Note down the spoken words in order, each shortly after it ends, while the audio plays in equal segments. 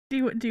Do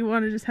you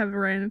want to just have a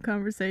random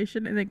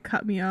conversation and then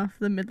cut me off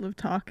the middle of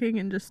talking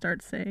and just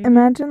start saying?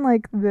 Imagine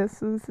like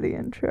this is the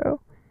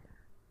intro.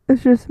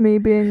 It's just me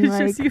being It's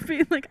like, just you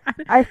being like,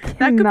 I that could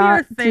be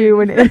our cannot thing.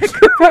 do an That intro.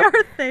 could be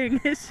our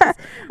thing. It's just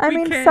I we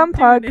mean, can't some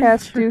do an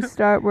podcasts do intro.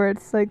 start where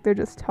it's like they're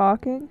just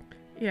talking,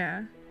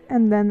 Yeah.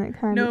 and then it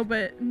kind No, of.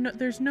 but no,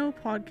 there's no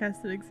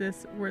podcast that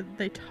exists where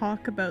they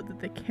talk about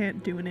that they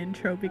can't do an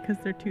intro because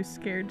they're too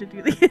scared to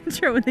do the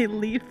intro and they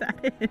leave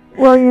that in.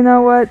 Well, you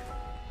know what?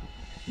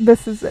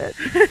 This is it.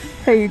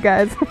 Hey, you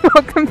guys.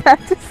 Welcome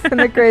back to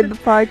CineGrade, the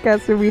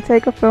podcast where we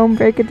take a film,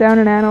 break it down,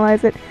 and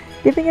analyze it,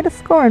 giving it a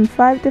score in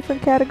 5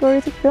 different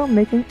categories of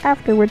filmmaking,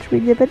 after which we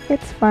give it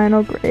its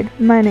final grade.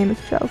 My name is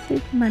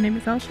Chelsea. My name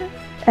is Elsha.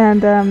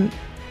 And,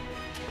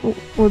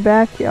 we're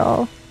back,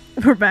 y'all.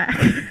 We're back.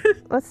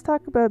 Let's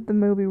talk about the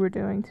movie we're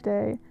doing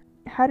today.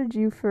 How did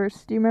you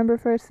first... Do you remember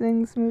first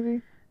seeing this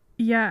movie?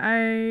 Yeah,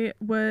 I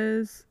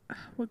was...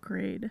 What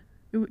grade?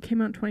 It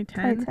came out in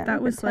 2010.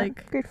 That was 10.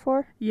 like... Grade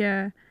 4?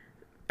 Yeah.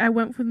 I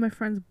went with my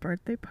friend's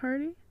birthday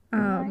party.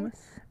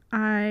 Nice.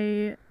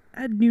 I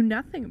knew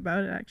nothing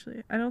about it,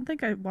 actually. I don't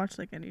think I watched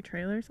like any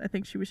trailers. I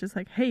think she was just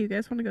like, hey, you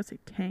guys want to go see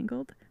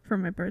Tangled for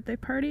my birthday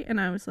party?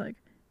 And I was like,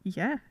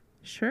 yeah,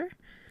 sure.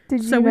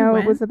 Did So you we know it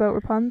went. was about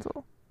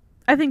Rapunzel?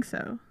 I think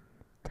so.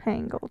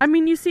 Tangled. I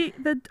mean, you see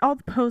all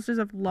the posters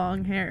of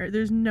long hair.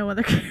 There's no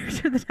other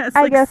character that has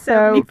I like guess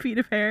 70 so. feet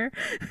of hair.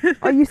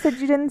 Oh, you said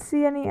you didn't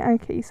see any?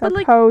 Okay, you saw But,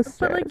 like- posters.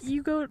 But like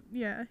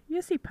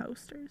you see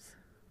posters.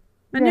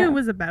 I Yeah. knew it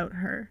was about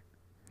her,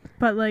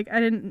 but like I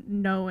didn't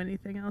know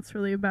anything else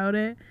really about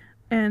it.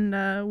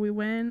 And we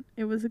went.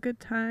 It was a good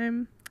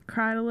time.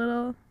 Cried a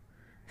little.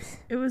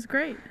 It was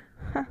great.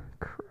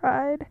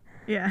 Cried.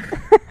 Yeah.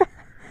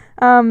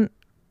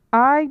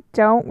 I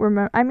don't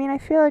remember. I mean, I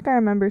feel like I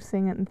remember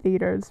seeing it in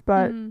theaters,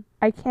 but Mhm.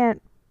 I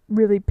can't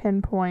really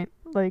pinpoint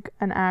like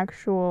an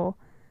actual.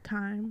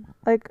 Time.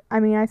 Like, I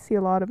mean, I see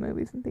a lot of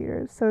movies in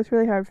theaters, so it's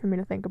really hard for me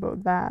to think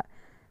about that.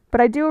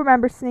 But I do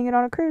remember seeing it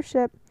on a cruise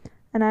ship,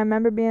 and I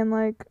remember being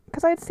like,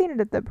 because I had seen it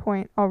at that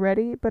point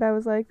already, but I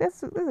was like,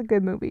 this is a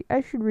good movie.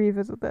 I should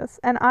revisit this.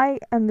 And I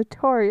am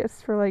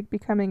notorious for, like,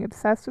 becoming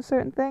obsessed with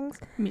certain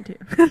things. Me too.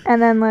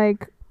 And then,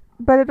 like,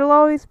 but it'll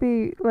always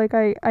be, like,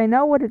 I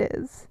know what it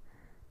is,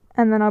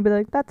 and then I'll be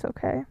like, that's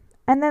okay.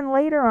 And then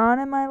later on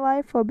in my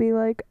life, I'll be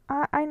like,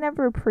 I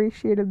never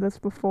appreciated this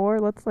before.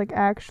 Let's, like,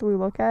 actually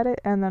look at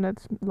it. And then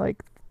it's,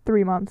 like,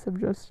 3 months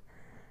of just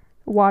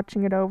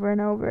watching it over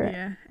and over.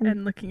 Yeah,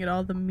 and looking at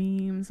all the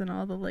memes and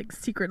all the like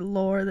secret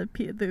lore that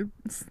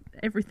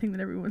everything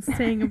that everyone's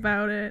saying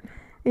about it.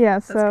 Yeah,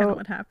 That's kind of so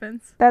what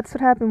happens. that's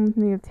what happened with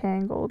me with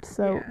Tangled.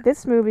 So Yeah.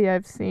 this movie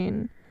I've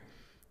seen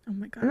Oh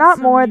my god. not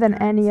so more many than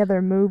times. any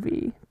other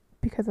movie,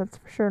 because that's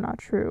for sure not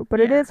true. But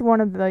it Yeah. is one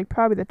of the, like,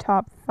 probably the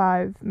top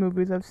 5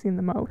 movies I've seen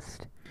the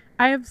most.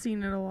 I have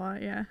seen it a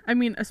lot, yeah. I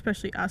mean,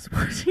 especially us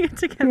watching it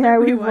together. Yeah,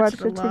 we we've watch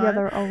watched it it a lot.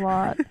 together a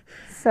lot.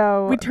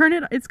 So We turn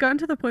it. It's gotten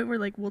to the point where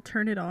like we'll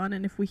turn it on,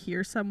 and if we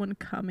hear someone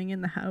coming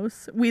in the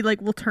house,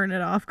 we'll turn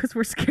it off because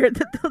we're scared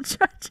that they'll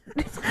judge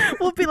us.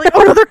 We'll be like,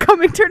 "Oh no, they're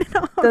coming! Turn it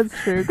off." that's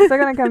true. Because they're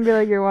gonna come and be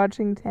like, "You're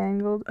watching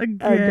Tangled,"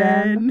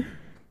 Again.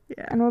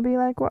 Yeah. and we'll be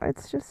like, "Well,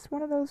 it's just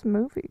one of those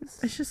movies."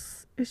 It's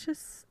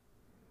just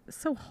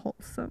so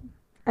wholesome.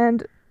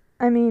 And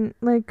I mean,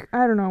 like,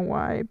 I don't know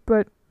why,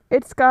 but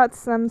it's got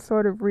some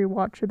sort of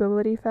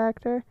rewatchability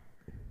factor.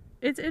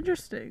 It's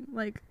interesting.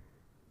 Like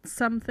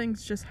some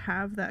things just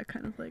have that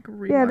kind of like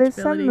rewatchability. Yeah, there's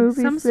some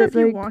movies Some that, stuff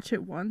you like- watch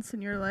it once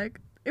and you're like,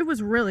 it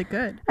was really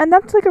good. And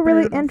that's like a but I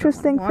really don't know if I wanna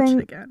interesting watch it thing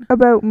again.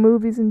 about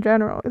movies in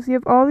general. Is you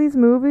have all these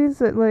movies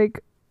that,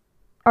 like,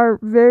 are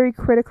very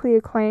critically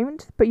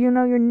acclaimed, but you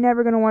know you're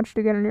never going to watch it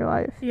again in your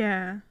life.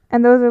 Yeah.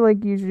 And those are,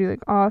 like, usually,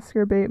 like,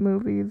 Oscar bait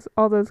movies,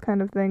 all those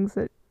kind of things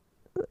that,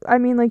 I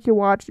mean, like, you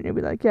watch it and you'll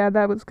be like, yeah,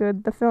 that was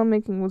good. The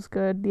filmmaking was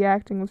good. The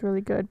acting was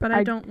really good. But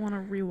I don't want to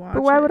rewatch it.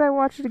 But why would I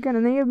watch it again?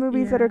 And then you have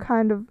movies that Yeah. are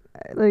kind of,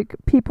 like,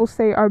 people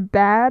say are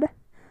bad,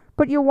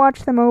 but you'll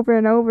watch them over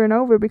and over and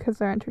over because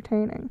they're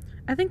entertaining.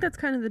 I think that's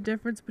kind of the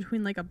difference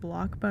between like a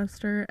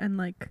blockbuster and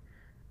like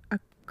a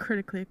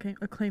critically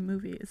acclaimed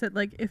movie. Is that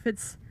like if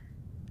it's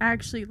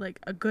actually like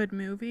a good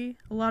movie,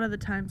 a lot of the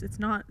times it's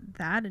not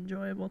that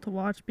enjoyable to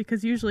watch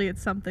because usually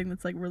it's something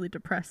that's like really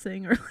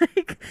depressing or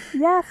like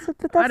Yes,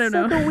 but I that's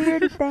don't like know. a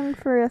weird thing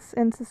for us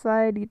in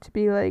society to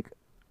be like,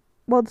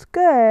 well, it's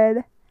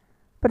good,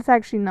 but it's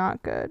actually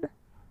not good.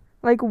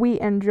 Like, we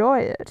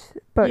enjoy it,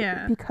 but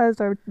Yeah. because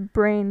our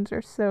brains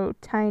are so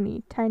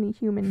tiny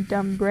human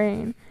dumb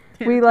brain,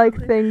 Yeah, we like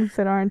totally. things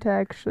that aren't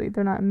actually,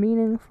 they're not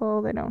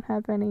meaningful, they don't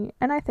have any,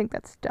 and I think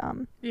that's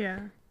dumb. Yeah.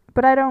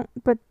 But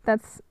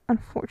that's,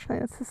 unfortunately,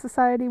 that's the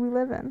society we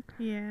live in.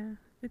 Yeah.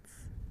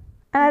 It's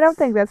And I don't It's-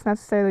 think that's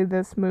necessarily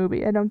this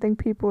movie. I don't think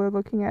people are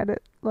looking at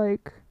it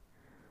like,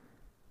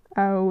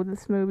 oh,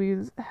 this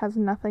movie has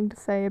nothing to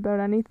say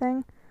about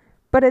anything.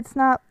 But it's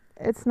not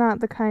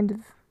the kind of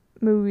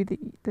movie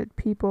that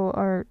people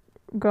are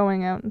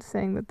going out and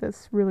saying that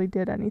this really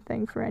did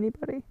anything for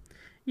anybody.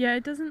 yeah,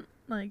 it doesn't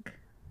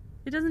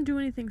do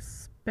anything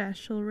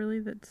special really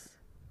that's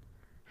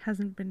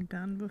hasn't been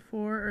done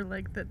before, or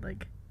like that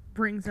like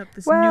brings up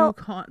this Well,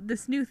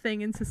 this new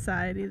thing in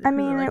society that I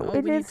people are mean, like, oh,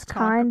 it we need is to talk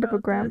kind of a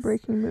about this.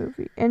 groundbreaking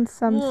movie in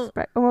some Well,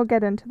 respect. We'll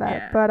get into that,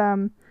 yeah.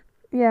 but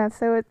yeah.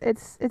 So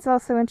it's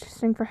also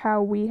interesting for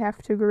how we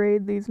have to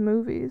grade these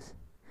movies,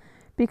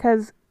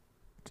 because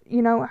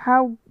you know,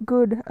 how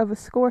good of a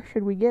score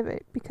should we give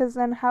it? Because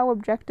then how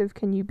objective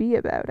can you be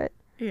about it?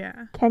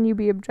 Yeah. Can you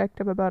be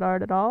objective about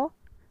art at all?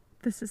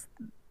 This is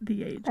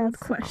the age-old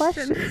That's the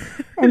question.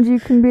 And you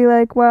can be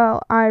like,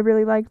 well, I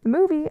really liked the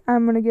movie.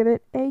 I'm going to give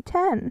it a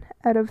 10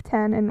 out of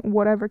 10 in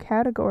whatever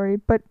category.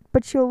 But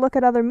you'll look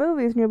at other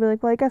movies and you'll be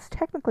like, well, I guess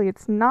technically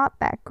it's not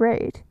that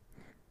great.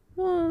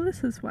 Well,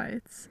 this is why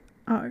it's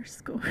our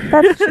score.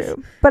 That's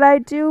true. But I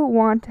do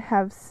want to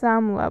have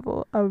some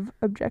level of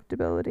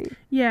objectability.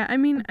 Yeah, I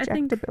mean, I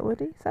think...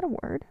 Objectability? Is that a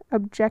word?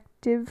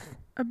 Objective...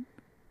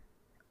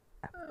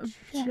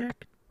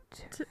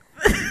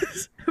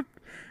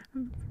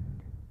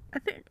 I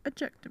think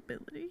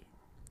objectability.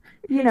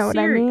 You know what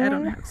I Siri. mean? I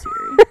don't have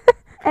Siri.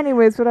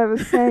 Anyways, what I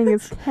was saying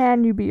is,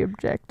 can you be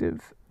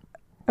objective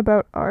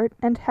about art,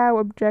 and how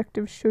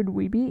objective should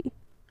we be?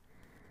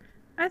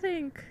 I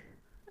think,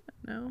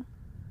 no,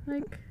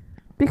 like...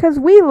 Because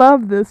we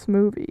love this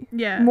movie.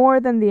 Yeah.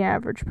 More than the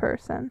average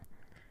person.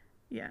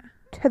 Yeah.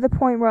 To the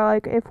point where,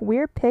 like, if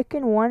we're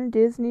picking one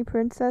Disney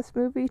princess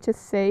movie to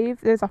save,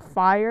 there's a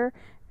fire,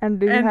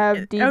 and have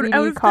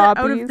DVD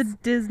copies. Out of the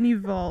Disney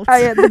vault. Oh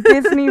yeah, the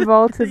Disney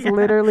vault is Yeah.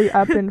 literally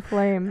up in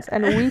flames,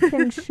 and we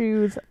can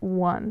choose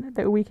one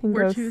that we can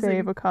We're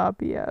save a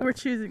copy of. We're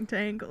choosing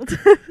Tangled.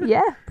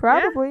 Yeah,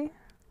 probably.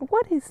 Yeah.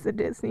 What is the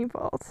Disney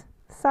vault?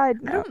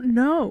 Side note. I don't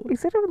know.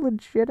 Is it a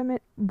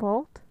legitimate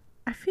vault?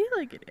 I feel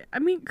like it. I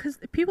mean, because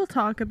people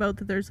talk about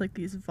that there's like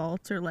these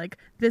vaults, or like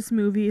this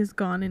movie has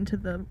gone into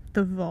the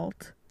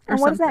vault. Or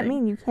And what does that something.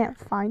 mean? You can't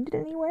find it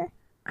anywhere?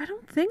 I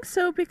don't think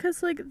so,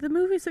 because like the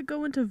movies that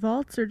go into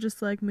vaults are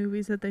just like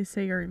movies that they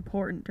say are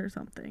important or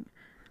something.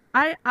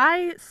 I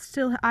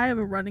have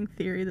a running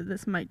theory that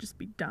this might just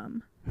be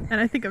dumb.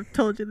 And I think I've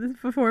told you this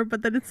before,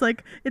 but that it's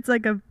like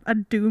a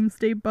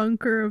doomsday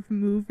bunker of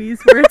movies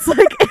where it's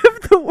like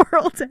if the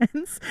world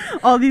ends,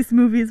 all these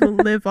movies will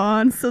live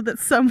on, so that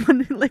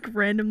someone like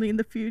randomly in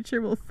the future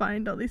will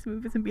find all these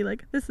movies and be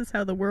like, this is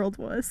how the world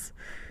was.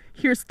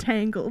 Here's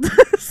Tangled.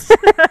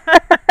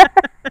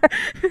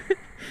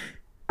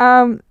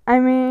 I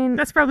mean...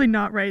 That's probably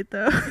not right,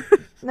 though.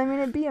 I mean,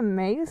 it'd be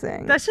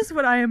amazing. That's just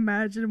what I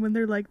imagine when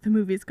they're like, the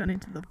movie's gone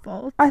into the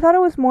vault. I thought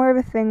it was more of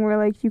a thing where,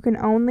 like, you can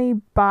only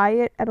buy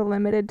it at a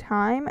limited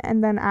time,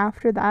 and then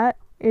after that,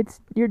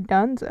 you're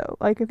donezo.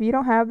 Like, if you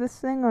don't have this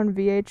thing on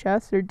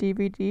VHS or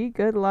DVD,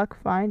 good luck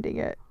finding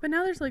it. But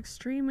now there's, like,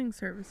 streaming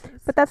services.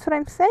 But that's what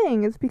I'm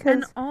saying, is because...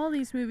 And all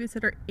these movies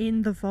that are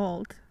in the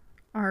vault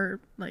are,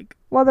 like...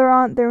 Well, they're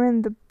on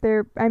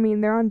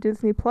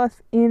Disney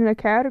Plus in a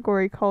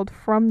category called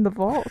From the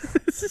Vault.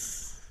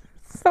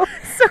 So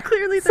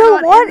clearly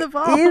they're not in the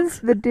vault. So what is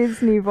the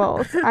Disney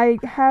Vault? I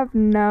have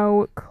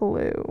no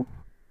clue.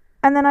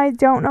 And then I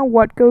don't know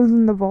what goes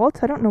in the vault.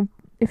 I don't know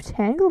if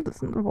Tangled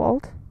is in the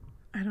vault.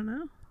 I don't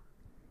know.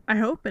 I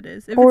hope it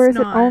is. If or it's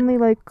is not, it only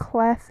like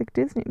classic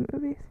Disney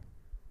movies?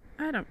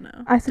 I don't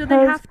know. I Do they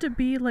suppose- have to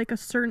be like a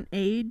certain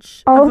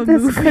age All of of a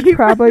this movie? could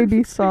probably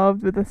be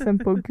solved with a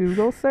simple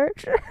Google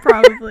search.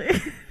 Probably.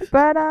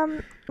 But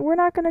we're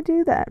not going to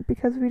do that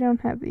because we don't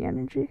have the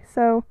energy.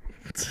 So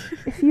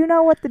if you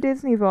know what the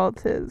Disney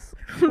Vault is,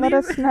 let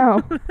us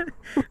know.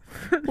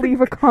 Leave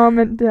a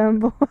comment down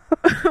below.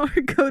 Or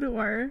go to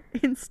our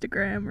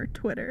Instagram or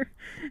Twitter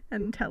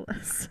and tell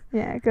us.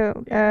 Yeah,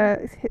 go. Yeah.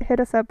 Hit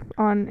us up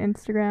on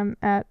Instagram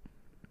at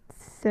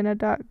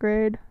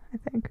CineGrade, I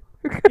think.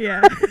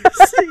 Yeah.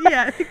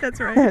 Yeah, I think that's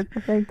right. I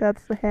think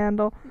that's the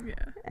handle. Yeah.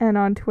 And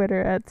on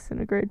Twitter at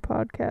CineGrade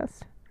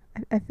Podcast,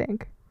 I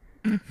think.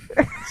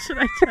 Should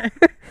I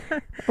check?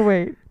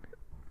 Wait,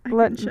 I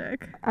Let- can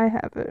check. I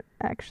have it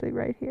actually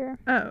right here.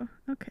 Oh,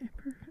 okay,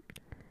 perfect.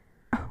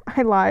 Oh,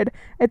 I lied.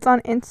 It's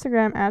on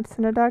Instagram at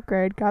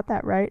Cine.grade, got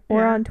that right,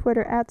 or Yeah. on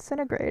Twitter at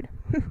CineGrade.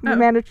 We Oh.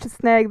 managed to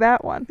snag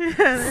that one. Yeah,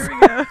 there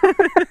we go.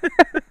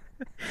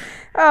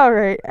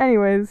 Alright,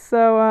 anyways,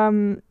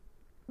 so,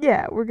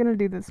 yeah, we're gonna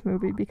do this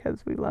movie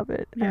because we love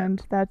it, Yeah.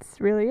 and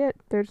that's really it.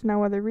 There's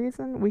no other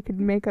reason. We could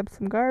make up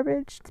some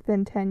garbage. It's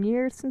been 10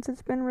 years since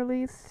it's been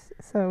released,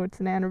 so it's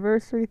an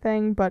anniversary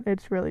thing, but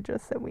it's really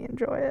just that we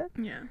enjoy it.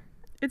 Yeah.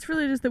 It's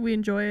really just that we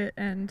enjoy it,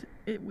 and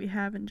we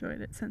have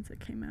enjoyed it since it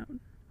came out.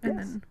 And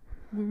Yes. then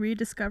we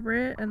rediscover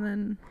it, and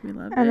then we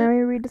love And it. then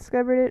we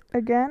rediscovered it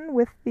again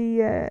with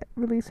the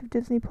release of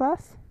Disney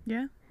Plus.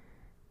 Yeah.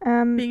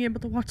 Um, Being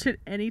able to watch it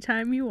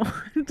anytime you want.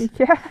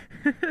 yeah.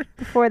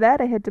 Before that,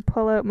 I had to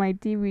pull out my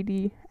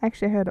DVD.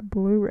 Actually, I had a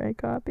Blu-ray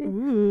copy.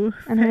 Ooh,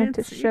 And I had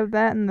to fancy. shove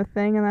that in the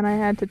thing, and then I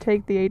had to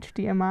take the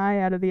HDMI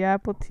out of the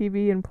Apple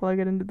TV and plug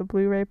it into the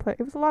Blu-ray player.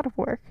 It was a lot of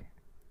work.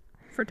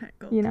 For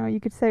Tangled. You know,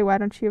 you could say, why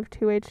don't you have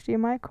 2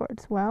 HDMI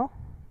cords? Well,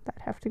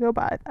 I'd have to go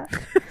buy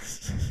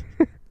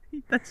that.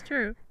 That's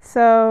true.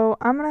 So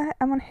I'm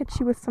gonna hit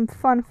you with some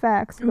fun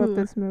facts about Ooh.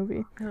 this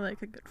movie. I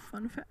like a good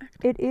fun fact.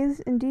 It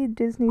is indeed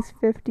Disney's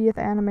 50th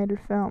animated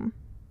film.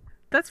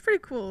 That's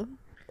pretty cool.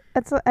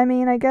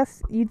 I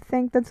guess you'd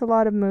think that's a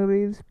lot of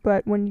movies,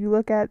 but when you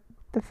look at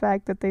the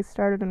fact that they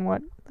started in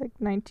what, like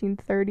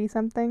 1930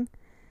 something,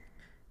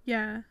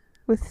 Yeah.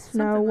 with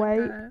Snow Something like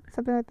White, that.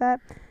 something like that.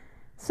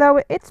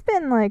 So it's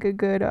been like a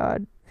good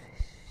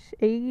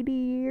 80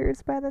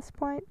 years by this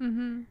point.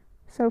 Mm-hmm.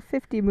 So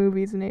 50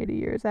 movies in 80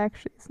 years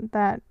actually isn't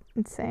that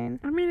insane.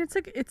 I mean, it's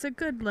a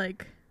good,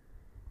 like,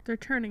 they're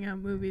turning out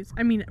movies.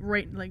 I mean,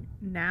 right, like,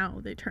 now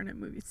they turn out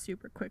movies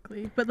super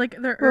quickly. But,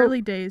 like, their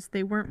early days,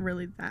 they weren't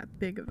really that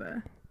big of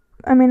a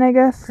I mean, I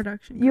guess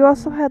production you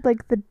also company. had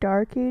like the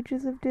dark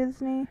ages of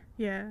Disney,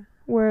 Yeah.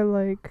 where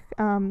like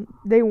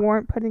they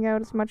weren't putting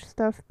out as much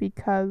stuff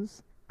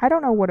because I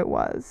don't know what it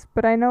was,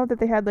 but I know that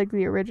they had like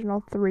the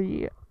original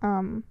 3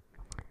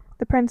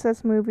 the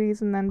princess movies,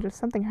 and then just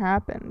something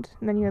happened,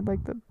 and then you had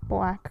like the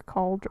Black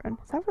Cauldron.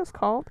 Is that what it's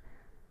called?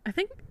 I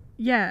think,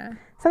 yeah.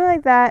 Something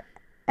like that.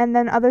 And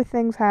then other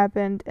things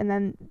happened, and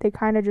then they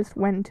kind of just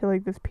went into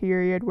like this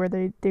period where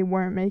they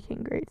weren't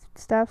making great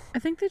stuff. I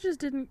think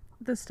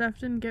the stuff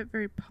didn't get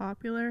very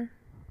popular.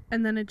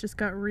 And then it just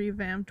got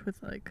revamped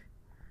with, like,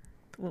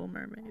 The Little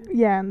Mermaid.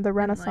 Yeah, and the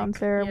Renaissance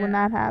like, era when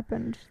yeah. that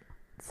happened.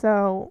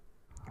 So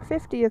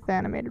 50th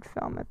animated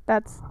film.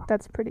 That's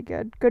pretty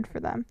good. Good for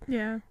them.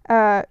 Yeah.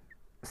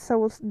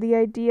 The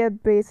idea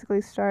basically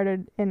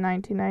started in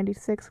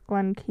 1996.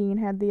 Glenn Keane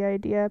had the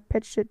idea,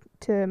 pitched it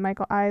to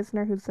Michael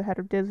Eisner, who's the head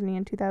of Disney,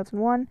 in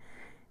 2001,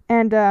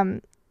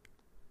 and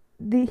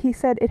he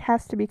said it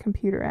has to be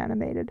computer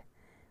animated,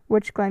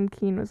 which Glenn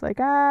Keane was like,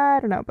 I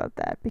don't know about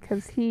that,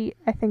 because he,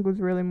 I think, was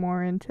really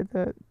more into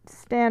the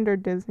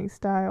standard Disney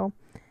style.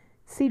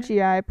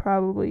 CGI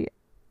probably,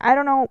 I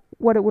don't know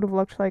what it would have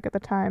looked like at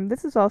the time.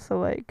 This is also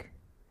like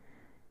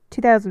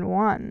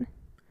 2001.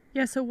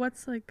 Yeah, so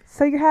what's, like...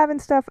 So you're having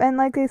stuff, and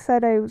like I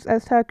said, I was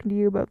talking to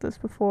you about this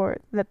before,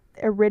 that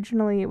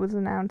originally it was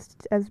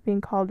announced as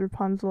being called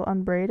Rapunzel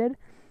Unbraided,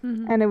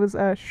 Mm-hmm. and it was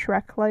a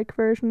Shrek-like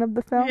version of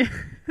the film.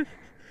 Yeah.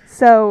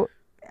 So,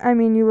 I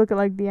mean, you look at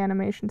like the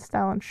animation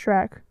style in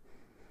Shrek,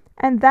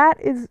 and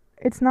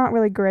it's not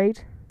really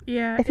great.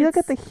 Yeah. If you look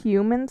at the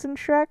humans in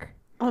Shrek,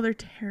 Oh, they're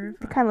they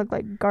terrifying. kind of look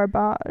like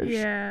garbage.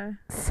 Yeah.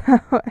 So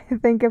I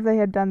think if they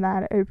had done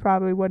that, it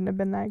probably wouldn't have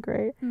been that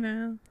great.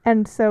 No.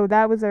 And so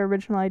that was their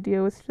original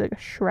idea, was to do like a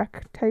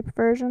Shrek type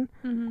version.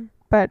 Mm-hmm.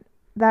 But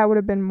that would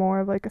have been more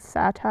of like a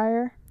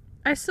satire.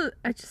 I still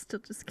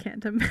just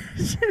can't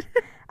imagine.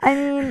 I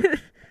mean,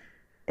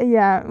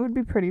 yeah, it would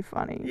be pretty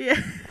funny.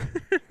 Yeah.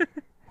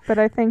 But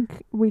I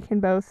think we can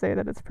both say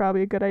that it's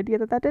probably a good idea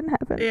that didn't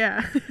happen.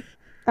 Yeah.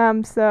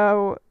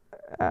 So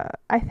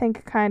I think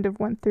it kind of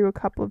went through a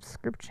couple of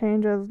script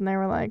changes, and they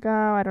were like,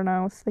 oh, I don't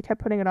know. So they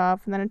kept putting it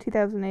off, and then in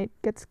 2008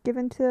 gets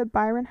given to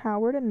Byron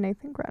Howard and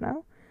Nathan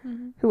Greno,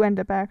 Mm-hmm. who end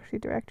up actually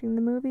directing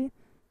the movie.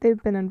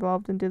 They've been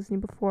involved in Disney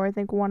before. I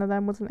think one of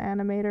them was an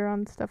animator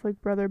on stuff like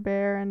Brother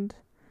Bear and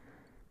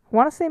I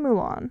want to say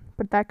Mulan,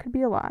 but that could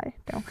be a lie.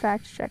 Don't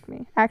fact check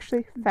me.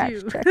 Actually,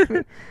 fact check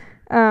me.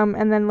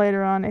 And then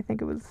later on, I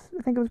think it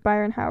was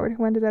Byron Howard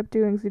who ended up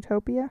doing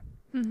Zootopia.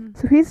 Mm-hmm.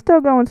 So he's still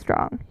going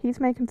strong. He's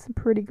making some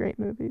pretty great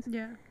movies.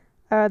 Yeah.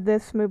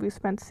 This movie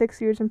spent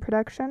 6 years in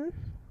production,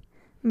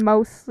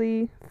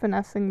 mostly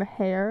finessing the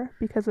hair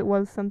because it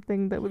was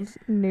something that was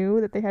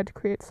new that they had to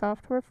create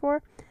software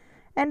for.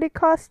 And it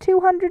cost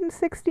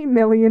 $260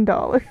 million,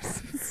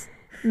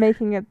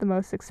 making it the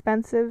most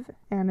expensive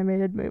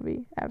animated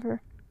movie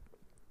ever.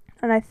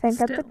 And I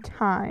think at the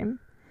time,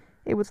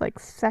 it was like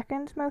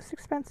second most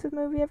expensive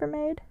movie ever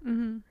made.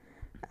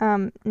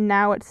 Mm-hmm.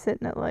 Now it's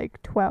sitting at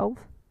like 12.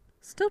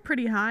 Still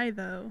pretty high,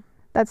 though.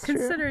 That's true.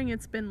 Considering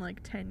it's been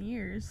like 10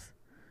 years.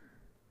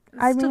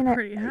 It's I still mean,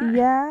 pretty high.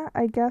 Yeah,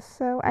 I guess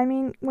so. I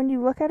mean, when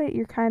you look at it,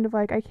 you're kind of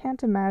like, I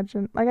can't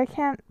imagine, like, I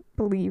can't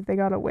believe they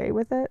got away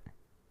with it.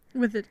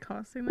 With it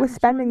costing that With much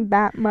spending money.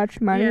 that much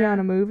money Yeah. on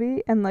a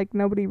movie, and, like,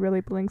 nobody really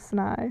blinks an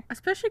eye.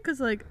 Especially because,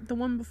 like, the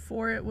one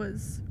before it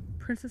was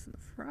Princess and the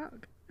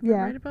Frog. Am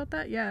Yeah. I right about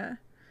that? Yeah.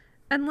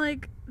 And,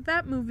 like,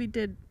 that movie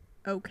did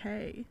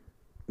okay.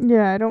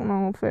 Yeah, I don't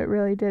know if it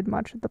really did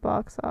much at the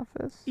box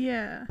office.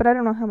 Yeah. But I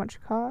don't know how much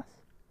it cost.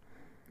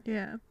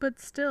 Yeah. But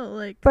still,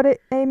 like... But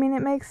it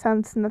makes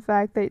sense in the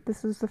fact that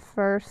this is the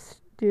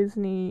first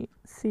Disney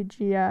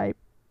CGI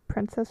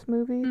princess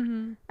movie.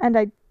 Mm-hmm. And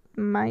I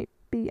don't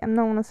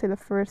want to say the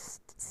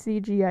first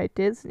CGI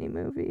Disney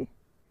movie.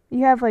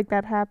 You have, like,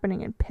 that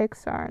happening in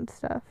Pixar and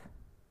stuff.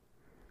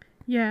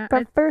 Yeah.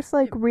 But first,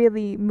 like,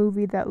 really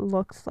movie that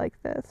looks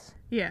like this.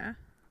 Yeah.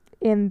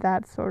 In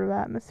that sort of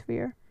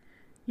atmosphere.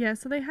 Yeah,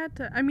 so they had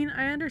to... I mean,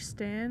 I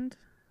understand...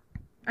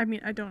 I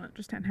mean, I don't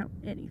understand how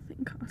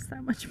anything costs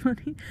that much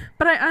money.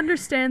 But I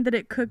understand that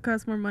it could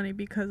cost more money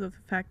because of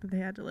the fact that they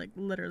had to, like,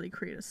 literally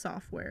create a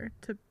software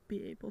to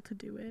be able to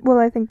do it. Well,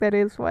 I think that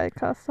is why it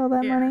costs all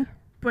that money.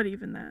 But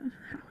even that,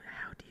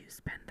 how do you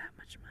spend that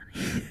much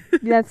money?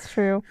 That's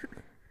true.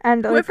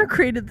 And whoever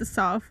created the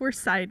software,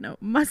 side note,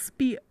 must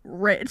be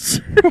rich.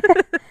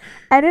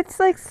 and it's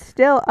like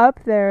still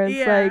up there. It's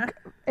Yeah. like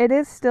it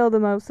is still the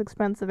most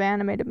expensive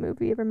animated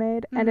movie ever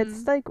made, and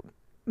it's like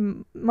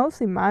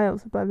mostly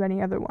miles above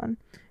any other one.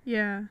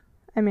 Yeah.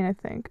 I mean, I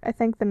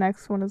think the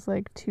next one is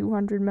like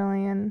 200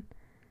 million.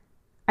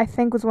 I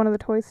think was one of the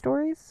Toy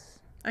Stories,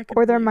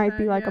 or there might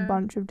be like a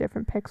bunch of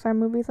different Pixar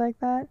movies like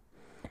that.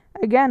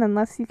 Again,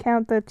 unless you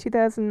count the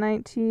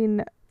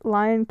 2019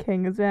 Lion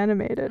King as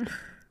animated,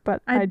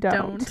 but I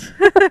don't.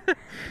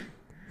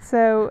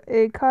 So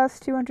it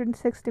cost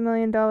 $260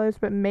 million,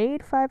 but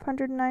made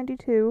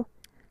 $592.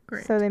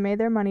 Great. So they made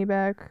their money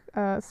back.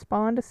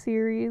 Spawned a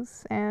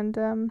series,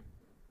 and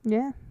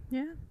yeah.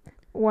 Yeah.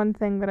 One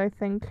thing that I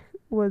think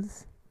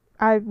was,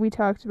 we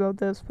talked about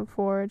this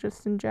before,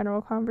 just in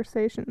general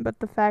conversation, but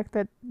the fact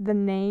that the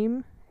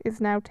name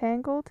is now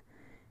Tangled,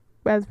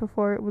 as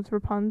before it was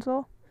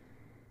Rapunzel,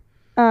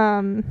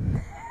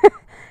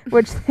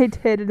 which they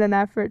did in an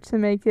effort to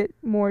make it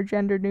more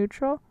gender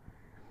neutral.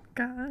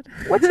 God.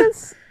 Which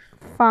is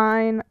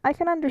fine. I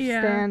can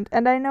understand. Yeah.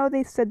 And I know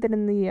they said that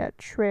in the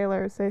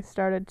trailers they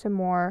started to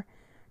more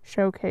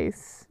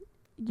showcase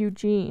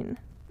Eugene,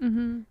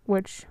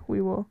 which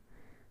we will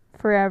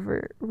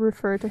forever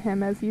refer to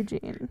him as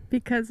Eugene.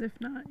 Because if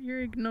not,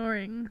 you're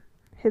ignoring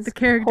his the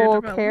character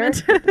whole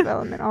development. Character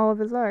development, all of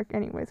his arc.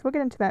 Anyways, we'll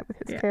get into that with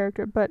his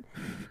character, but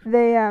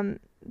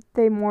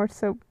they more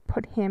so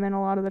put him in a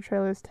lot of the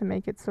trailers to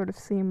make it sort of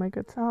seem like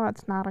it's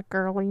not a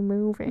girly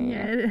movie.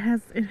 Yeah, it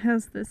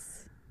has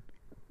this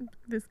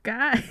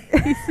guy.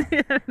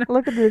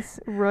 Look at this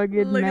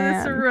rugged man. Look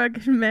at this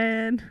rugged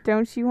man.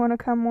 Don't you want to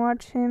come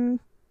watch him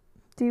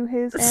do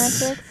his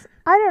antics?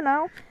 I don't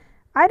know.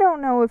 I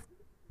don't know if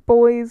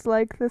boys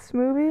like this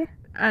movie.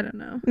 I don't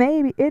know.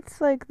 Maybe.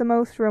 It's like the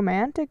most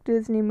romantic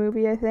Disney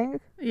movie, I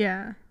think.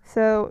 Yeah.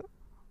 So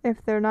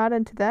if they're not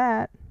into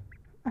that,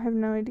 I have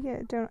no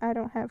idea. I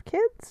don't have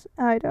kids.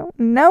 I don't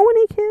know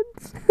any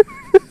kids.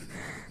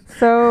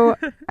 So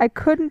I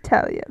couldn't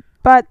tell you.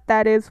 But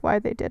that is why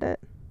they did it.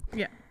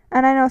 Yeah.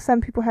 And I know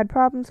some people had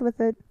problems with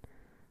it,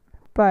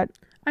 but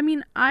I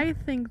mean, I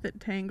think that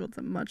Tangled's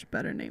a much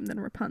better name than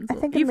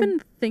Rapunzel. Even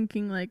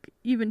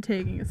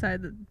taking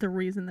aside the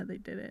reason that they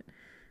did it,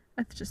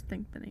 I just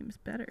think the name's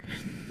better.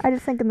 I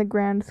just think in the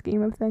grand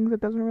scheme of things,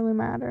 it doesn't really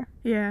matter.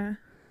 Yeah.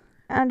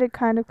 And it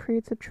kind of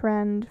creates a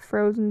trend.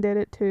 Frozen did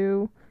it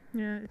too.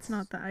 Yeah, it's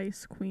not the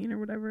Ice Queen or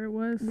whatever it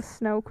was. The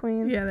Snow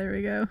Queen. Yeah, there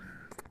we go.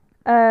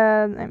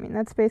 I mean,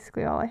 that's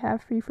basically all I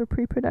have for you for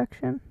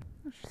pre-production.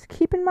 Just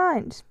keep in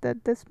mind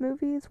that this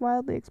movie is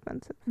wildly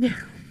expensive. Yeah.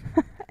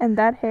 And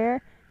that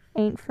hair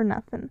ain't for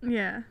nothing.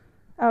 Yeah.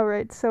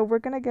 Alright, so we're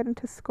going to get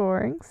into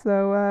scoring.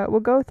 So we'll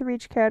go through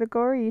each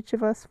category. Each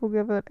of us will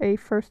give it a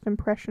first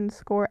impression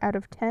score out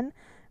of 10.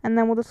 And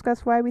then we'll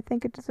discuss why we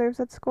think it deserves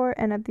that score.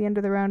 And at the end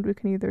of the round, we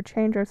can either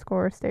change our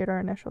score or state our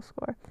initial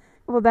score.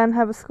 We'll then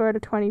have a score out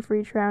of 20 for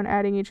each round,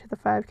 adding each of the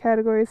 5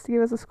 categories to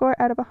give us a score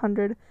out of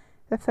 100.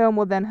 The film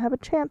will then have a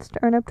chance to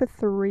earn up to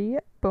 3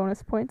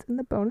 bonus points in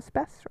the bonus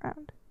best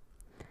round.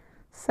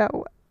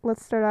 So,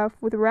 let's start off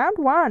with round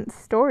 1,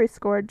 story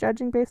score,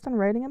 judging based on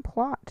writing and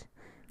plot.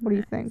 What do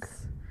you think?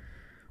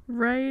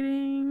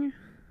 Writing,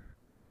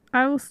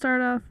 I will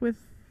start off with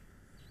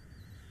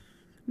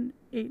an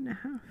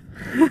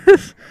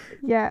 8.5.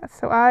 Yeah,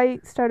 so I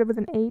started with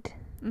an 8.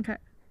 Okay.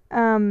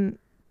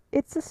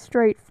 It's a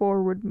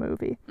straightforward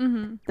movie.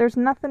 There's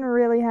nothing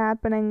really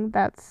happening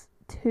that's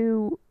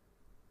too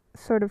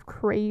sort of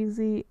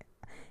crazy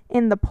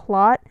in the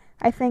plot.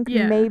 I think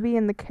maybe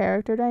in the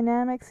character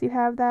dynamics you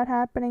have that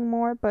happening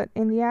more, but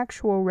in the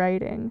actual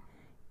writing,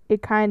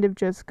 it kind of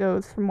just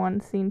goes from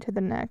one scene to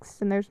the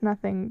next, and there's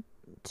nothing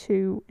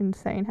too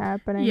insane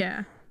happening.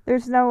 Yeah.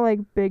 There's no, like,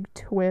 big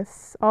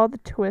twists. All the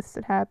twists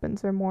that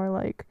happens are more,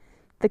 like,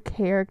 the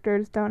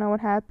characters don't know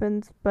what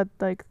happens, but,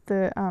 like,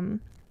 the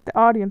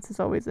audience is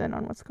always in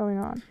on what's going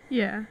on.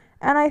 Yeah.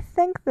 And I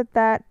think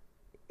that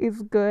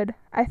is good.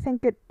 I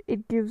think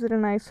it gives it a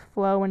nice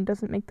flow and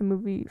doesn't make the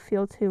movie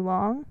feel too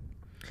long.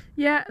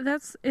 Yeah,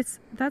 that's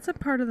a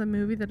part of the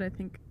movie that I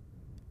think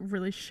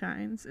really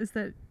shines, is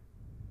that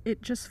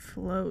it just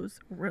flows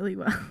really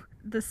well.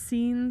 The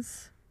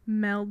scenes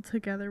meld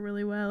together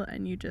really well,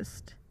 and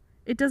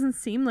it doesn't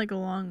seem like a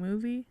long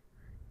movie.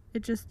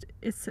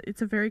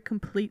 It's a very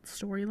complete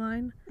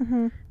storyline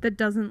that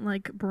doesn't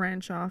like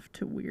branch off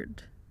to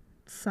weird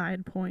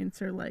side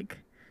points or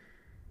like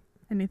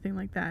anything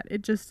like that.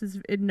 It just is.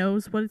 It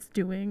knows what it's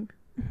doing,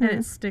 and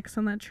it sticks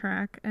on that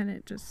track, and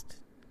it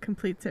just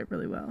completes it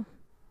really well.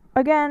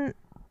 Again,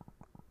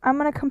 I'm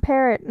gonna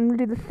compare it and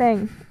do the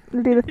thing.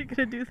 You're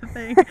gonna do the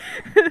thing.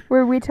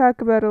 Where we talk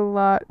about a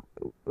lot.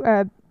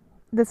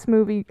 This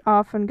movie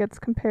often gets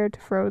compared to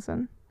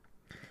Frozen.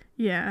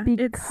 Yeah,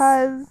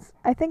 because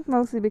I think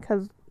mostly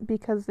because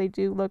they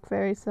do look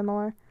very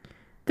similar.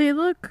 They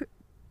look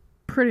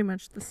pretty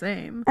much the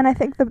same. And I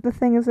think the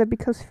thing is that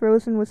because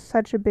Frozen was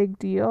such a big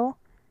deal,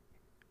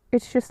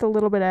 it's just a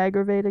little bit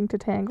aggravating to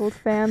Tangled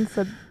fans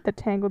that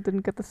Tangled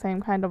didn't get the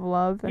same kind of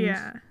love. And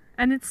yeah,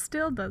 and it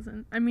still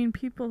doesn't. I mean,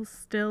 people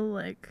still,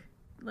 like,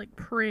 like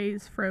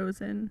praise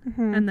Frozen,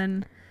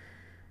 Mhm.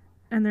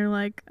 and they're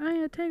like, oh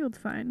yeah, Tangled's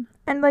fine.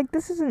 And like,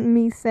 this isn't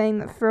me saying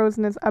that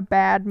Frozen is a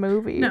bad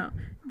movie. No,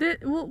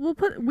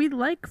 we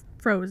like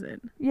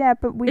Frozen. Yeah,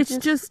 but It's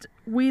just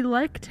we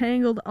like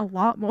Tangled a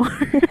lot more.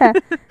 Yeah,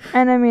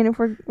 and I mean, if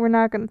we're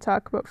not going to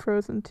talk about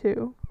Frozen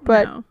 2,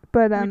 but No,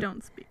 but we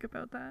don't speak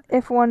about that.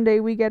 if one day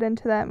we get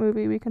into that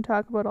movie, we can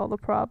talk about all the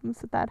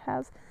problems that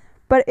has.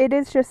 But it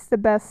is just the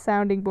best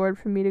sounding board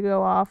for me to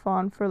go off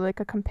on for like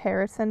a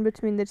comparison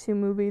between the two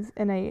movies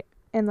in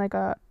like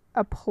a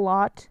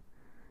plot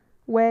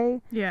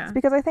way. Yeah. It's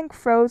because I think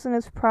Frozen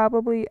is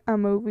probably a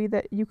movie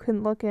that you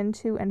can look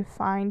into and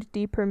find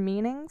deeper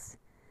meanings.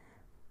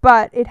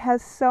 But it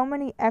has so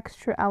many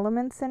extra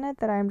elements in it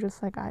that I'm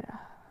just like,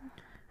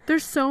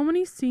 There's so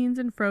many scenes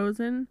in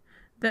Frozen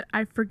that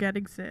I forget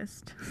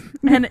exist.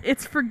 And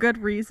it's for good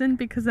reason,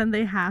 because then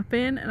they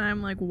happen and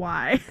I'm like,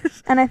 why?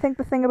 And I think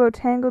the thing about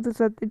Tangled is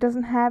that it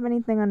doesn't have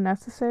anything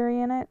unnecessary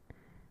in it.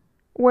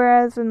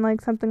 Whereas in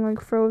like something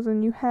like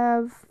Frozen, you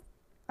have,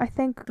 I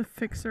think, The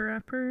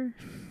fixer-upper.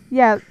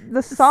 yeah,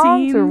 the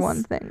songs are scenes.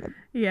 one thing.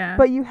 Yeah.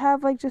 But you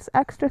have like just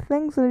extra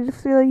things that I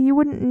just feel like you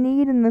wouldn't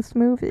need in this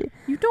movie.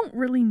 You don't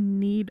really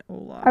need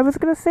Olaf. I was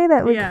gonna say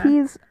that, like, Yeah.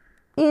 he's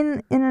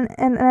in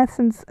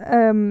essence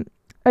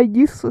a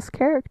useless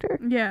character.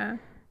 Yeah.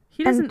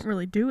 He doesn't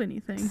really do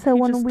anything. So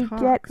he when just we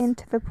talks. get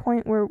into the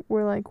point where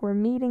we're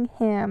meeting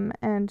him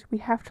and we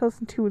have to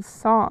listen to his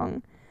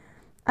song,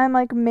 I'm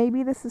like,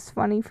 maybe this is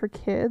funny for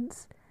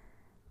kids,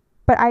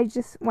 but I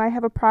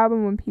have a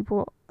problem when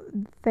people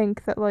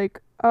think that,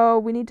 like, oh,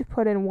 we need to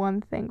put in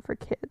one thing for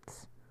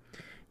kids.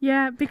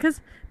 Yeah,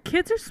 because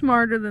kids are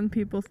smarter than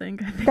people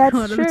think, I think. That's a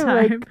lot true. Of the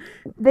time. Like,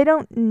 they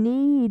don't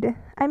need,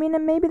 I mean,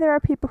 and maybe there are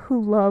people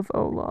who love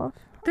Olaf.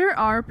 There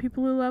are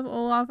people who love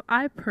Olaf.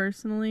 I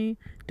personally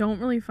don't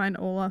really find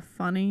Olaf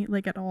funny,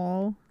 like, at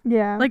all.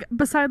 Yeah. Like,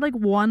 beside, like,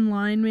 one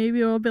line,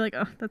 maybe I'll be like,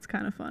 oh, that's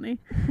kind of funny.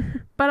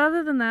 But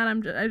other than that,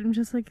 I'm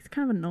just like, it's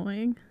kind of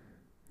annoying.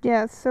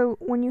 Yeah, so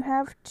when you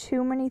have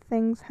too many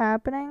things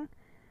happening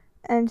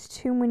and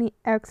too many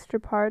extra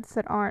parts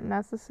that aren't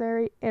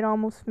necessary, it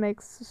almost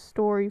makes the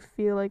story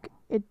feel like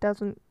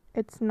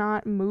it's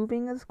not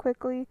moving as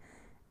quickly,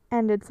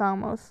 and it's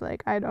almost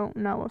like, I don't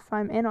know if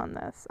I'm in on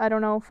this. I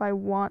don't know if I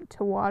want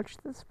to watch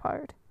this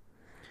part.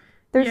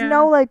 There's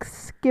no, like,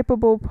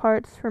 skippable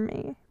parts for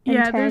me in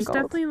Yeah, Tangled. there's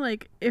definitely,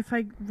 like, if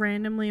I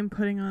randomly am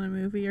putting on a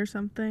movie or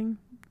something,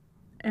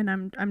 and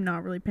I'm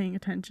not really paying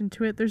attention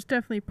to it, there's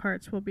definitely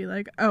parts will be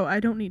like, oh, I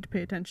don't need to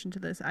pay attention to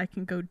this. I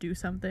can go do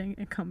something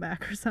and come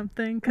back or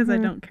something, because I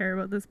don't care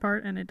about this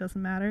part and it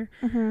doesn't matter.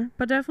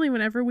 But definitely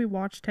whenever we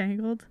watch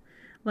Tangled,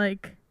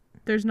 like,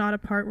 there's not a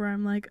part where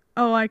I'm like,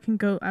 oh, I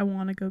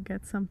want to go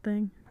get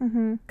something.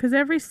 Because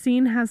every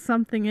scene has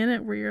something in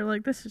it where you're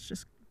like, this is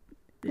just...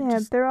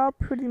 they're all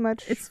pretty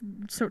much... It's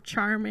so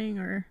charming,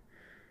 or...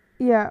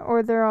 Yeah,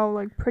 or they're all,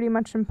 like, pretty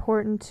much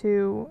important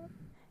to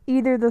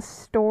either the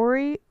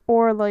story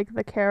or, like,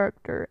 the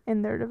character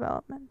in their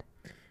development.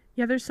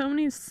 Yeah, there's so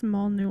many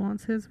small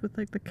nuances with,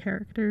 like, the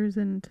characters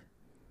and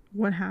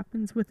what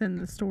happens within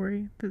the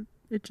story that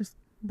it just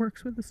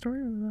works with the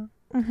story really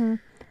well.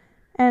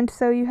 And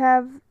so you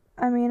have,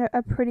 I mean,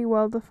 a pretty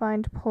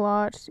well-defined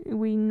plot.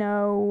 We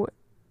know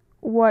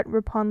what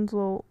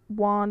Rapunzel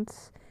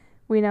wants.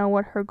 We know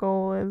what her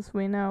goal is.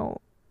 We know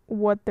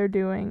what they're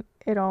doing.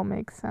 It all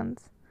makes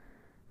sense.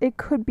 It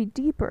could be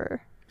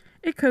deeper.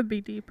 It could be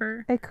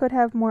deeper. It could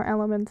have more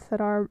elements that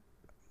are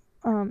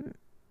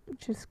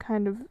just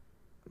kind of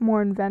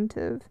more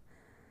inventive.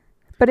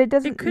 But it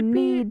doesn't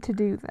need to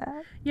do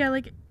that. Yeah,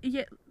 like,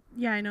 yeah,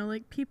 I know.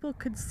 Like, people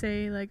could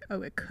say, like,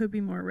 oh, it could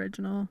be more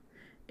original.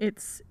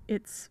 It's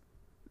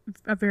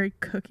a very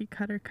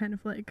cookie-cutter kind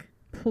of, like,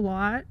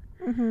 plot.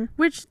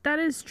 Which, that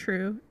is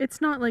true.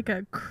 It's not, like,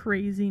 a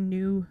crazy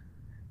new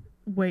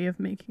way of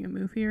making a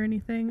movie or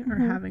anything, or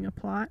having a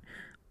plot.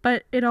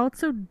 But it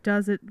also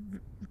does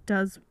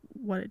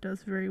what it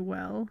does very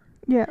well.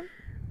 Yeah.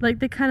 Like,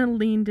 they kind of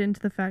leaned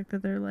into the fact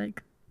that they're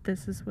like,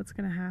 this is what's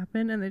going to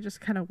happen, and they just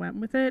kind of went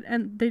with it,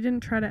 and they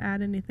didn't try to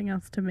add anything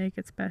else to make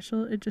it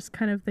special. It just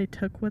kind of, they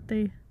took what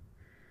they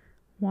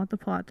want the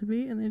plot to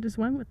be, and they just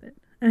went with it.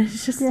 And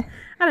it's just,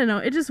 I don't know,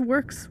 it just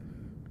works.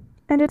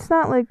 And it's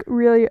not, like,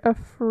 really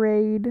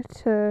afraid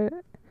to,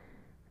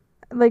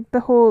 like, the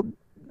whole...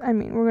 I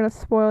mean, we're going to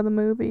spoil the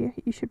movie.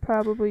 You should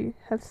probably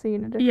have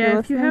seen it if you're listening to this. Yeah,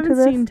 if you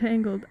haven't seen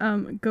Tangled,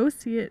 go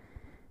see it.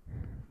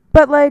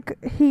 But,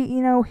 like,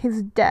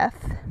 his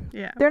death.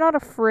 Yeah. They're not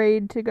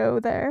afraid to go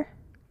there.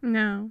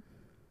 No.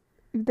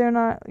 They're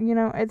not,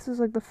 it's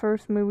just, like, the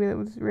first movie that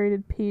was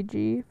rated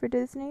PG for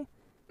Disney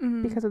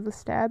because of the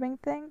stabbing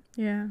thing.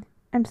 Yeah.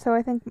 And so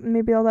I think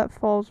maybe all that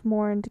falls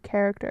more into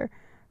character.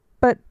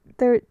 But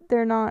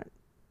they're not...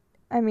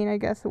 I mean, I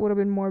guess it would have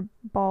been more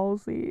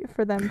ballsy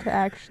for them to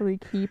actually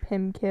keep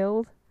him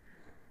killed.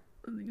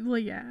 Well,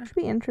 yeah. Which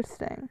would be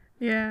interesting.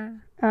 Yeah.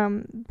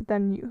 But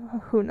then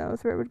who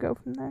knows where it would go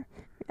from there.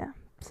 Yeah.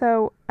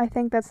 So I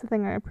think that's the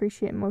thing I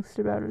appreciate most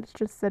about it. It's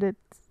just that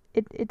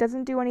it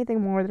doesn't do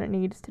anything more than it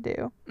needs to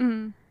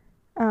do.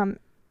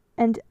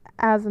 And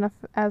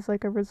as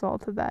like a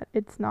result of that,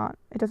 it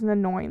doesn't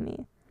annoy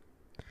me.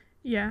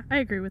 Yeah, I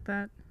agree with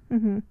that.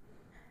 And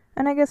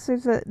I guess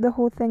there's the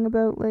whole thing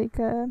about like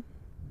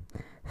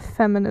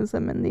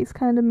feminism in these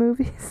kind of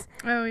movies.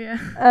 Oh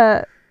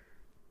yeah.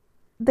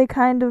 They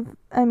kind of,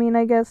 I mean,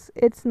 I guess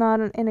it's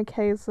not in a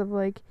case of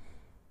like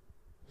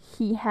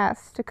he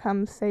has to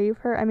come save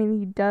her. I mean,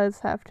 he does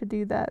have to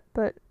do that,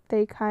 but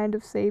they kind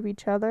of save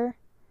each other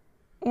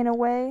in a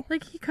way.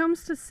 Like, he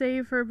comes to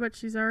save her, but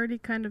she's already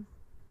kind of...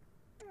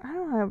 I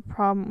don't have a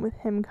problem with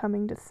him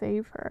coming to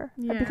save her.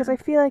 Yeah. Because I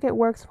feel like it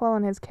works well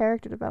in his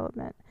character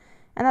development.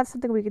 And that's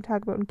something we can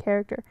talk about in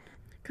character.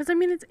 Because, I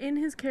mean, it's in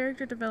his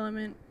character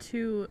development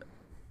to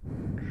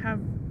have,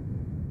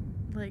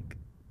 like,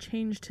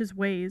 changed his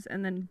ways,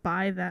 and then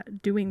by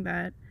that, doing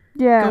that,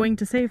 going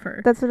to save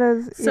her. That's what I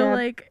was... So,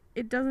 like,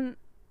 it doesn't...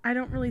 I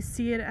don't really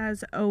see it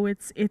as, oh,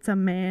 it's a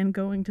man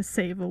going to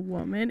save a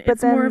woman. But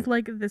it's more of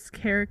like this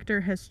character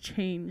has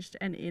changed,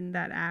 and in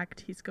that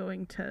act, he's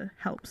going to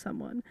help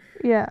someone.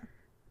 Yeah.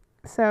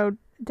 So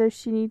does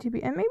she need to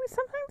be? And maybe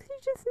sometimes you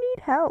just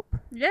need help.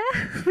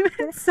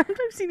 Yeah.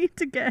 Sometimes you need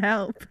to get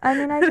help. I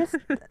mean,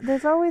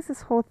 there's always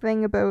this whole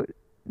thing about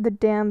the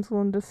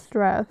damsel in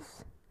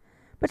distress.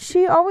 But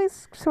she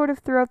always sort of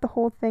throughout the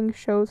whole thing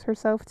shows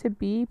herself to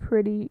be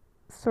pretty...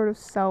 sort of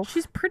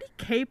she's pretty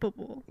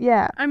capable.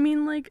 Yeah. I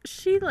mean, like,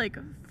 she, like,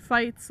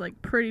 fights,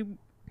 like, pretty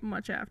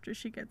much after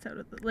she gets out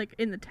of the, like,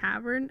 in the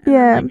tavern. And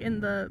then, like, in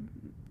the,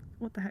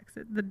 what the heck's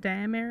it? The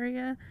dam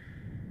area.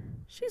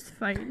 She's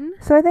fighting.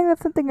 So I think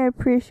that's something I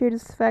appreciate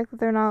is the fact that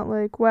they're not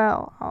like,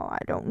 well, oh, I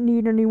don't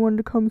need anyone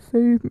to come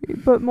save me.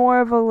 But more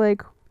of a,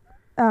 like,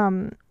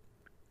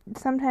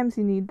 sometimes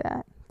you need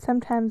that.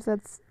 Sometimes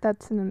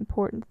that's an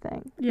important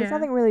thing. Yeah. There's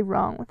nothing really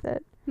wrong with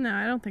it. No,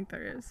 I don't think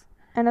there is.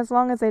 And as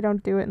long as they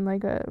don't do it in,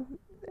 like, a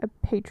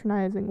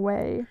patronizing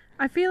way.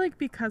 I feel like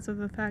because of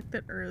the fact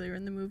that earlier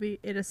in the movie,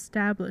 it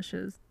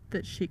establishes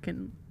that she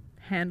can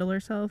handle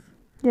herself.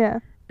 Yeah.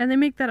 And they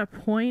make that a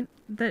point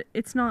that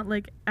it's not,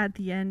 like, at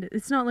the end.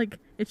 It's not, like,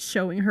 it's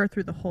showing her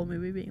through the whole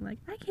movie being like,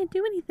 I can't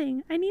do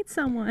anything. I need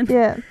someone.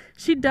 Yeah.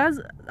 She does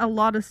a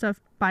lot of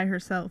stuff by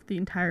herself the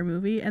entire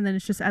movie. And then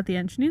it's just at the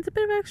end, she needs a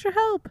bit of extra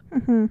help.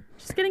 Mm-hmm.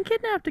 She's getting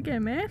kidnapped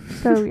again, man.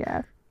 So,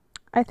 yeah.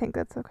 I think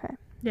that's okay.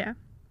 Yeah.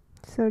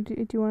 So, do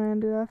you want to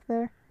end it off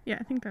there? Yeah,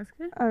 I think that's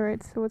good.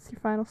 Alright, so what's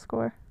your final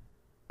score?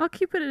 I'll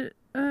keep it at,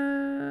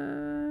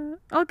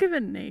 I'll give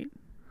it an 8.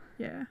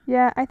 Yeah.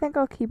 Yeah, I think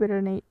I'll keep it at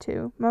an 8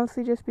 too.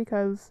 Mostly just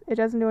because it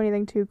doesn't do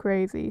anything too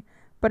crazy,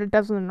 but it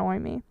doesn't annoy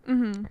me.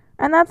 Mm-hmm.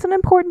 And that's an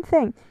important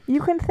thing.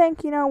 You can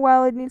think,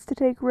 well, it needs to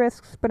take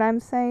risks, but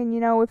I'm saying,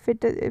 if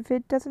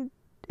it doesn't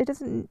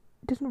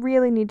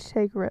really need to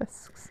take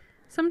risks.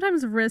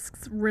 Sometimes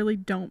risks really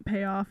don't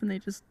pay off, and they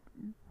just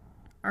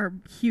are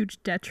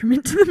huge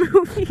detriment to the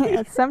movie.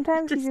 Yeah,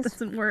 sometimes it just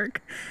doesn't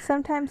work.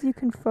 Sometimes you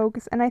can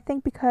focus, and I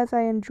think because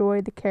I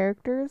enjoy the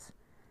characters,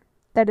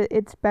 that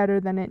it's better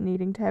than it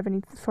needing to have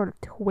any sort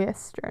of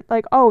twist or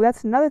like. Oh,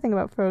 that's another thing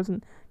about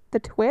Frozen, the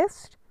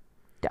twist,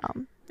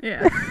 dumb.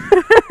 Yeah,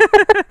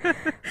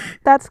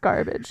 that's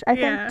garbage. I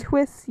think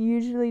twists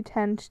usually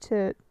tend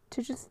to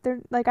just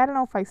they're like I don't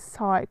know if I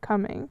saw it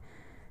coming,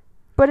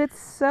 but it's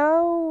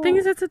so. Thing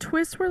is, it's a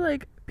twist where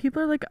like.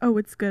 People are like, oh,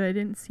 it's good, I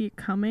didn't see it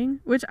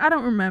coming. Which I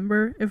don't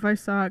remember if I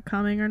saw it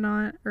coming or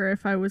not. Or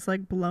if I was,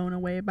 like, blown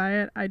away by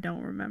it. I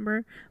don't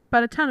remember.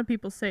 But a ton of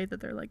people say that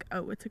they're like,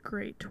 oh, it's a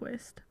great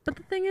twist. But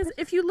the thing is,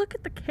 if you look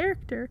at the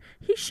character,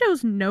 he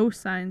shows no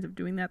signs of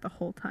doing that the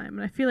whole time.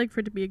 And I feel like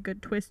for it to be a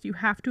good twist, you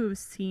have to have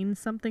seen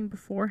something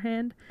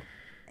beforehand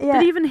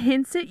that even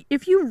hints it.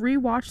 If you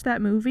rewatch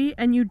that movie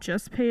and you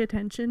just pay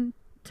attention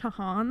to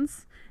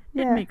Hans,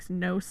 it makes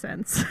no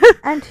sense.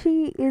 And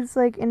he is,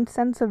 like, in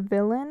sense a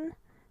villain.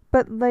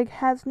 But, like,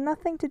 has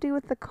nothing to do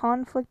with the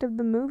conflict of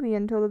the movie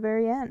until the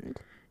very end.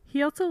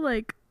 He also,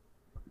 like,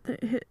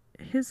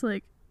 his,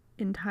 like,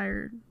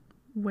 entire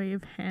way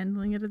of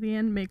handling it at the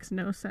end makes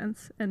no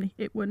sense. And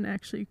it wouldn't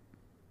actually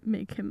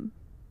make him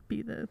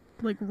be the,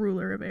 like,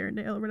 ruler of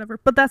Arendelle or whatever.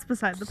 But that's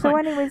beside the point. So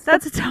anyways,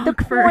 that's a talk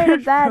the for point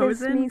of that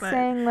Frozen, is me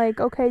saying, like,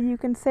 okay, you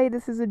can say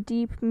this is a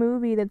deep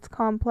movie that's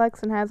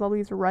complex and has all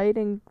these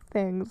writing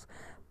things.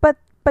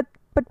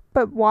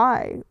 But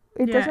why?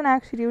 It doesn't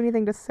actually do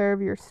anything to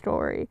serve your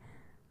story.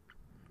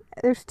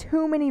 There's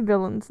too many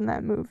villains in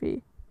that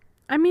movie.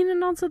 I mean,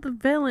 and also the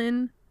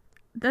villain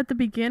at the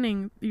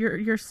beginning,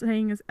 you're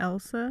saying is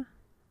Elsa,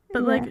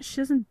 but like she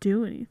doesn't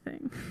do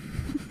anything.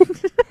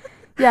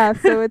 Yeah,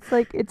 so it's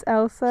like it's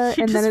Elsa,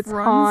 she and then it's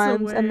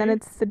Hans, away. and then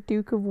it's the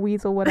Duke of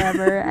Weasel,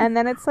 whatever, and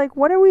then it's like,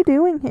 what are we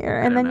doing here?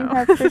 And then you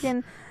have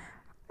freaking.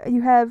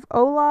 You have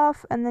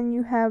Olaf, and then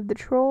you have the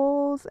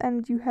trolls,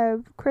 and you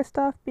have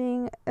Kristoff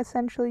being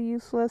essentially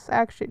useless.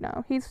 Actually,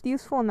 no. He's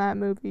useful in that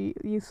movie,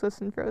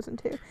 useless in Frozen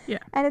 2. Yeah.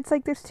 And it's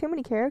like, there's too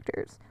many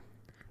characters.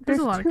 There's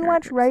a lot too of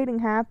much writing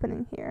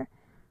happening here.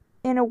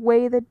 In a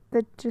way that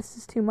just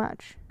is too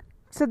much.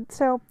 So that's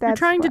You're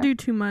trying to do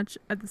too much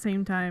at the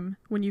same time,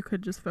 when you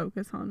could just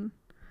focus on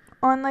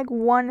like,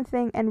 one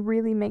thing and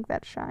really make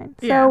that shine.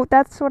 Yeah. So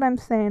that's what I'm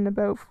saying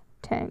about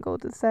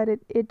Tangled, is that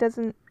it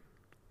doesn't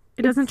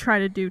It doesn't try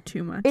to do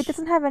too much. It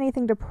doesn't have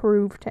anything to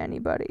prove to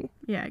anybody.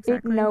 Yeah,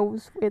 exactly. It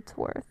knows its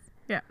worth.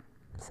 Yeah.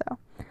 So,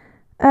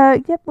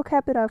 yep, we'll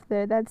cap it off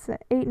there. That's 8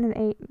 and an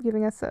 8,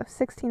 giving us a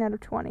 16 out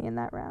of 20 in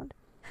that round.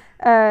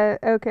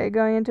 Okay,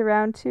 going into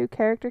round 2,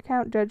 character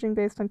count, judging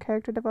based on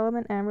character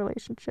development and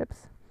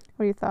relationships.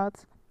 What are your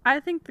thoughts? I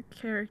think the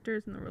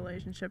characters and the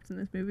relationships in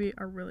this movie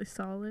are really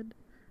solid.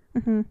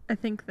 Mm-hmm. I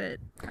think that,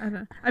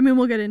 I mean,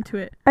 we'll get into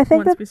it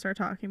once we start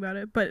talking about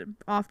it, but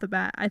off the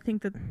bat, I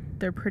think that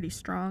they're pretty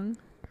strong.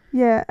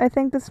 Yeah, I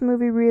think this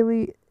movie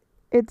really,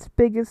 its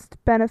biggest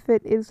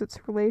benefit is its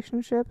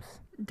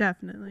relationships.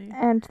 Definitely.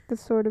 And the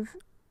sort of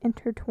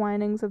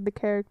intertwinings of the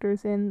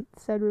characters in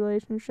said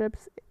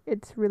relationships.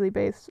 It's really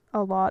based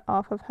a lot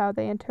off of how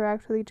they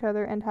interact with each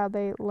other and how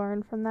they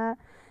learn from that.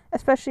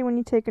 Especially when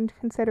you take into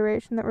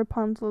consideration that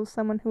Rapunzel is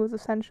someone who has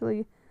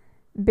essentially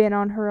been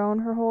on her own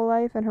her whole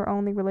life, and her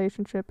only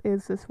relationship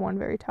is this one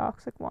very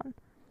toxic one.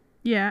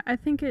 Yeah, I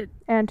think it...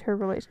 And her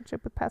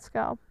relationship with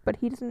Pascal, but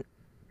he doesn't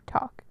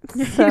talk.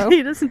 So.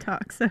 He doesn't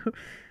talk, so...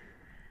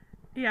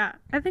 Yeah,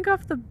 I think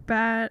off the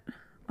bat,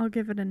 I'll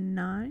give it a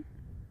 9.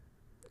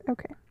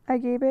 Okay, I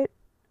gave it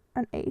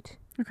an 8.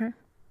 Okay.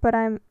 But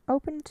I'm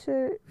open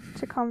to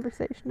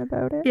conversation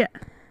about it. Yeah.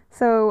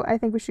 So I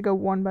think we should go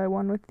one by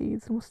one with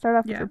these. We'll start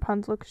off with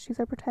Rapunzel because she's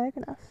our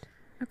protagonist.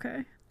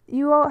 Okay.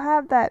 You all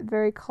have that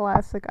very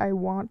classic I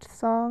Want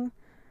song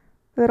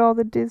that all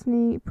the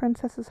Disney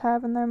princesses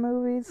have in their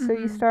movies. Mm-hmm. So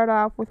you start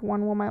off with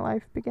When Will My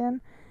Life Begin?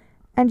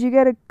 And you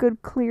get a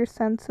good, clear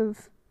sense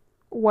of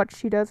what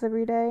she does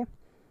every day.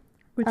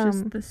 Which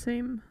is the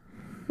same.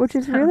 Which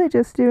is really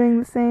just doing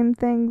the same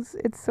things.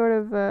 It's sort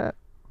of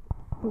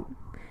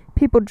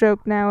people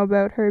joke now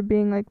about her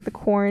being like the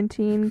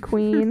quarantine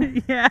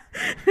queen. Yeah.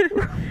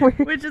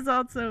 Which is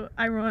also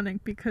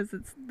ironic because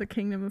it's the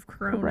kingdom of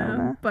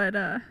Corona. But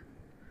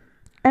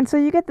and so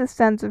you get the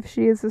sense of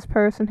she is this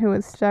person who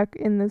is stuck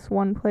in this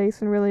one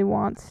place and really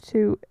wants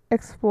to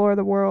explore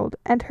the world.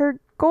 And her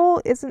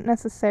goal isn't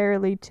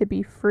necessarily to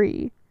be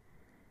free.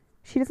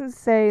 She doesn't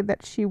say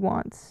that she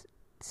wants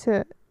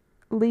to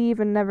leave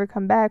and never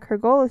come back. Her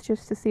goal is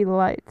just to see the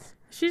lights.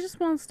 She just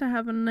wants to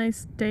have a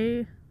nice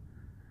day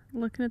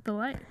looking at the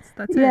lights.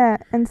 That's it. Yeah,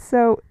 and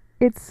so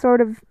it's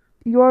sort of,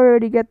 you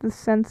already get the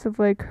sense of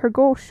like her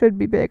goal should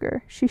be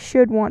bigger. She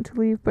should want to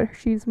leave, but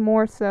she's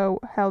more so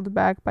held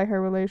back by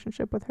her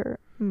relationship with her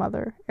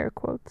mother, air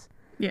quotes.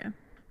 Yeah.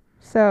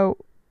 So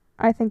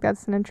I think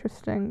that's an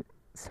interesting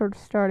sort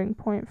of starting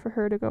point for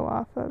her to go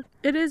off of.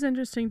 It is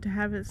interesting to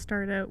have it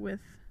start out with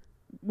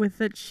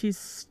that she's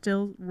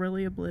still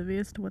really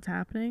oblivious to what's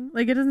happening.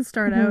 Like, it doesn't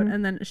start out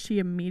and then she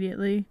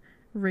immediately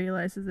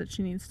realizes that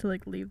she needs to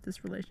like leave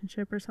this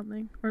relationship or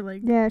something, or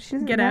like she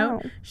doesn't get know.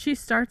 out. She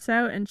starts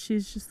out and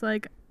she's just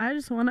like, I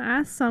just want to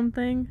ask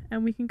something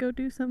and we can go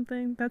do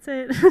something. That's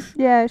it.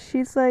 Yeah,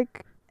 she's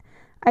like,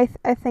 I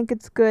think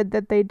it's good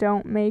that they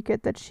don't make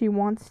it that she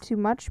wants too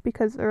much,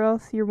 because or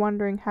else you're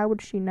wondering how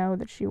would she know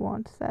that she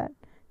wants that,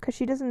 because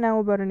she doesn't know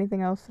about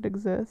anything else that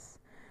exists.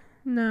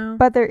 No.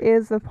 But there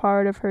is a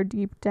part of her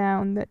deep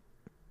down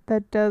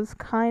that does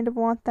kind of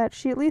want that.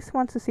 She at least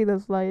wants to see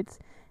those lights.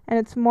 And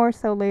it's more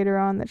so later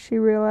on that she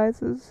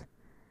realizes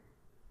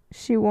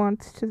she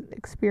wants to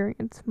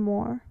experience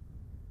more.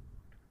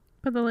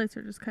 But the lights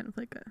are just kind of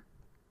like a...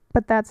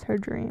 But that's her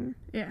dream.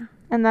 Yeah.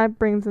 And that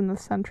brings in the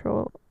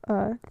central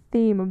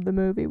theme of the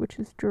movie, which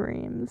is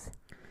dreams.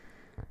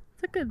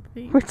 It's a good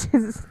theme. Which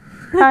is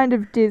kind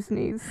of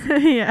Disney's.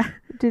 Yeah.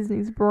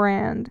 Disney's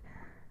brand.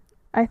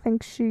 I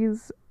think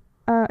she's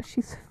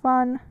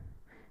fun.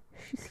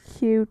 She's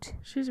cute.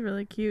 She's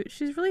really cute.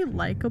 She's really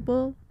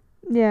likable.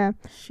 Yeah.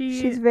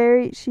 She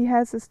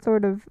has this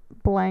sort of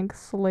blank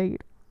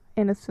slate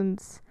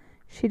innocence.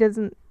 She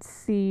doesn't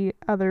see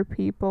other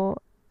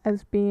people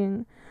as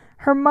being...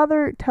 Her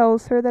mother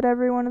tells her that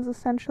everyone is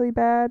essentially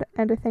bad,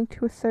 and I think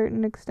to a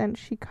certain extent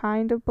she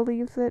kind of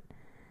believes it.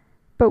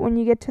 But when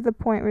you get to the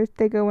point where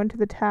they go into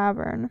the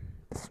tavern,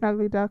 the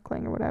Snuggly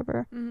Duckling or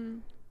whatever,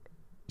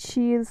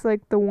 she is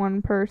like the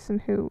one person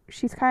who...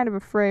 She's kind of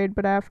afraid,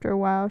 but after a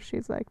while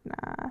she's like,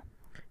 nah.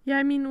 Yeah,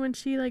 I mean, when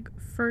she like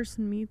first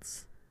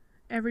meets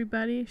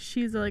everybody,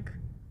 she's like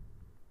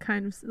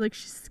kind of like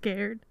she's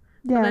scared.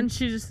 Yeah. But then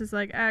she just is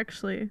like,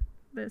 actually,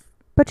 this.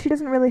 But she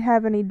doesn't really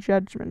have any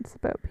judgments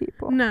about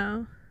people.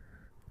 No.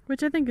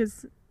 Which I think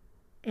is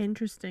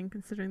interesting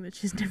considering that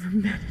she's never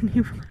met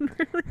anyone,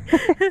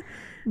 really.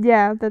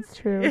 Yeah, that's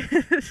true.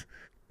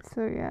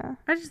 So, yeah.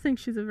 I just think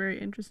she's a very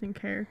interesting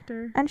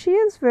character. And she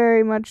is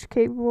very much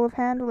capable of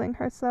handling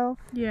herself.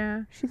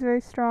 Yeah. She's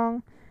very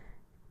strong.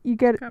 You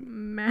get... Got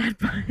mad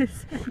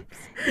biceps.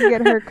 You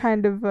get her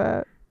kind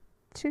of...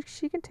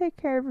 She can take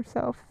care of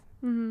herself.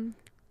 Mm-hmm.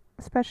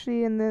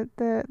 Especially in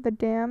the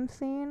dam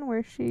scene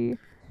where she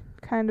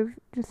kind of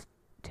just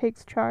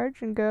takes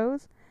charge and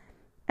goes.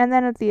 And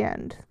then at the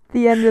end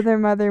with her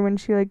mother, when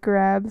she like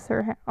grabs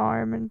her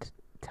arm and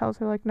tells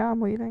her like, no,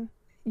 I'm leaving.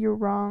 You're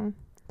wrong.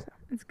 So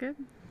it's good.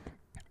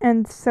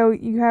 And so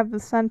you have the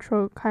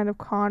central kind of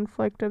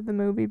conflict of the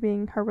movie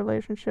being her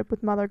relationship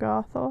with Mother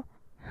Gothel,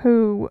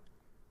 who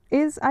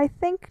is, I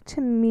think,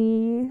 to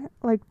me,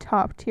 like,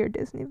 top tier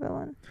Disney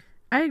villain.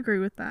 I agree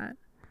with that.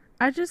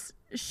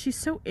 She's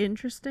so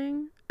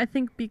interesting. I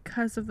think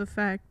because of the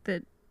fact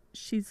that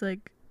she's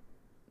like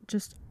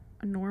just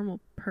a normal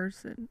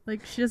person.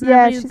 Like she doesn't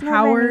have any she's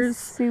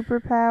powers. not any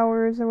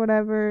superpowers or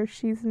whatever.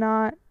 She's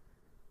not.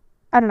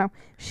 I don't know.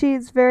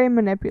 She's very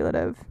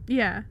manipulative.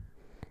 Yeah,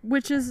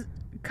 which is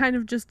kind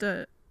of just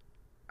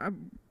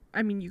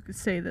I mean, you could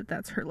say that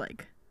that's her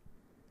like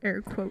air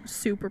quote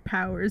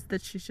superpowers,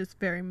 that she's just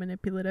very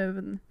manipulative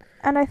and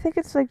I think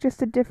it's like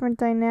just a different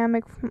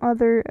dynamic from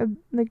other of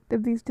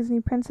these Disney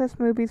princess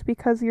movies,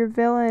 because your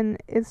villain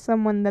is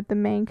someone that the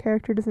main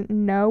character doesn't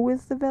know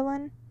is the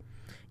villain.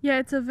 Yeah,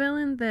 it's a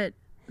villain that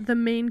the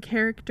main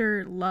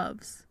character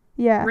loves.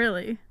 Yeah.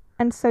 Really.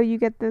 And so you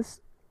get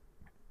this,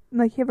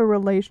 like, you have a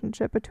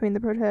relationship between the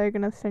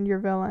protagonist and your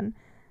villain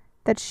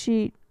that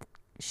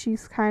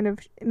she's kind of,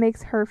 it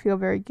makes her feel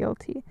very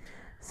guilty.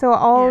 So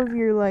all of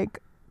your, like,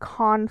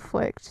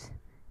 conflict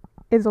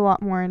is a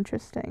lot more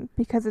interesting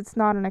because it's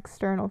not an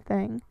external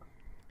thing.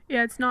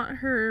 Yeah, it's not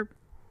her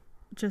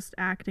just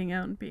acting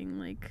out and being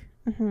like,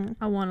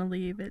 I want to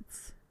leave.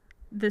 It's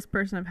this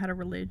person I've had a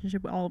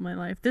relationship with all of my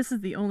life. This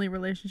is the only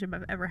relationship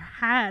I've ever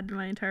had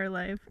my entire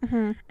life,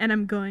 and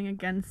I'm going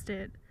against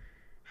it.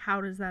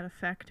 How does that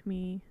affect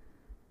me?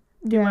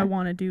 Do I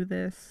want to do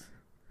this?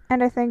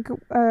 And I think,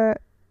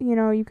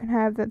 you can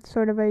have that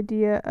sort of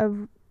idea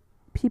of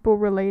people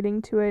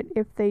relating to it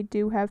if they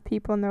do have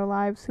people in their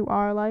lives who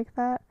are like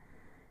that,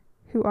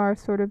 who are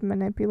sort of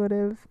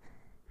manipulative.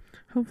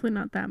 Hopefully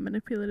not that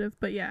manipulative,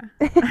 but yeah.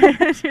 I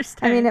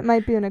understand. I mean, it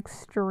might be an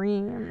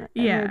extreme.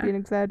 It might be an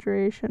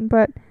exaggeration,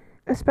 but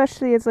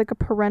especially as like a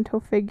parental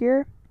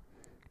figure,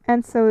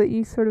 and so that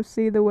you sort of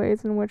see the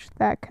ways in which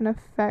that can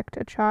affect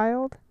a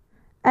child.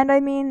 And I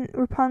mean,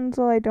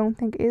 Rapunzel I don't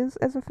think is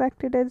as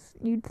affected as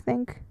you'd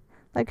think.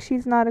 Like,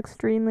 she's not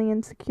extremely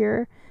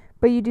insecure,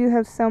 but you do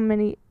have so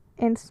many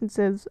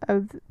instances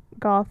of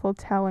Gothel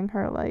telling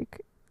her,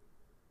 like,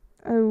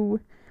 oh,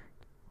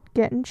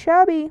 getting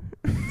chubby.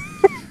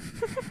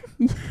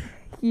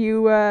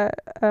 You,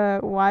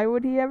 why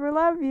would he ever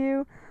love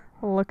you?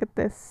 Look at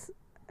this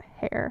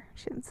hair.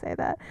 She didn't say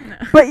that. No.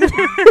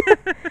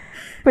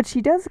 But she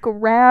does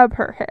grab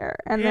her hair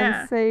and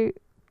then say,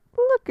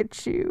 look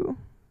at you.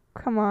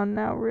 Come on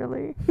now,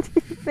 really? Do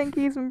you think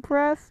he's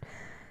impressed?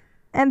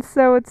 And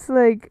so it's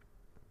like,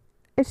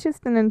 it's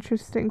just an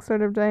interesting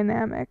sort of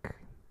dynamic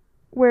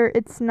where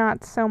it's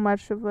not so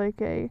much of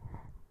like a,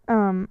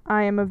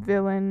 I am a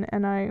villain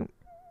and I'm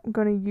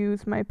going to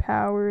use my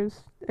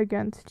powers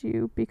against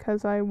you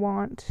because I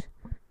want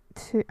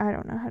to, I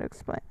don't know how to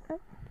explain it.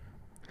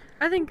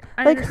 I think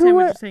I understand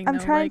what you're saying, I'm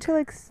trying to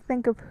like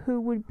think of who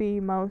would be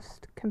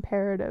most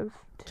comparative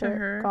to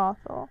her.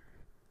 Gothel.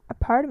 A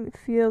part of me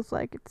feels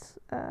like it's,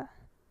 I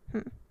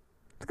was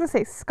going to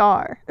say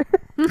Scar.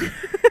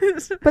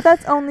 But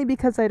that's only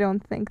because I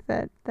don't think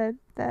that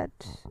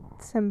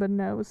Simba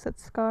knows that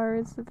Scar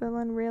is the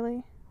villain,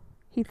 really.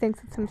 He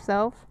thinks it's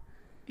himself.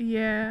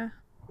 Yeah.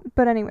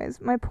 But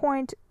anyways, my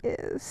point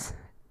is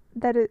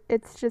that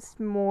it's just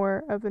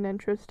more of an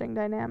interesting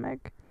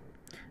dynamic.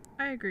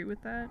 I agree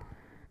with that.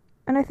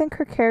 And I think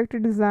her character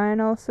design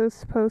also is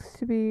supposed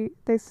to be,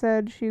 they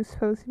said she was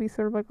supposed to be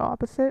sort of like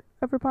opposite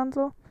of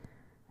Rapunzel.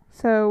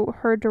 So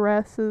her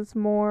dress is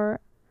more,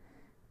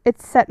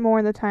 it's set more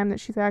in the time that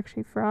she's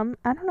actually from.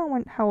 I don't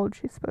know how old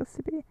she's supposed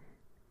to be.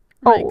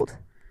 Old.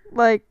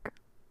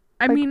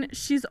 I mean,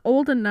 she's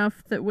old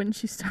enough that when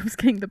she stops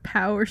getting the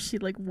power, she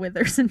like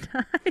withers and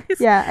dies.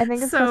 Yeah, I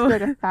think it's supposed to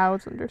be like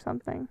 1,000 or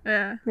something.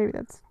 Yeah. Maybe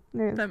that's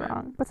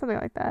wrong, but something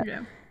like that.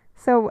 Yeah.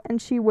 So, and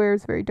she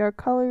wears very dark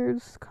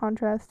colors,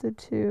 contrasted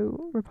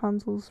to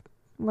Rapunzel's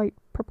light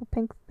purple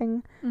pink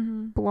thing.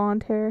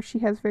 Blonde hair. She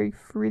has very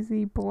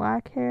frizzy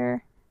black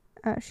hair.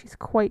 She's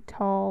quite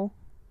tall.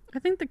 I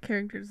think the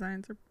character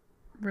designs are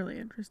really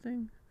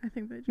interesting. I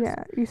think they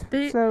just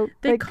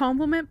they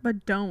complement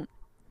but don't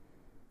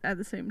at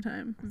the same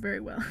time very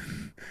well.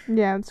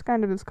 Yeah, it's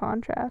kind of this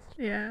contrast.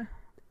 Yeah.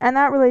 And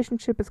that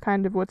relationship is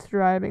kind of what's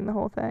driving the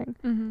whole thing.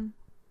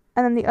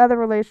 And then the other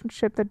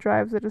relationship that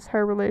drives it is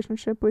her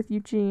relationship with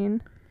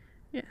Eugene.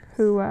 Yes.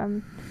 Who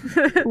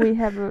we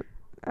have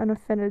an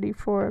affinity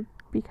for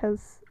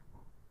because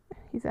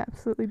he's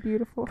absolutely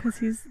beautiful. Because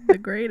he's the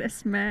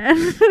greatest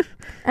man.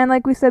 And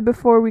like we said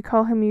before, we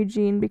call him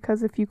Eugene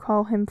because if you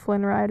call him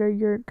Flynn Rider,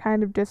 you're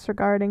kind of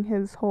disregarding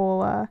his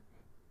whole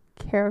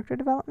character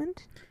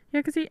development. Yeah,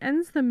 because he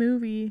ends the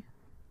movie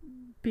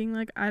being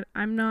like,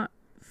 I'm not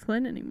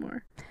Flynn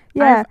anymore.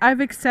 Yeah. I've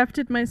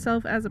accepted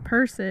myself as a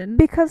person.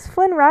 Because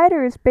Flynn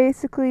Rider is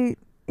basically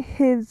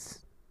his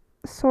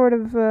sort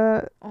of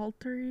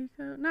alter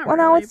ego? Not well,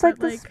 really, no, it's but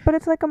like this, but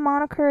it's like a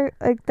moniker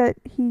like that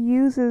he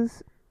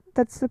uses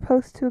that's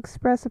supposed to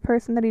express a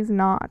person that he's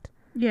not.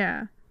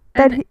 Yeah.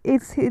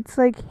 It's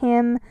like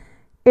him,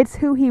 it's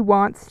who he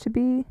wants to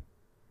be,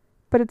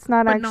 but it's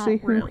not actually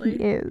not really. Who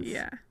he is.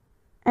 Yeah.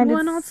 And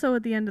and also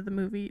at the end of the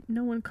movie,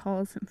 no one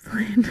calls him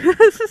Flynn.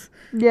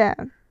 Yeah.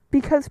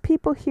 Because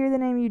people hear the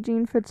name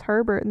Eugene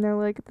Fitzherbert and they're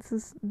like,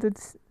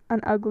 an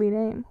ugly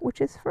name,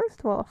 which is first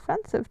of all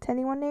offensive to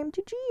anyone named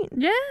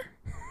Eugene. Yeah.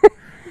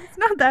 It's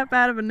not that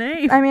bad of a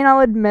name. I mean, I'll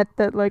admit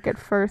that, like, at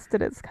first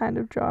it is kind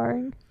of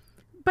jarring.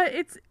 But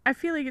I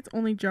feel like it's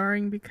only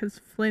jarring because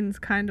Flynn's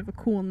kind of a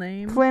cool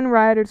name. Flynn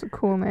Rider's a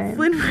cool name.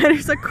 Flynn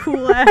Rider's a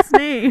cool ass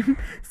name.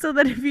 So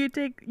that if you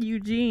take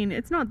Eugene,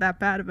 it's not that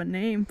bad of a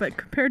name, but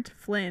compared to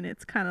Flynn,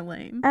 it's kind of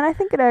lame. And I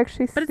think it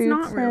actually But suits it's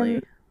not really.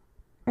 him.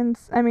 And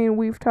I mean,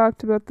 we've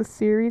talked about the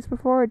series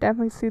before. It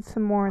definitely suits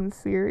him more in the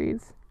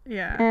series.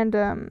 Yeah.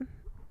 And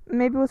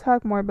maybe we'll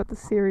talk more about the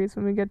series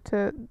when we get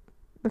to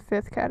the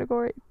 5th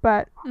category.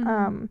 But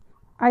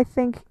I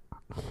think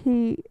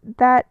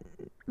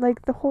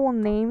the whole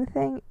name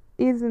thing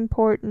is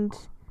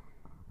important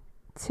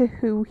to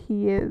who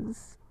he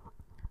is.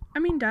 I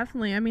mean,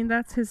 definitely. I mean,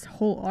 that's his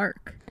whole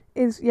arc.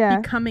 Yeah.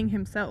 Becoming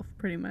himself,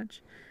 pretty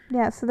much.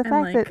 Yeah, so the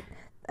And, fact that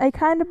it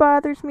kind of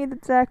bothers me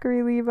that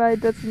Zachary Levi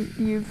doesn't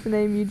use the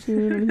name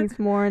Eugene and he's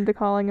more into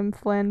calling him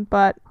Flynn,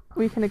 but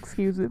we can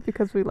excuse it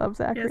because we love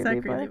Zachary Levi. Yeah,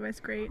 Zachary Levi's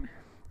great.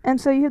 And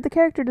so you have the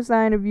character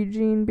design of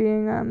Eugene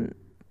being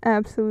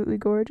absolutely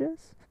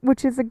gorgeous,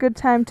 which is a good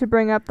time to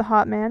bring up the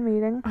hot man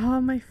meeting.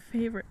 Oh, my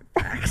favorite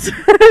fact.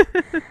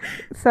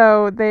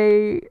 So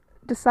they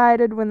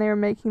decided when they were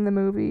making the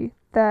movie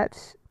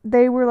that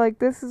they were like,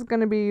 this is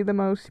going to be the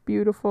most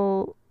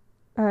beautiful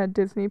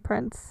Disney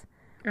prince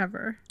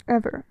Ever. I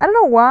don't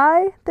know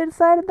why they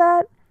decided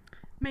that.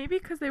 Maybe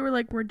because they were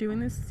like, we're doing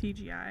this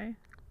CGI.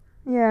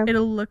 Yeah.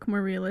 It'll look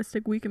more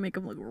realistic. We can make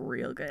them look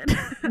real good. Yeah.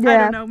 I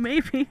don't know,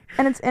 maybe.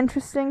 And it's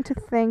interesting to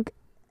think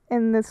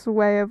in this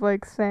way of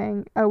like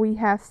saying, oh, he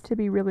has to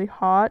be really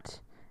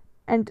hot.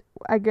 And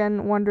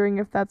again, wondering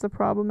if that's a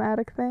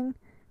problematic thing.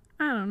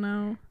 I don't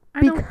know.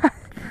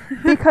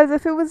 Because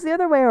if it was the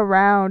other way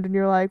around and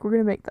you're like, we're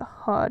going to make the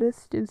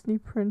hottest Disney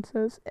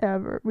princess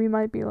ever, we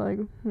might be like,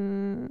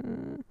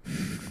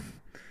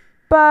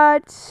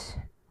 But,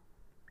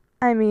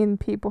 I mean,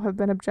 people have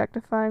been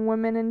objectifying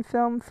women in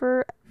film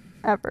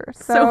forever.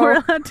 So we're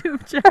allowed to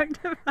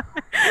objectify.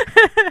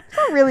 It's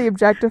not really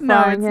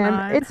objectifying him.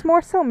 Not. It's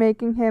more so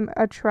making him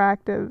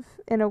attractive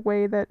in a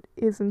way that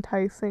is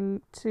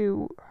enticing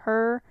to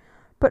her,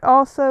 but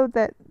also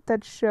that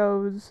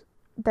shows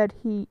that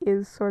he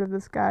is sort of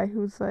this guy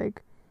who's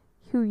like,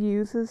 who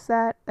uses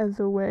that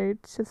as a way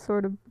to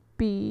sort of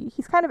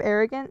he's kind of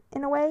arrogant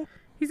in a way.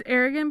 He's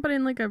arrogant, but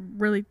in like a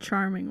really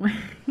charming way.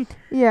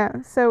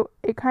 Yeah, so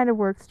it kind of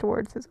works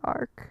towards his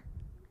arc.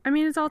 I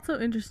mean, it's also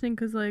interesting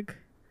because like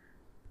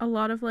a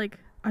lot of like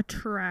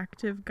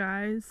attractive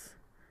guys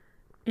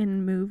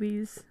in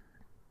movies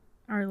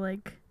are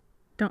like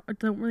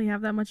don't really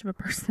have that much of a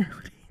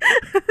personality.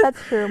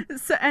 That's true.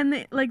 So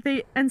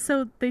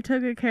so they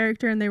took a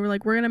character and they were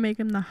like, we're gonna make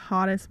him the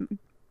hottest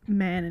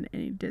man in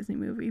any Disney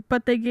movie,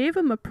 but they gave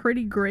him a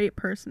pretty great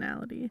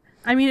personality.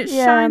 I mean, it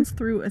shines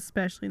through,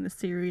 especially in the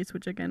series,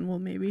 which again we'll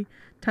maybe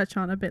touch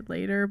on a bit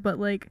later. But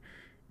like,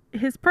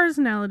 his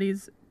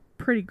personality's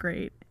pretty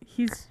great.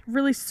 He's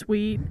really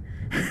sweet,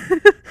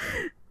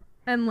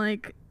 and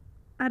like,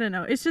 I don't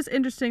know. It's just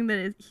interesting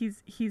that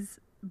he's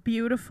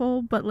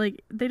beautiful, but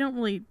like they don't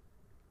really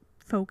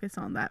focus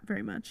on that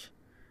very much.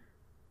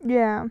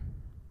 Yeah.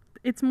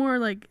 It's more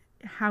like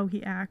how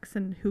he acts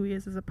and who he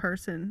is as a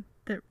person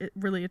that it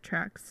really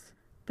attracts,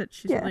 that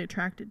she's really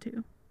attracted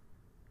to.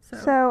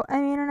 So, I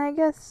mean, and I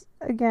guess,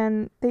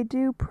 again, they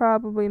do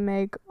probably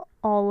make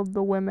all of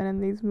the women in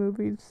these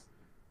movies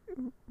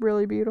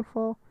really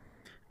beautiful.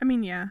 I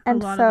mean, yeah,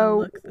 and a lot so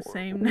of them look the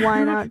same now.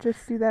 Why not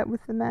just do that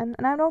with the men?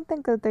 And I don't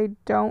think that they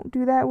don't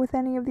do that with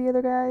any of the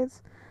other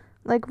guys.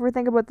 Like, if we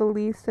think about the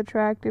least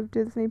attractive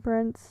Disney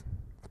prince,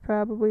 it's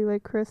probably,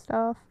 like,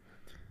 Kristoff.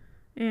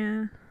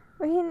 Yeah.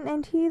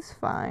 And he's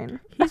fine.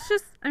 He's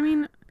just, I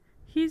mean,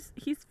 he's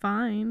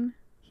fine.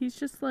 He's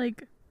just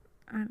like,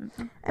 I don't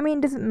know. I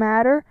mean, does it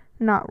matter?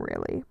 Not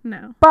really.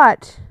 No.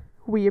 But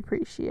we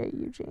appreciate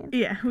Eugene.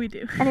 Yeah, we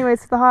do.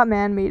 Anyways, the hot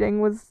man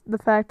meeting was the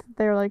fact that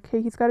they're like,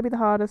 hey, he's got to be the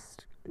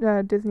hottest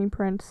Disney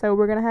prince. So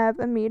we're going to have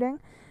a meeting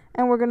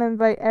and we're going to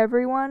invite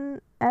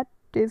everyone at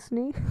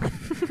Disney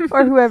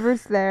or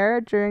whoever's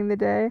there during the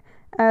day.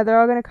 They're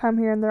all going to come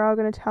here and they're all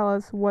going to tell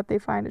us what they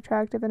find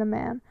attractive in a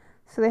man.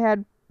 So they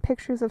had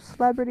pictures of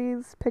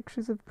celebrities,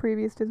 pictures of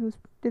previous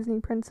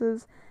Disney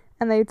princes,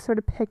 and they sort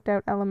of picked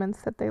out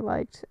elements that they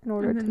liked in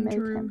order to make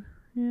him.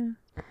 Yeah.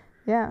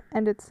 Yeah,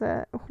 and it's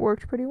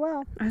worked pretty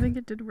well. I think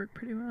it did work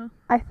pretty well.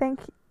 I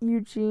think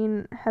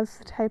Eugene has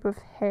the type of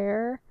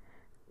hair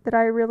that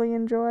I really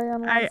enjoy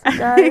on lots of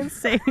guys.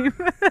 Same.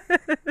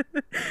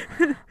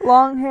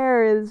 Long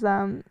hair is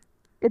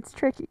it's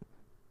tricky.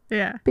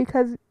 Yeah.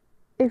 Because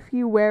if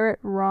you wear it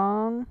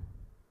wrong,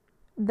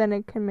 then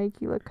it can make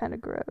you look kind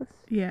of gross.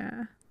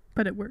 Yeah,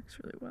 but it works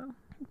really well.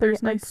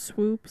 There's nice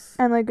swoops.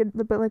 And like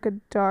a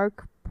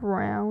dark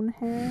brown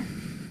hair.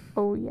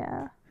 Oh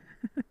yeah.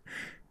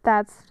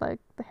 That's like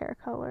the hair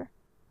color.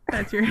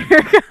 That's your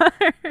hair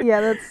color.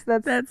 Yeah,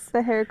 that's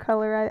the hair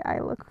color I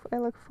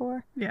look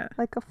for. Yeah.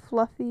 Like a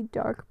fluffy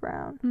dark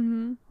brown.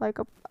 Mhm. Like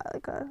a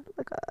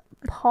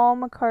Paul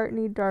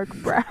McCartney dark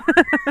brown.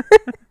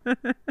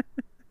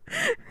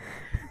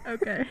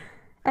 Okay.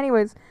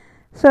 Anyways,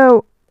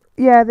 so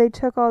yeah, they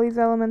took all these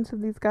elements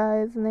of these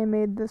guys and they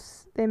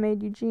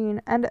made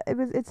Eugene, and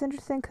it's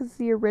interesting because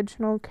the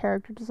original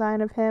character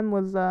design of him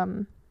was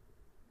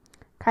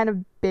kind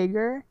of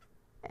bigger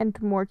and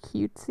more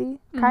cutesy,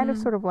 kind of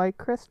sort of like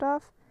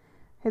Kristoff.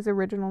 His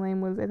original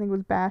name was, I think,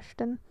 was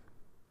Bastion,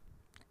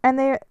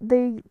 and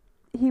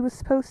he was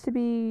supposed to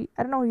be,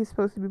 I don't know what he was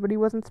supposed to be, but he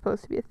wasn't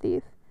supposed to be a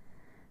thief,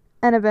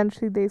 and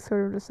eventually they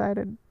sort of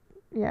decided,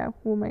 yeah,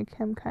 we'll make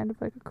him kind of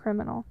like a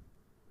criminal.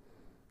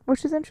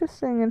 Which is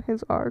interesting in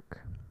his arc.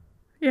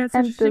 Yeah, it's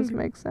and interesting. Does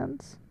make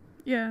sense.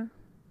 Yeah.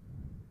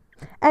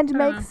 And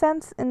makes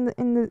sense in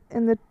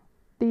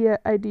the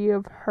idea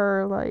of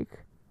her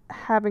like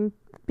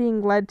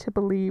being led to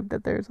believe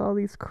that there's all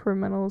these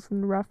criminals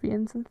and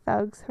ruffians and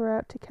thugs who are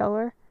out to kill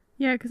her.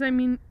 Yeah, because I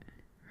mean,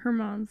 her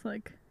mom's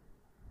like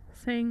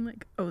saying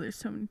like, "Oh, there's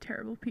so many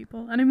terrible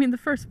people," and I mean, the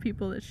first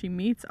people that she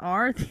meets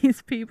are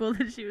these people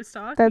that she was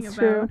talking about. That's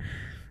true.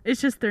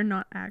 It's just they're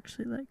not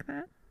actually like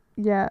that.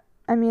 Yeah.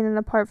 I mean, and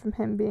apart from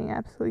him being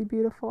absolutely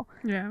beautiful,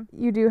 yeah,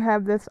 you do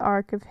have this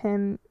arc of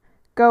him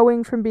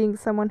going from being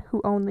someone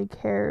who only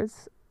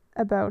cares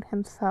about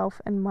himself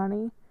and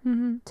money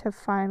to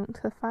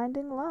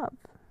finding love.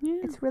 Yeah,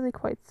 it's really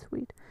quite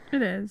sweet.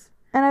 It is.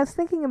 And I was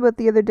thinking about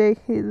the other day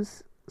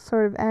his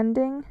sort of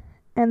ending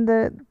and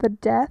the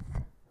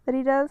death that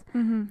he does.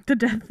 The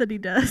death that he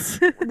does.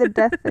 The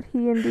death that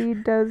he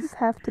indeed does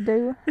have to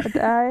do,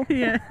 die.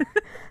 Yeah.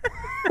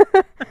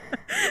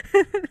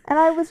 And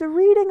I was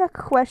reading a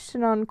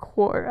question on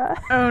Quora.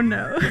 Oh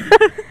no.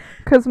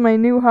 Because my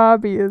new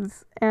hobby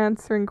is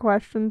answering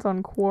questions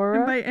on Quora.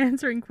 And by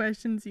answering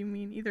questions, you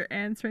mean either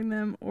answering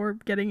them or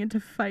getting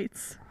into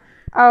fights.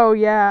 Oh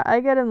yeah,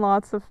 I get into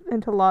lots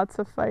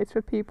of fights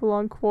with people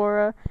on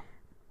Quora,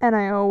 and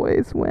I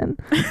always win.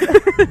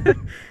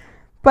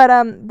 But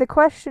the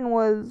question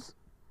was,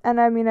 and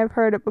I mean I've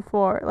heard it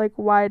before, like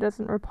why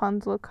doesn't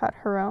Rapunzel cut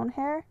her own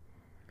hair?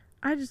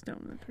 I just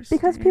don't understand.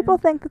 Because people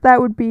think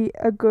that would be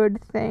a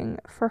good thing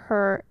for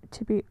her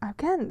to be,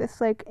 again,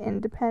 this like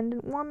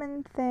independent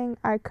woman thing.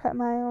 I cut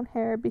my own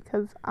hair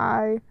because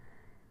I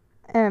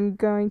am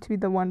going to be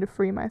the one to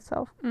free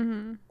myself.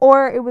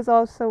 Or it was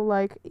also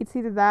like, it's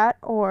either that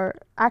or,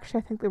 actually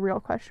I think the real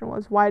question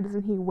was, why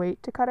doesn't he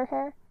wait to cut her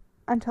hair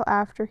until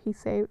after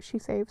she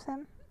saves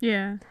him?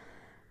 Yeah.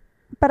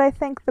 But I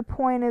think the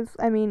point is,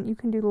 I mean, you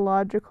can do the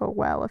logical,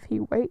 well, if he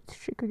waits,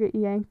 she could get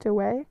yanked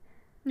away.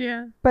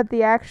 Yeah. But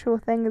the actual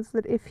thing is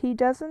that if he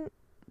doesn't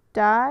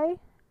die,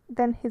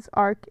 then his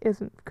arc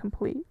isn't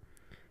complete.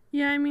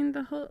 Yeah, I mean,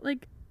 the whole,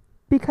 like...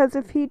 Because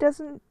if he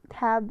doesn't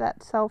have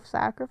that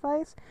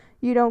self-sacrifice,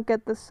 you don't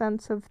get the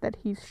sense of that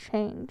he's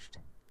changed.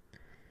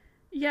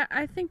 Yeah,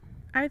 I think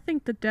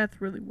the death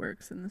really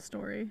works in the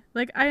story.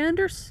 Like, I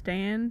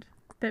understand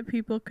that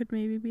people could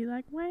maybe be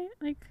like, wait,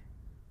 like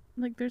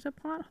there's a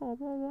plot hole,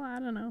 blah, blah, blah, I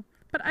don't know.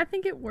 But I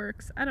think it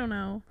works. I don't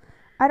know.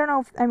 I don't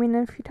know if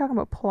you're talking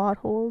about plot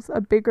holes,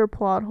 a bigger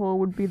plot hole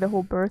would be the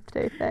whole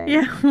birthday thing.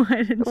 Yeah,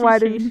 why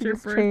didn't she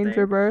just change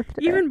her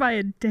birthday? Even by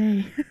a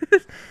day.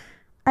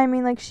 I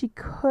mean, like, she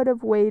could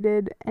have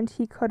waited and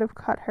he could have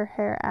cut her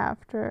hair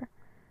after.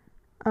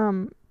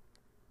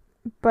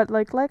 But,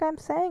 like I'm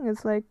saying,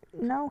 is, like,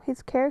 no,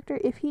 his character,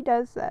 if he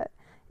does that,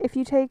 if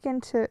you take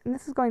into, and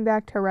this is going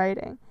back to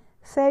writing,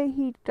 say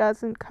he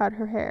doesn't cut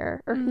her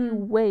hair, or he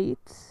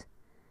waits,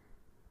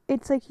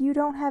 it's like you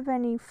don't have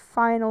any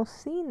final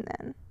scene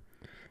then.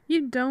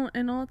 You don't,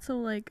 and also,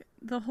 like,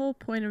 the whole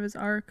point of his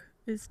arc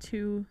is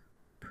to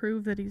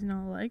prove that he's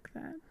not like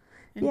that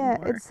anymore.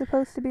 Yeah, it's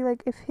supposed to be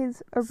like, if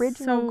his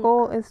original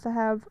goal is to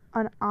have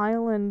an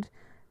island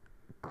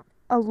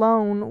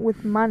alone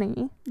with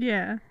money,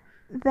 yeah,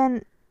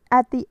 then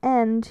at the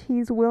end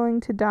he's willing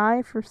to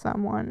die for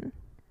someone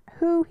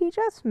who he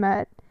just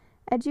met.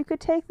 And you could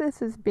take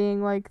this as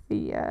being like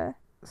the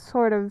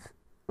sort of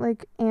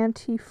like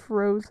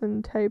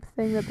anti-Frozen type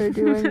thing that they're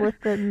doing with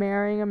the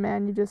marrying a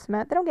man you just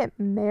met. They don't get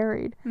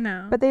married.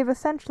 No. But they've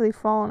essentially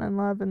fallen in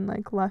love in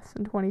like less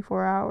than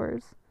 24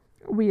 hours.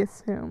 We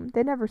assume.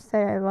 They never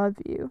say I love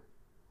you.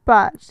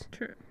 But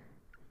true.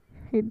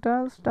 He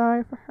does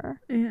die for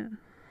her. Yeah.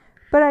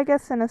 But I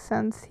guess in a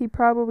sense he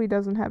probably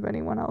doesn't have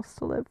anyone else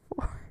to live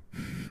for.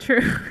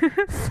 True.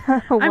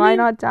 So why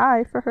not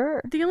die for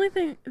her? The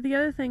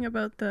other thing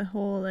about the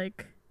whole,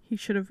 like, he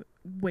should have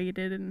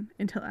waited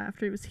until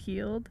after he was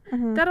healed,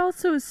 that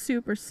also is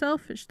super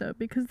selfish, though,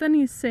 because then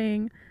he's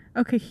saying,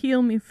 okay,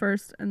 heal me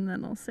first and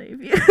then I'll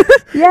save you.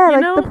 Yeah,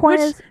 like, the point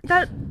is...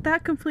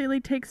 That completely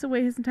takes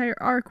away his entire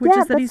arc, which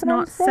is that he's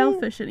not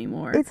selfish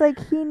anymore. It's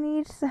like he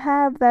needs to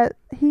have that...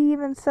 He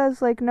even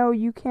says, like, no,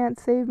 you can't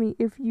save me.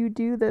 If you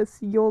do this,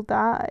 you'll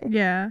die.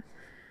 Yeah.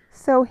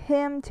 So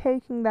him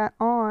taking that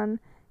on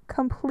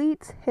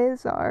completes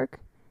his arc,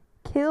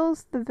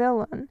 kills the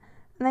villain,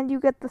 and then you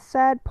get the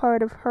sad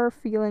part of her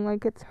feeling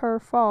like it's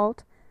her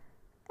fault,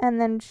 and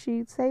then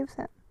she saves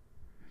him.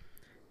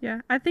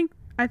 Yeah, I think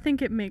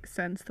it makes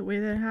sense the way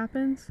that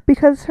happens.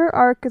 Because her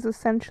arc is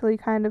essentially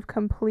kind of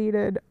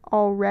completed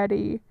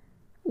already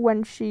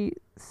when she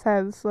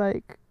says,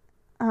 like,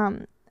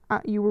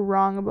 you were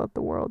wrong about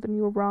the world and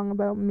you were wrong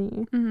about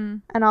me, Mm-hmm.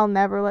 and I'll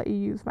never let you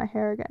use my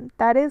hair again.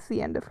 That is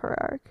the end of her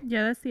arc.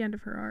 Yeah, that's the end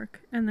of her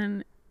arc. And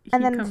then he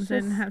And then comes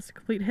in and has to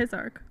complete his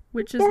arc,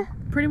 which is Yeah.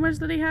 pretty much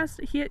that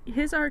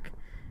his arc,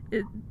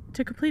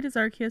 to complete his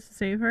arc, he has to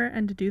save her,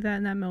 and to do that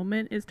in that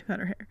moment is to cut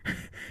her hair.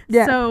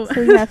 Yeah, So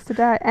he has to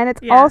die. And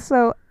it's Yeah.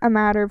 also a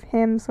matter of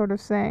him sort of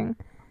saying,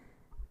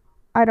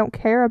 I don't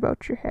care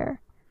about your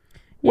hair.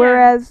 Yeah.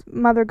 Whereas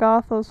Mother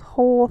Gothel's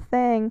whole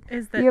thing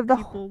is that you have the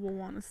people will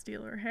want to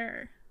steal her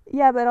hair.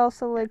 Yeah, but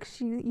also like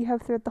you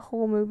have throughout the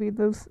whole movie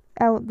those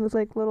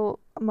like little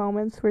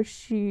moments where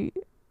she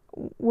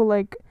will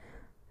like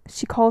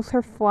she calls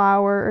her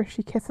flower, or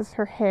she kisses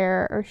her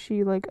hair, or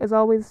she like is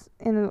always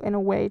in a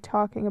way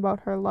talking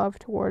about her love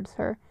towards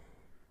her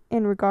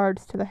in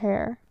regards to the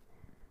hair,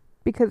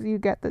 because you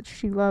get that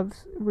she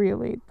loves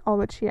really all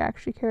that she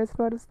actually cares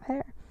about is the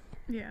hair.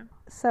 Yeah.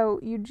 So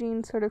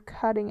Eugene sort of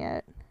cutting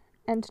it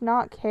and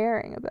not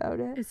caring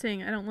about it. Is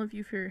saying, I don't love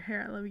you for your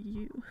hair, I love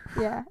you.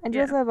 Yeah, and she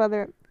Yeah. does have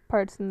other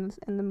parts in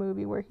the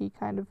movie where he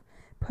kind of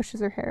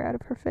pushes her hair out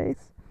of her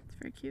face. It's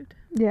very cute.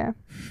 Yeah.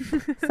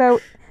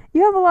 So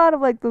you have a lot of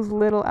like those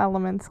little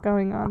elements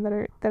going on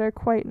that are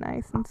quite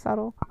nice and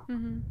subtle.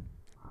 Mm-hmm.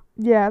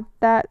 Yeah,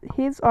 that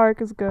his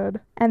arc is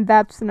good, and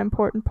that's an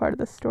important part of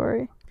the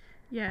story.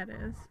 Yeah, it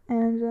is.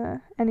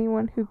 And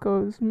anyone who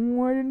goes,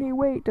 why didn't he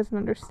wait, doesn't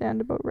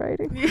understand about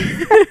writing.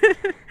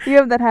 You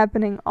have that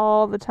happening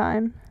all the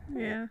time.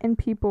 Yeah. And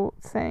people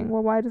saying,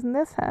 well, why doesn't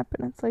this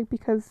happen? It's like,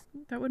 because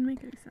That wouldn't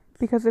make any sense.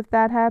 Because if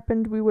that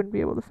happened, we wouldn't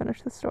be able to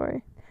finish the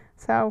story.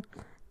 So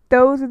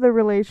those are the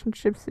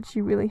relationships that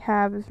you really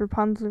have, is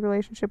Rapunzel's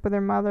relationship with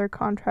her mother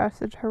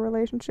contrasted to her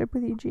relationship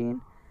with Eugene.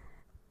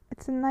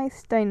 It's a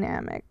nice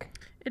dynamic.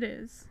 It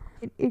is.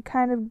 It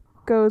kind of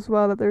goes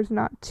well that there's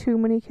not too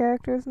many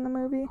characters in the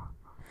movie.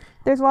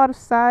 There's a lot of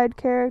side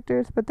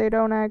characters, but they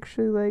don't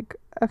actually like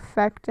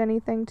affect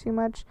anything too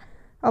much.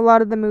 A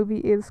lot of the movie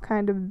is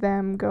kind of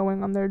them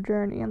going on their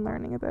journey and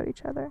learning about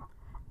each other.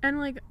 And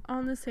like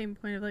on the same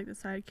point of like the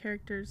side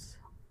characters,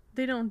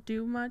 they don't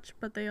do much,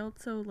 but they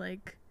also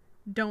like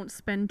don't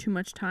spend too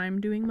much time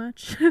doing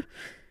much.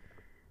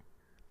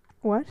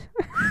 What?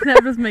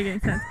 That doesn't make any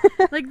sense.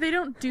 Like they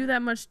don't do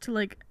that much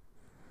to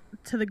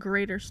the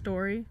greater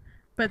story,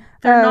 but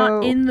they're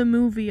not in the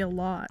movie a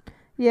lot.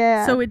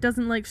 Yeah. So it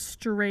doesn't like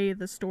stray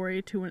the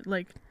story to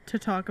like to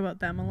talk about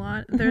them a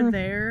lot. They're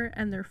there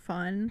and they're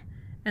fun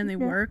and they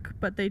work,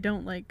 but they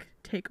don't like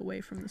take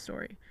away from the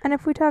story. And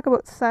if we talk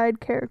about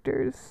side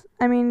characters,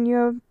 I mean, you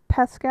have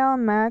Pascal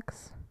and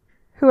Max,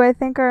 who I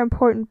think are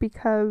important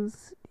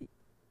because,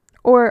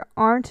 or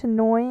aren't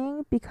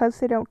annoying because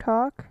they don't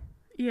talk.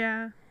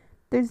 Yeah.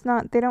 They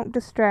don't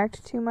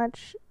distract too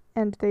much,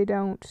 and they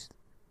don't,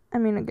 I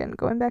mean, again,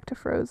 going back to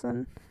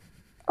Frozen,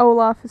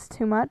 Olaf is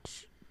too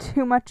much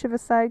of a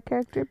side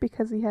character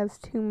because he has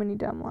too many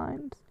dumb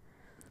lines.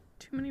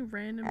 Too many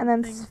random And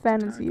then things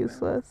Sven to is talk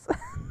useless.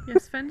 Yeah,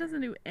 Sven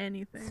doesn't do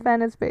anything.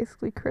 Sven is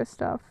basically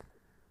Kristoff.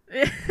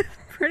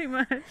 Pretty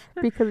much.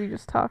 Because he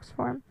just talks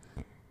for him.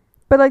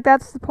 But, like,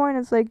 that's the point,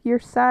 is, like, your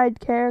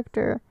side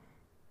character,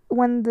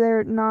 when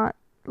they're not,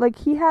 like,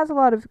 he has a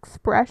lot of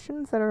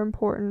expressions that are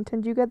important,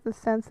 and you get the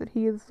sense that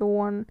he is the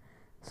one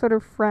sort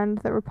of friend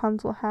that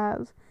Rapunzel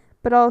has.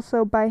 But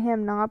also, by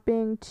him not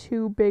being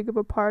too big of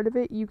a part of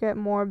it, you get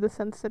more of the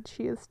sense that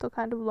she is still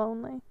kind of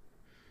lonely.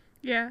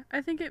 Yeah,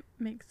 I think it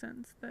makes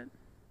sense that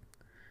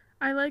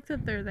I like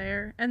that they're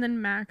there, and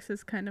then Max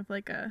is kind of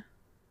like a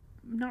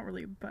not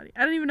really a buddy.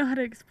 I don't even know how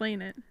to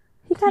explain it.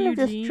 He kind of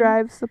just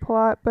drives the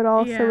plot, but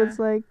also is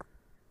like,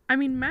 I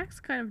mean, Max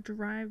kind of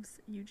drives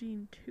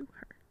Eugene to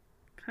her,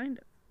 kind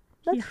of.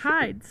 He That's true.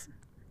 hides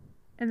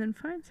and then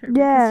finds her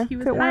Yeah, because he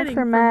was if it weren't hiding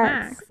for from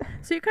Max.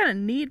 So you kind of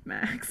need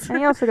Max. And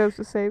he also goes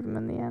to save him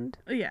in the end.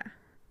 Yeah.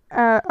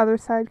 Other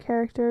side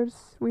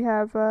characters, we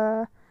have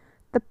the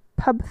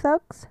pub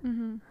thugs,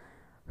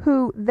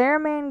 who their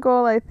main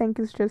goal, I think,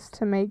 is just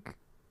to make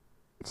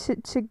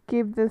to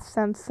give this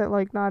sense that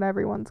like not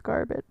everyone's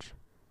garbage.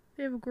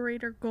 They have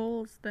greater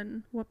goals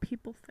than what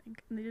people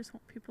think, and they just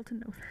want people to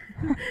know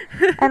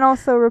that. And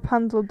also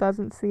Rapunzel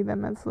doesn't see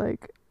them as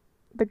like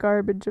the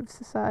garbage of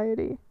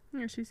society.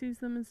 Yeah, she sees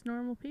them as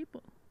normal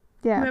people.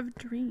 Yeah. Who have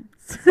dreams.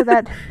 So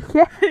that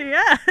yeah.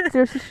 Yeah.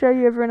 Just to show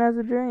you everyone has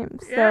a dream.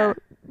 Yeah. So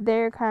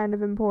they're kind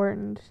of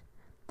important.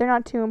 They're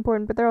not too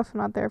important, but they're also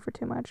not there for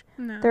too much.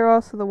 No. They're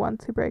also the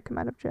ones who break him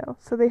out of jail.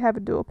 So they have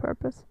a dual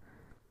purpose.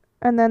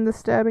 And then the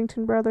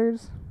Stabbington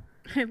brothers.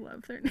 I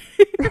love their name.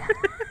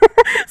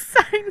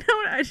 Side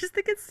note, I just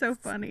think it's so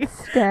funny.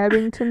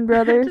 Stabbington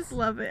brothers. I just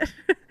love it.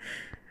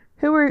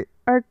 Who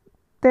are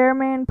their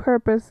main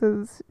purpose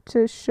is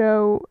to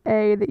show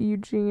that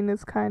Eugene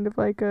is kind of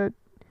like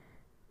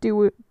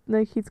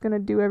he's gonna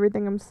do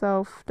everything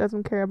himself,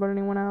 doesn't care about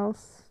anyone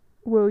else,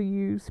 will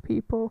use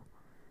people.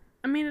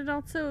 I mean, it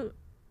also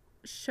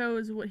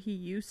shows what he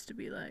used to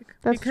be like.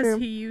 That's because true.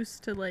 he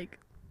used to like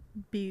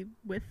be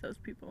with those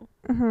people.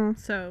 Mm-hmm.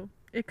 So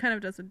it kind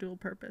of does a dual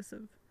purpose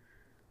of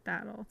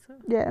that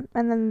also. Yeah,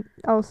 and then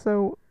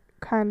also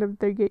kind of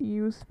they get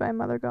used by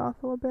Mother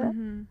Gothel a bit.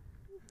 Mm-hmm.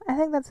 I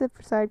think that's it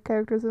for side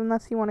characters,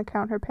 unless you want to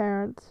count her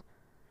parents.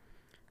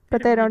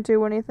 But they don't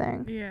do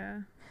anything.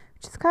 Yeah.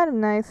 Which is kind of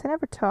nice. They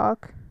never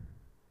talk.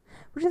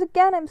 Which is,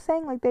 again, I'm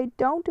saying, like, they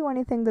don't do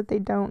anything that they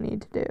don't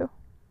need to do.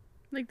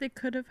 Like, they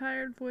could have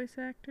hired voice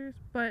actors,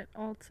 but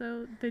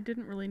also they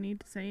didn't really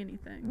need to say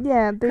anything.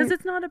 Yeah, because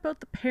it's not about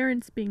the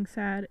parents being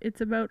sad. It's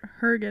about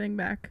her getting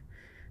back.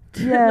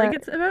 Yeah. Like,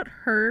 it's about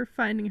her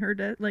finding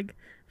her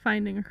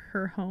finding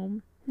her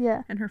home.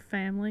 Yeah. And her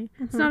family.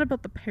 Mm-hmm. It's not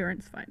about the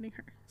parents finding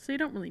her, so you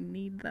don't really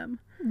need them.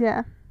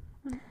 Yeah.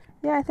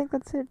 Yeah, I think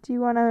that's it. Do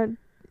you want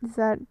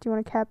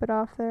to cap it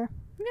off there?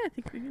 Yeah, I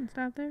think we can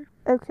stop there.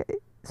 Okay.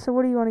 So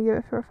what do you want to give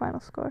it for a final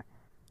score?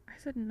 I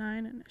said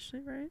 9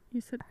 initially, right? You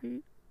said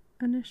 8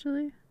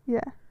 initially? Yeah.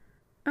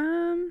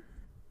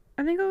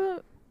 I think I'll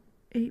go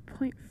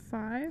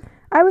 8.5.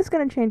 I was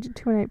going to change it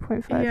to an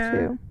 8.5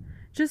 too.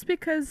 Just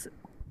because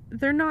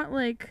they're not,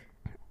 like,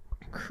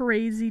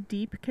 crazy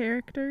deep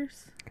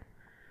characters.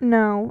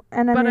 No,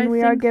 and I mean,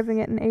 we are giving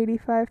it an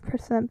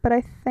 85%, but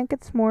I think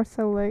it's more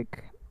so,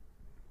 like,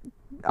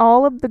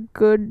 all of the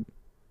good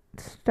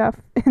stuff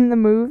in the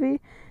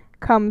movie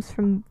comes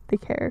from the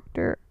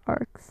character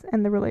arcs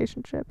and the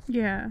relationships.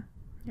 Yeah.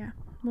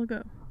 We'll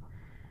go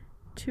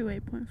 2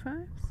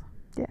 8.5s.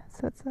 Yeah,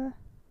 so it's God,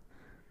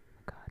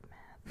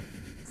 math.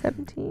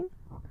 17?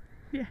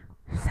 Yeah.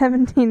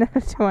 17 out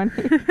of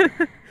 20.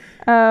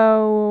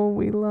 Oh,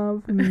 we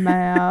love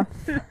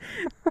math.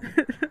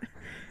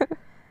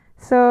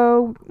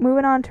 So,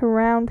 moving on to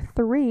round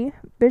 3,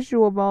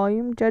 visual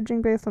volume,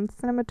 judging based on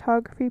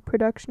cinematography,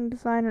 production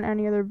design, and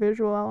any other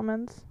visual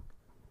elements.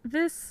 In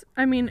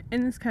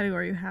this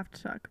category, you have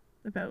to talk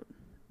about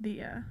the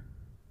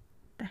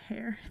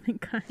hair, I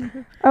think, kind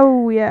of.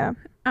 Oh, yeah.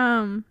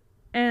 And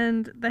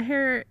the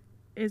hair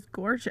is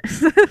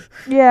gorgeous.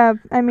 Yeah,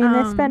 I mean,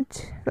 they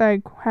spent,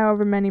 like,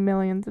 however many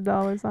millions of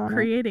dollars on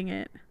creating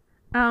it.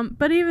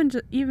 But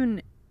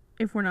even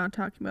if we're not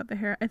talking about the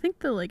hair, I think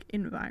the, like,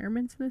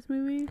 environments in this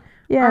movie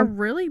are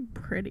really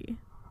pretty.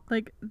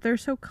 Like, they're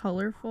so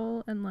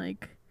colorful and,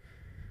 like,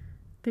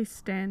 they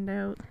stand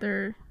out.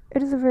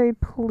 It is a very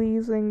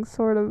pleasing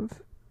sort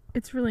of...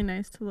 It's really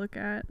nice to look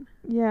at.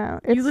 Yeah.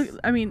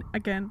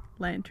 Again,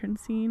 lantern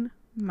scene.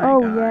 My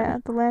God. Oh, yeah,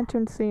 the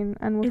lantern scene,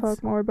 and we'll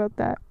talk more about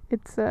that.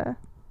 It's,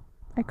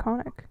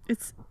 iconic.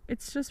 It's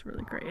just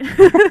really great.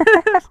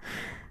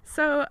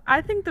 So,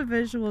 I think the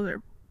visuals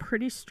are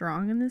pretty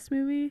strong in this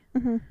movie.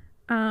 Mm-hmm.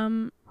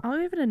 I'll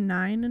give it a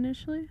 9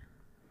 initially.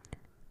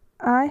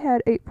 I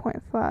had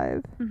 8.5.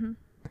 Mm-hmm.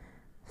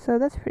 So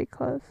that's pretty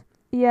close.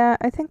 Yeah,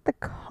 I think the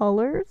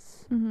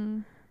colors, mm-hmm.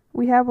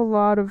 we have a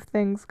lot of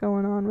things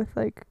going on with,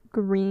 like,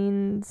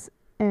 greens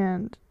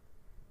and,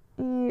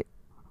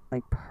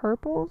 like,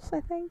 purples,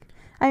 I think.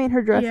 I mean,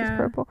 her dress is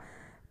purple.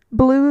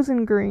 Blues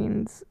and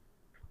greens.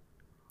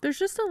 There's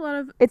just a lot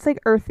of... It's, like,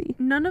 earthy.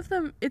 None of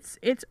them... It's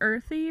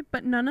earthy,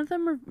 but none of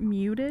them are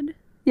muted.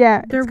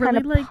 Yeah, they're it's really,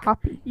 kind of like,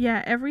 poppy.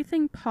 Yeah,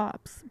 everything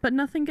pops, but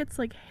nothing gets,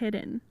 like,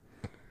 hidden.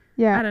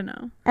 Yeah. I don't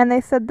know. And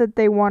they said that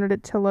they wanted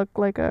it to look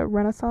like a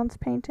Renaissance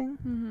painting.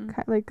 Mm-hmm.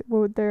 Kind of like,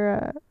 what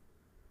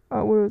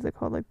was it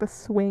called? Like, the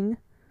swing.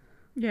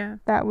 Yeah.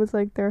 That was,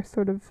 like, their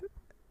sort of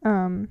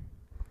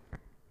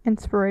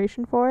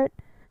inspiration for it.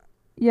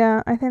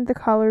 Yeah, I think the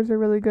colors are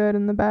really good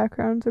and the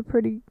backgrounds are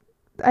pretty...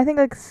 I think,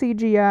 like,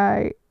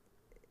 CGI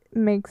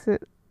makes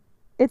it...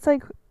 It's,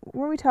 like,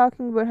 were we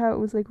talking about how it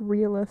was, like,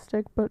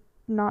 realistic, but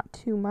not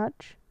too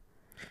much?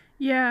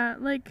 Yeah,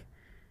 like,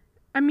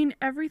 I mean,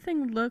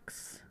 everything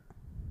looks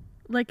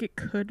like it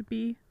could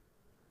be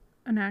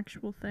an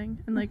actual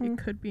thing, and, like, mm-hmm. it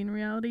could be in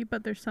reality,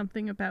 but there's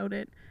something about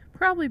it,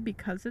 probably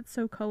because it's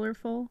so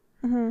colorful,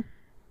 mm-hmm.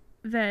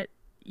 that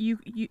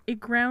it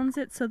grounds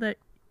it so that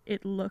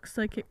it looks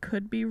like it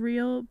could be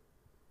real,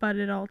 but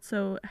it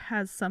also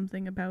has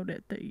something about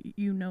it that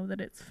you know that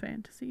it's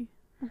fantasy,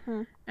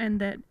 mm-hmm. and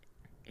that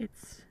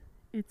it's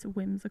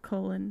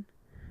whimsical and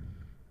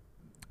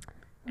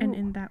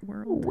in that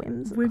world.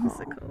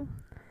 Whimsical.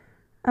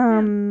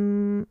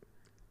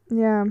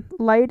 Yeah,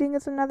 lighting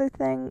is another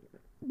thing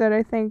that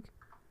I think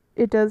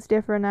it does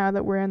differ now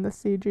that we're in the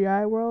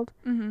CGI world.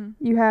 Mm-hmm.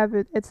 You have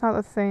it's not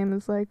the same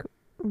as, like,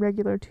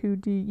 regular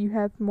 2D. You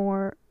have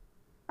more,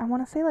 I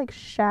want to say, like,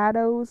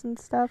 shadows and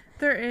stuff.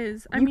 There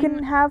is. You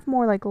can have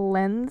more, like,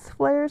 lens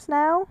flares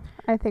now.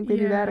 I think they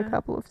do that a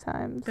couple of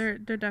times. There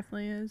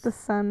definitely is. The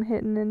sun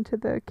hitting into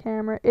the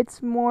camera.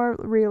 It's more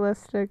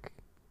realistic,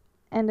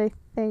 and I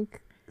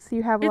think... So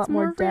you have a lot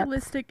more depth. It's more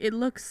realistic. It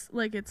looks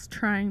like it's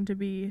trying to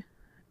be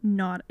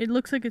it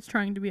looks like it's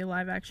trying to be a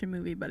live action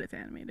movie, but it's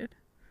animated.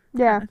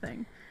 Yeah. Kind of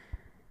thing.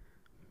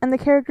 And the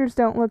characters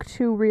don't look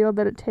too real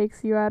that it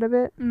takes you out of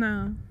it.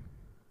 No.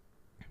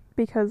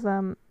 Because,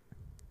 and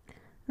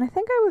I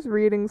think I was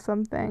reading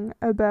something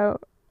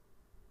about,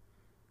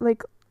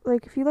 like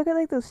if you look at,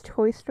 like, those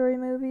Toy Story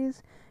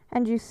movies,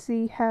 and you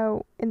see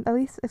how, at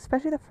least,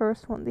 especially the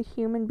first one, the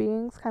human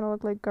beings kind of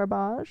look like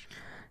garbage.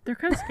 They're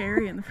kind of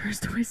scary in the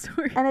first Toy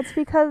Story. And it's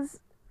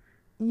because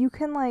you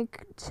can,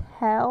 like,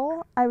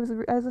 tell. I was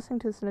listening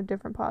to this in a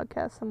different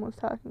podcast someone was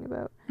talking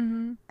about.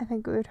 Mm-hmm. I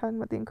think they were talking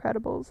about The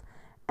Incredibles.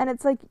 And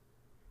it's like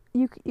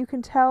you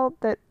can tell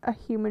that a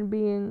human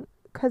being,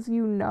 because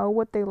you know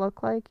what they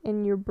look like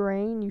in your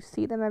brain, you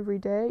see them every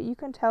day, you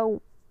can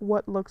tell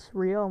what looks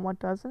real and what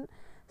doesn't.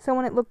 So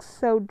when it looks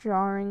so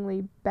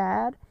jarringly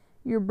bad,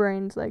 your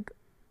brain's like,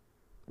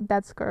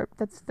 that's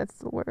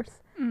the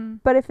worst.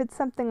 But if it's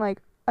something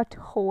like a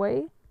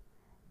toy,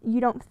 you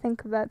don't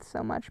think of that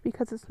so much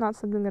because it's not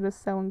something that is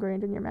so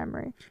ingrained in your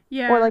memory.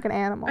 Yeah. Or like an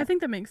animal. I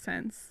think that makes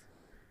sense.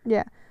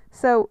 Yeah.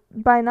 So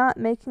by not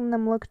making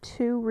them look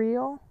too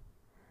real,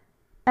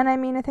 and I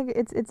mean, I think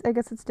I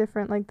guess it's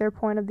different. Like, their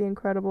point of The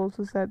Incredibles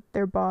is that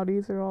their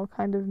bodies are all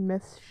kind of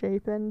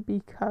misshapen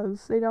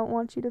because they don't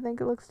want you to think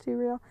it looks too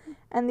real.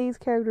 And these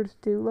characters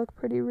do look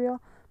pretty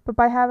real. But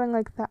by having,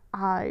 like, the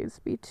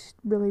eyes be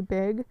really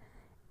big,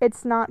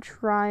 it's not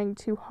trying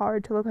too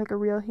hard to look like a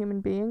real human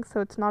being, so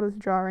it's not as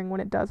jarring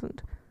when it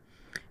doesn't.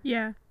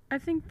 Yeah, I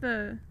think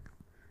the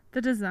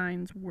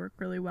designs work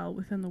really well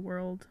within the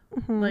world.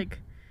 Mm-hmm. Like,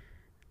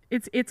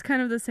 it's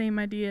kind of the same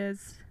idea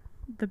as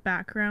the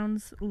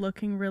backgrounds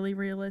looking really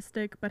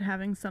realistic, but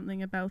having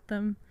something about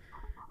them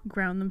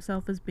ground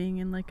themselves as being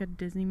in, like, a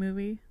Disney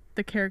movie.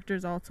 The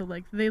characters also,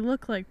 like, they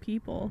look like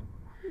people,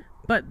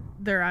 but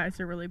their eyes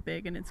are really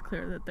big, and it's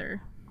clear that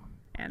they're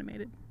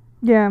animated.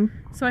 Yeah.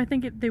 So I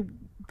think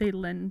they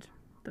lend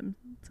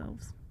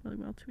themselves really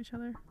well to each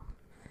other.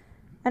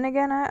 And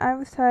again, I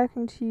was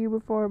talking to you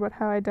before about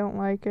how I don't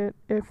like it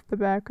if the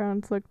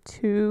backgrounds look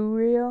too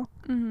real.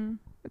 Mm-hmm.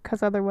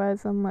 Because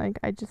otherwise I'm like,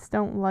 I just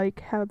don't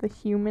like how the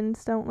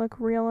humans don't look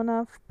real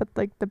enough, but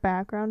like the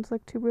backgrounds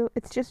look too real.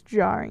 It's just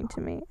jarring to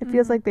me. It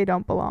feels like they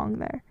don't belong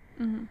there.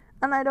 Mm-hmm.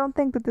 And I don't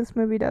think that this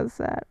movie does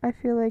that. I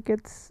feel like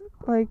it's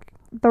like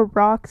the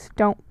rocks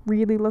don't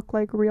really look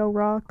like real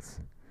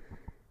rocks,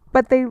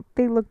 but they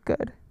look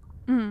good.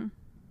 Mm-hmm.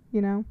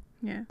 You know?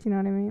 Yeah. Do you know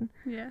what I mean?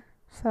 Yeah.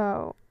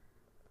 So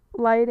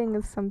lighting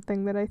is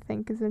something that I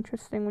think is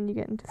interesting when you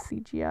get into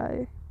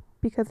CGI,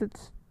 because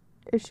it's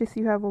just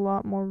you have a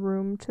lot more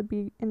room to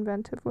be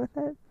inventive with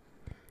it.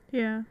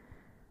 Yeah.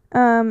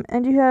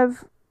 And you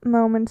have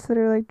moments that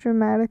are like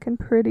dramatic and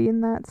pretty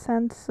in that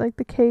sense, like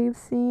the cave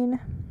scene.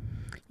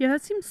 Yeah,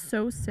 that seems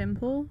so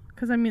simple,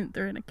 because I mean,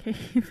 they're in a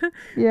cave.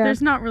 Yeah.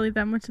 There's not really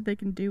that much that they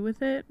can do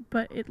with it,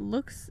 but it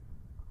looks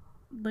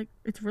like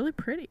it's really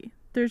pretty.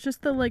 There's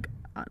just the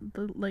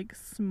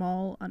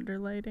small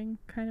underlighting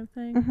kind of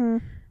thing. Mm-hmm.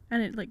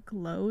 And it like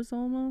glows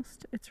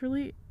almost. It's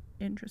really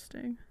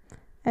interesting.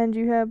 And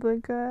you have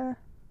like I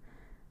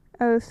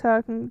was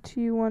talking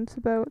to you once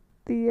about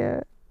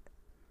the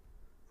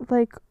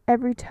like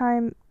every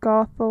time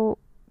Gothel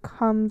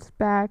comes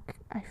back,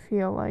 I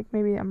feel like,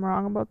 maybe I'm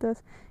wrong about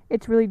this,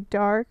 it's really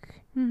dark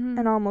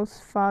and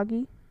almost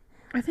foggy.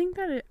 I think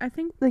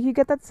like you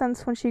get that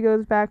sense when she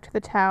goes back to the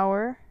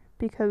tower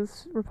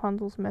because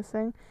Rapunzel's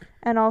missing,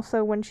 and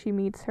also when she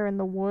meets her in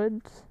the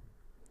woods.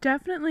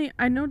 Definitely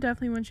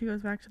when she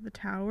goes back to the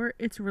tower,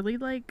 it's really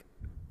like,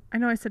 I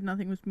know I said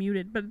nothing was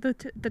muted, but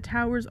the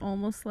tower's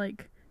almost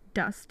like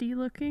dusty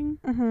looking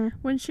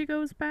when she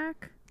goes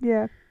back.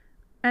 Yeah.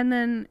 And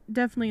then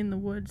definitely in the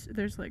woods,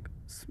 there's like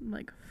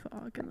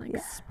fog and like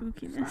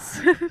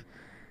spookiness.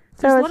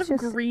 There's a lot of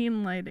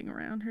green lighting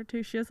around her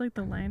too. She has like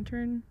the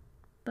lantern.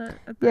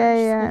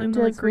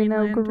 Just we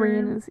know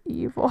green is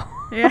evil.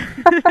 Yeah.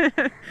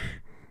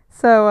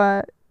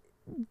 So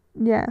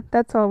yeah,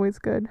 that's always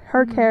good.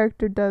 Her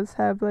character does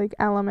have like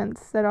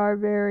elements that are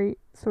very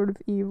sort of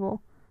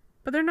evil,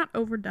 but they're not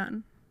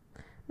overdone.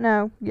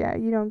 No, yeah,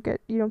 you don't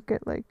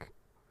get like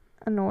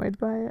annoyed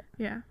by it.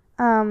 Yeah.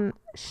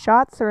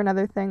 Shots are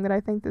another thing that I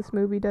think this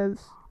movie does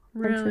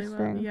really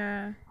interesting. Well,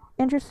 yeah.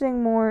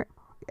 Interesting more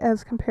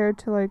as compared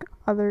to like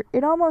other.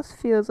 It almost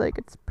feels like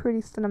it's pretty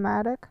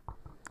cinematic.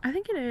 I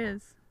think it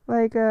is.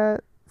 Like I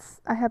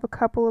have a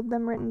couple of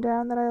them written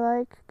down that I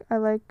like. I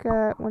like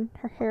when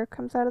her hair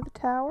comes out of the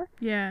tower.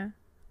 Yeah.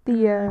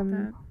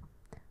 The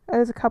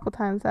there's a couple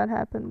times that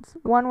happens.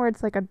 One where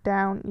it's like a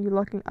down, you're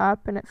looking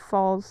up and it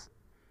falls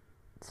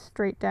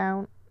straight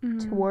down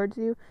towards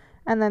you,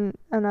 and then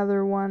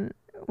another one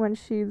when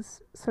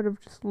she's sort of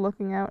just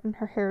looking out and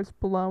her hair is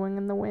blowing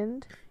in the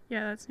wind.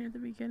 Yeah, that's near the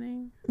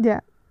beginning.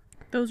 Yeah.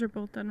 Those are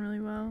both done really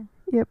well.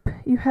 Yep.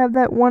 You have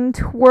that one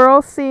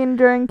twirl scene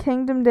during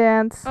Kingdom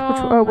Dance,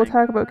 we'll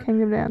talk about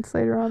Kingdom Dance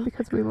later on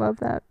because we love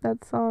that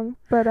song.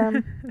 But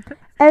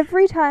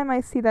every time I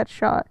see that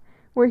shot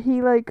where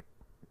he like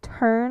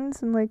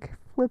turns and like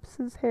flips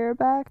his hair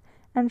back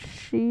and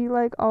she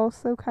like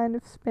also kind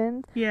of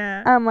spins,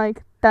 I'm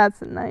like,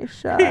 that's a nice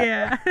shot.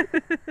 Yeah.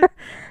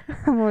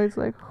 I'm always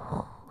like,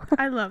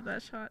 I love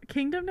that shot.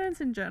 Kingdom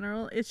Dance in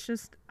general, it's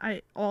just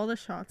all the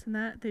shots in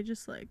that, they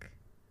just like,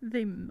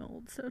 they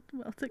mold so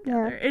well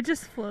together. Yeah. It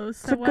just flows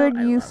so well. It's a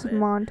good use of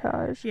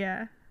montage.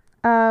 Yeah.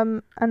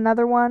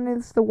 Another one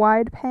is the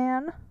wide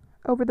pan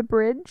over the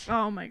bridge.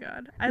 Oh my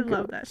god. I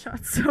love that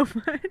shot so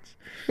much.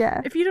 Yeah.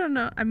 If you don't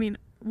know, I mean,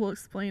 we'll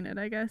explain it,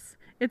 I guess.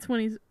 It's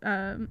when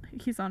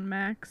he's on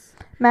Max.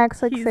 Max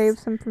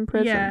saves him from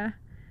prison. Yeah.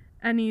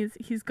 And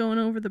he's going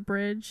over the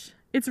bridge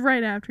It's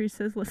right after he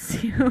says, "Let's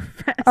see how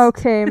fast."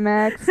 Okay,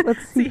 Max,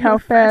 let's see how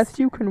fast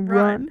you can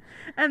run.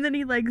 And then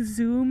he like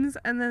zooms,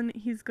 and then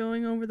he's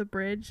going over the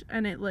bridge,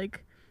 and it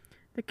like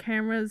the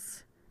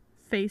camera's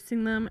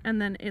facing them,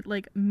 and then it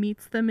like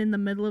meets them in the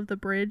middle of the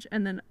bridge,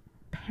 and then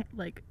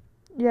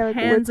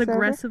pans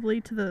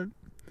aggressively to the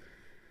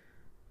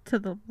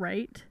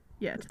right.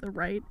 Yeah, to the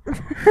right.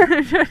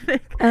 I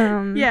think.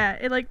 Yeah,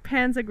 it like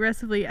pans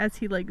aggressively as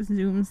he like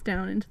zooms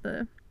down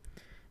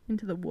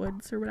into the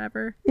woods or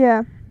whatever.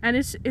 Yeah. And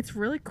it's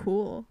really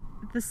cool.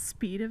 The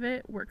speed of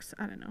it works.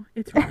 I don't know.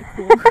 It's really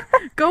cool.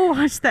 Go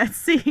watch that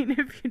scene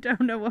if you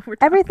don't know what we're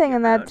talking Everything in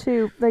about. that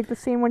too, like the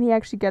scene when he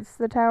actually gets to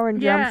the tower and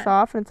jumps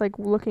off, and it's like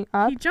looking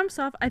up. He jumps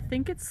off. I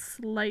think it's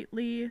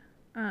slightly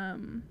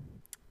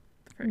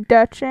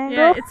Dutch angle.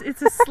 Yeah,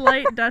 it's a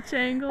slight Dutch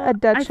angle. A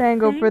Dutch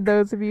angle, for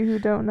those of you who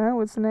don't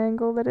know, is an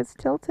angle that is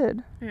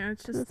tilted. Yeah,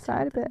 it's to just the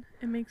side of it.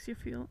 It makes you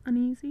feel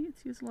uneasy.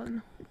 It's used a lot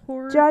in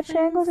horror. Dutch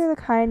angles are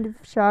the kind of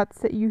shots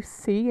that you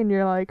see and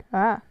you're like,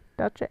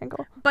 Dutch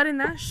angle. But in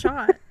that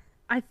shot,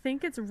 I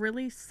think it's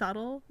really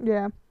subtle.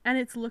 Yeah. And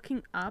it's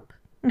looking up,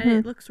 and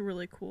it looks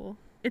really cool.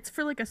 It's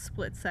for like a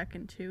split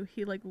second too.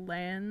 He like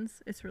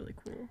lands. It's really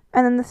cool.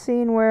 And then the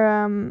scene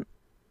where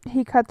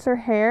he cuts her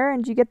hair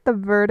and you get the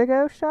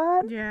vertigo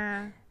shot.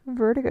 Yeah.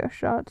 Vertigo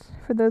shots,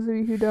 for those of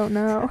you who don't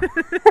know.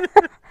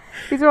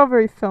 These are all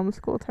very film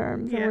school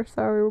terms, and we're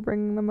sorry we're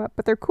bringing them up,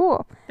 but they're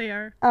cool. They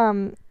are.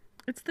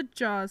 It's the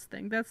Jaws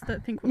thing. That's the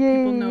thing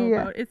people know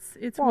about. It's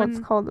it's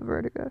called the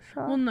vertigo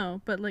shot. Well,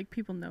 no, but like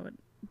people know it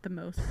the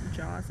most from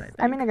Jaws, I think.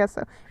 I mean, I guess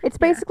so. It's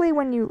basically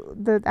when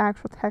the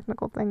actual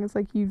technical thing is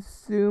like you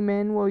zoom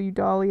in while you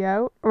dolly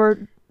out,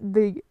 or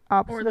the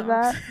opposite of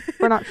that.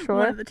 We're not sure.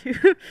 One of the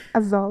two. A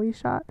zolly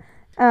shot.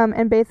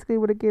 And basically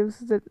what it gives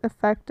the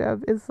effect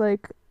of is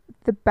like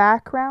the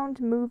background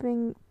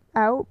moving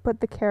out, but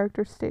the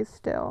character stays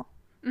still.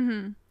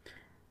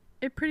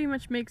 It pretty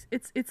much makes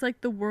it's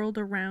like the world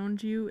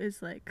around you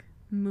is like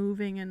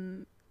moving,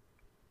 and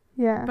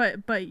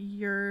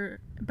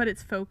but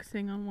it's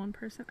focusing on one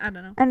person. I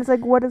don't know. And it's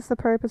like, what is the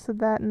purpose of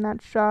that in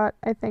that shot?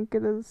 I think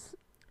it is,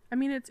 I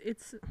mean,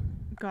 it's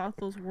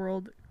Gothel's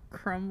world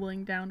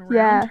crumbling down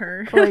around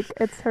her. Like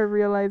it's her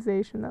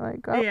realization that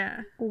like,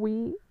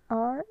 we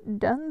are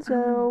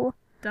donezo.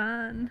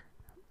 Done.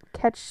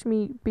 Catch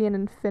me being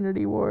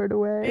Infinity Ward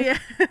away. Yeah.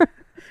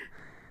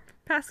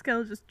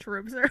 Pascal just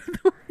trips her.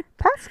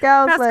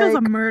 Pascal's like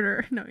a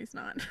murderer. No, he's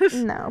not.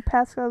 No,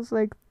 Pascal's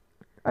like,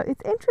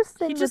 it's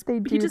interesting that they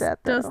do that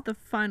though. He just does the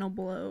final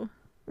blow.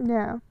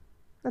 Yeah,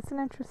 that's an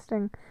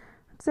interesting.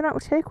 So no,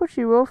 take what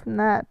you will from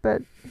that,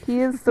 but he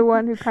is the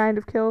one who kind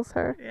of kills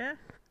her. Yeah.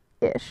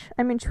 Ish.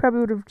 I mean, she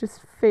probably would have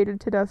just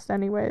faded to dust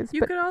anyways.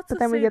 You could also but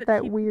then we get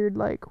that weird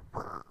like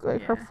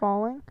her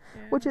falling,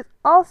 which is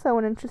also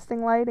an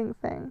interesting lighting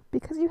thing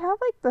because you have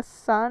like the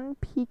sun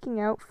peeking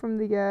out from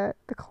the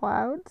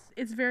clouds.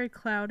 It's very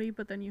cloudy,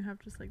 but then you have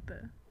just like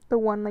the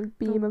one like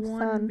beam of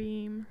sun.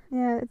 Beam.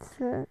 Yeah, it's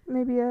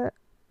maybe a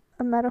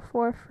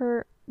metaphor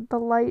for the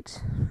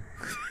light.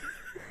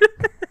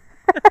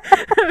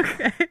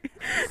 Okay.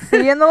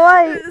 Seeing the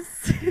light.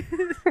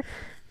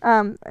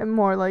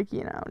 More like,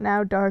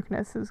 now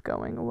darkness is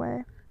going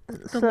away.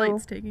 The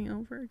light's taking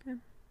over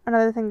again.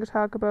 Another thing to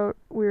talk about,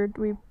 we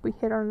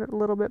hit on it a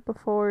little bit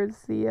before,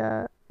 is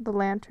the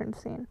lantern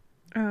scene.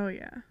 Oh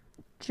yeah.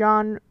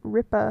 John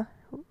Ripa,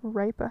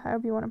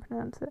 however you want to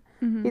pronounce it.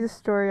 He's a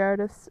story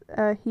artist.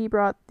 He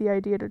brought the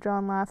idea to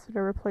John Lasseter to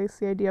replace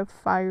the idea of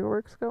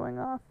fireworks going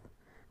off,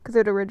 because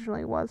it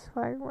originally was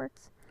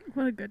fireworks.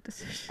 What a good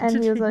decision.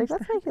 And he was like,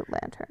 let's make it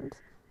lanterns.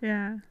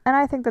 Yeah. And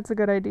I think that's a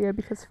good idea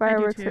because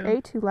fireworks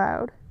are too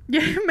loud.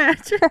 Yeah,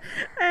 imagine.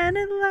 And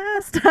at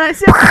last I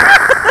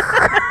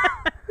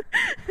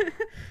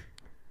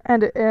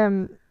And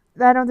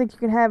I don't think you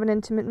can have an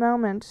intimate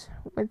moment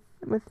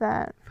with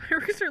that.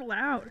 Fireworks are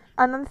loud.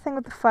 Another thing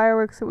with the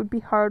fireworks, it would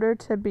be harder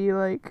to be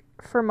like,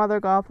 for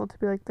Mother Gothel to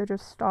be like, they're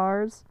just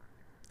stars.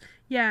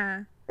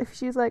 Yeah. If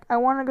she's like, I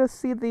want to go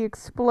see the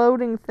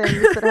exploding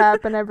things that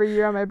happen every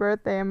year on my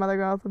birthday, and Mother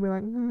Gothel will be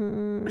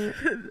like,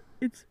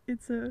 It's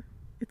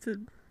a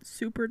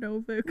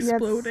supernova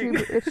exploding.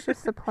 Yeah, it's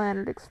just a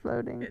planet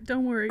exploding.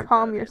 Don't worry.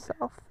 Calm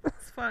yourself.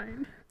 It's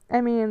fine.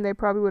 I mean, they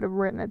probably would have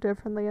written it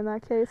differently in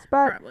that case,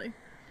 but probably.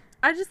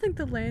 I just think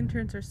the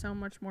lanterns are so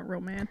much more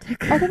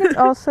romantic. I think it's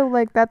also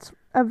like that's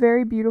a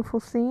very beautiful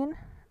scene,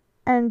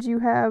 and you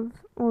have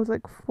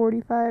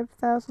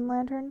 45,000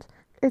 lanterns.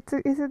 It's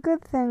a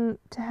good thing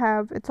to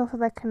have. It's also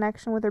that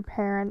connection with her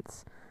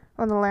parents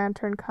when the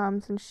lantern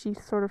comes and she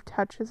sort of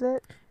touches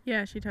it.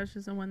 Yeah, she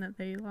touches the one that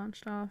they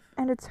launched off.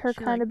 And it's her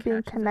kind of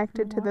being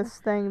connected to this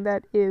thing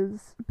that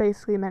is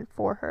basically meant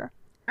for her.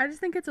 I just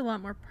think it's a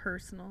lot more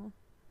personal.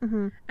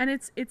 Mm-hmm. And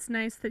it's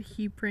nice that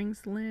he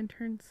brings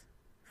lanterns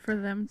for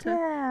them to...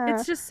 Yeah.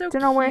 It's just so cute.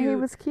 Don't know where he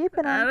was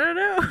keeping them. I don't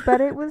know. But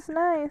it was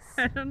nice.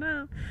 I don't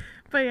know.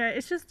 But yeah,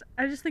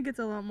 I just think it's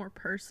a lot more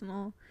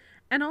personal.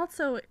 And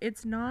also,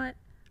 it's not...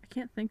 I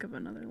can't think of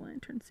another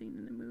lantern scene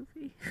in a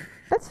movie.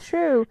 That's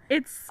true.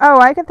 It's Oh,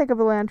 I can think of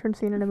a lantern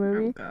scene in a oh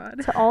movie.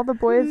 god. To all the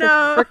boys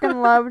No. that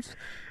frickin' loved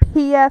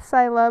P.S.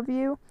 I Love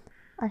You.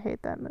 I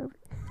hate that movie.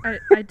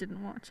 I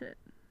didn't watch it,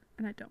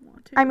 and I don't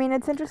want to. I mean,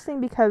 it's interesting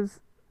because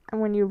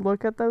when you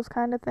look at those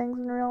kind of things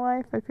in real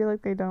life, I feel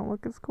like they don't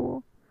look as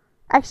cool.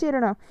 Actually, I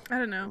don't know. I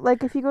don't know.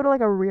 Like, if you go to,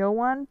 like, a real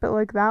one, but,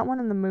 like, that one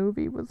in the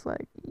movie was,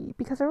 like,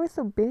 because they're always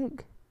so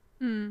big.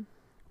 Mm.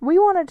 We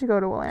wanted to go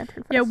to a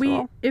lantern festival.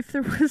 Yeah, if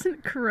there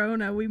wasn't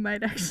Corona, we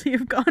might actually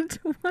have gone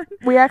to one.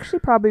 We actually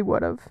probably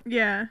would have.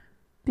 Yeah.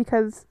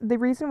 Because the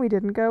reason we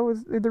didn't go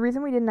was, the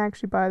reason we didn't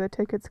actually buy the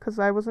tickets, because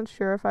I wasn't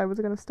sure if I was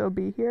going to still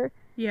be here.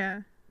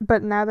 Yeah.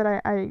 But now that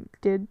I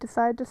did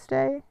decide to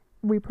stay,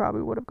 we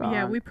probably would have gone.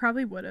 Yeah, we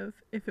probably would have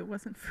if it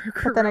wasn't for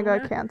Corona. But then it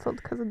got canceled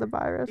because of the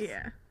virus.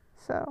 Yeah.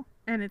 So.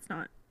 And it's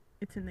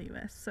in the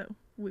US, so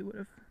we would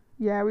have.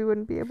 Yeah, we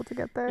wouldn't be able to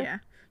get there. Yeah.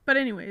 But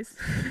anyways.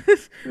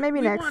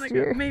 Maybe next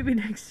year. Maybe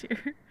next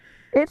year.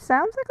 It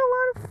sounds like a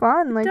lot of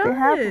fun. Like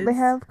they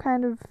have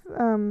kind of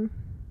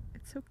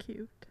It's so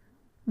cute.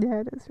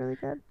 Yeah, it is really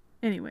good.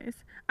 Anyways,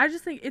 I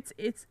just think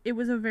it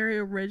was a very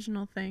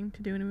original thing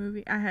to do in a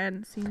movie. I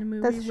hadn't seen a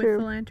movie with true.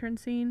 the lantern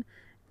scene,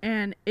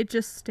 and it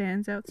just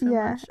stands out so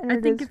Yeah, much. and I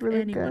it think is if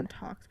really anyone good.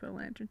 talks about a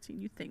lantern scene,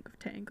 you think of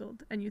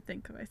Tangled, and you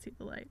think of I See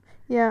the Light.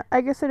 Yeah,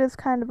 I guess it is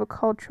kind of a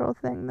cultural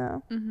thing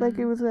though. Mm-hmm. Like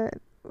was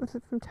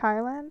it from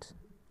Thailand?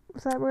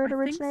 Was that where it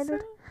originated?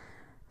 Think so?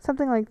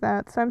 Something like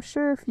that. So I'm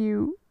sure if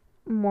you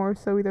more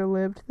so either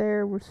lived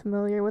there, were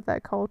familiar with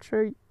that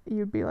culture,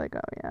 you'd be like, oh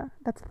yeah,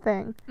 that's a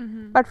thing.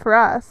 Mm-hmm. But for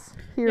us,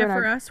 here in for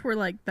our us, we're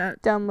like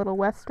that. dumb little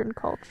Western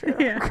culture,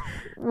 Yeah.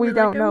 we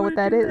don't know what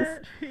that is.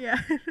 Yeah.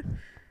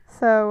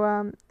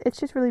 So it's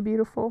just really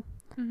beautiful,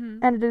 Mm-hmm.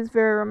 and it is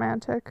very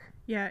romantic.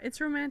 Yeah,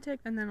 it's romantic,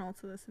 and then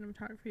also the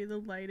cinematography, the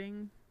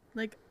lighting,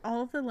 like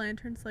all of the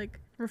lanterns like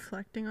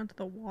reflecting onto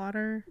the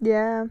water.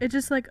 Yeah, It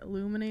just like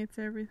illuminates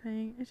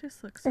everything. It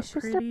just looks so it's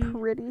just pretty. a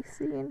pretty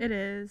scene. It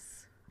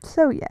is.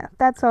 So yeah,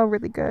 that's all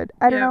really good.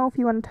 I don't Yeah. know if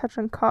you want to touch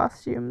on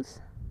costumes.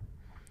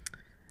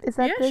 Is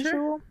that Yeah, sure.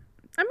 visual?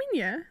 I mean,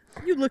 yeah.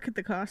 You look at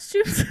the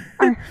costumes.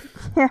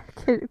 Yeah,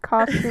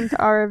 costumes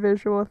are a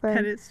visual thing.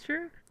 That is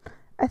true.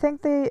 I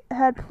think they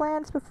had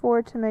plans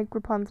before to make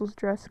Rapunzel's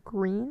dress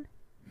green,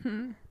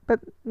 but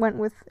went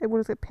with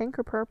was it pink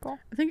or purple?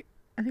 I think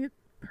it's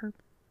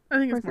purple. I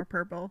think Or it's is more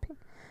purple.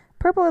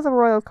 Purple is a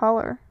royal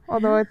color,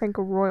 although I think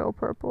a royal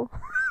purple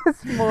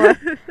is more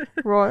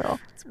royal.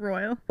 It's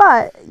royal.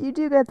 But you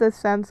do get this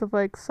sense of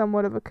like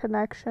somewhat of a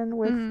connection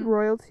with Mhm.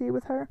 royalty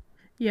with her.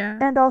 Yeah.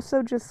 And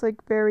also just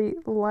like very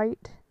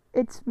light.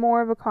 It's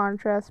more of a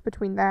contrast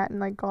between that and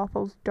like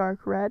Gothel's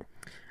dark red.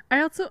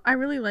 I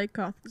really like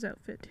Gotham's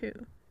outfit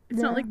too. It's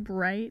not Yeah. like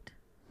bright.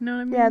 You know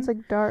what I mean? Yeah, it's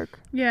like dark.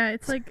 Yeah,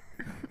 it's like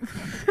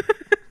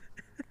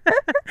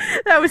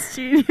that was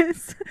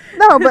genius.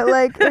 No, but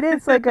like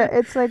it's like a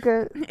It's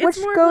which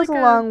more of goes like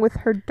a- along with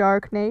her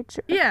dark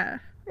nature. Yeah.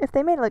 If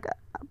they made like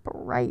a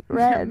bright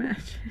red,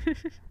 Imagine.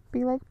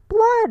 be like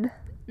blood.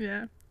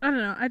 Yeah. I don't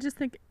know. I just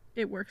think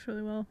it works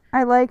really well.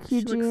 I like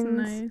She looks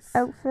Eugene's nice.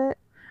 outfit.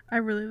 I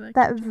really like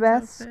That Eugene's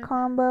vest outfit.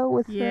 combo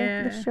with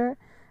Yeah. the shirt.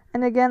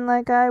 And again,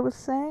 like I was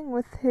saying,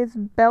 with his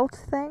belt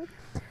thing,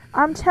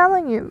 I'm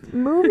telling you,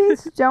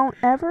 movies don't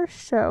ever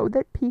show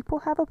that people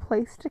have a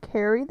place to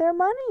carry their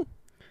money.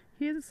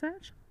 He has a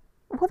satchel.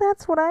 Well,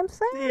 that's what I'm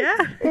saying. Yeah.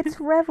 It's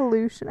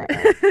revolutionary.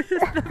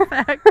 The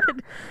fact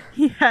that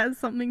he has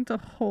something to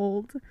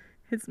hold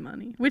his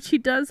money, which he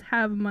does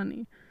have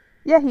money.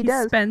 Yeah, he He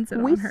does. spends it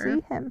We on her.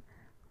 see him,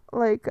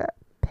 like,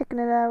 picking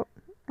it out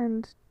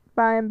and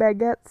buying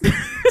baguettes.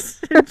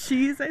 And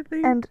cheese, I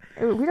think. And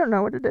we don't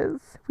know what it is.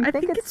 We I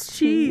think it's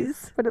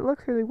cheese. but it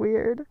looks really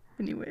weird.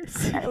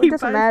 Anyways. It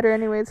doesn't matter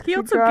anyways. 'Cause He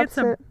also drops gets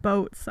a it.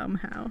 boat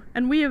somehow.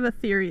 And we have a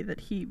theory that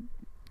he...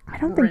 I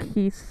don't rent- think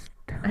he's...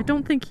 I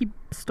don't think he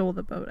stole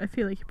the boat. I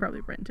feel like he probably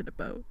rented a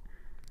boat.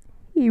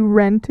 He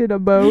rented a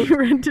boat. He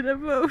rented a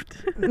boat.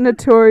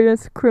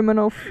 Notorious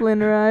criminal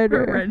Flynn Or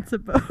Rider. rents a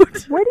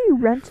boat. Where do you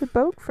rent a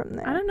boat from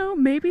there? I don't know.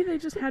 Maybe they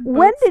just had boats.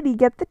 When did he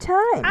get the time?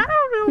 I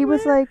don't know. He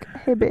was man. like,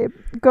 hey babe,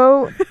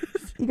 go,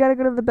 you gotta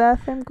go to the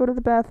bathroom, go to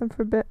the bathroom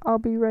for a bit, I'll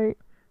be right.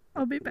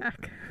 I'll be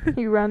back.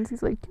 He runs,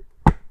 he's like,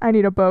 I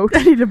need a boat.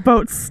 I need a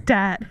boat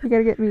stat. You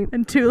gotta get me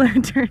And 2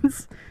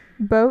 lanterns.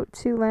 boat,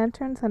 2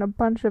 lanterns, and a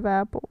bunch of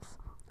apples.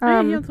 Oh,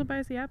 yeah, he also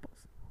buys the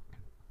apples.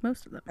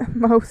 Most of them.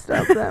 Most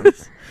of them.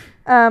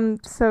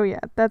 So yeah,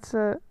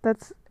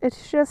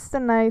 it's just a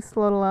nice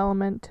little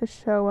element to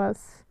show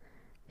us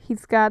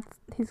he's got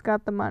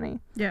the money.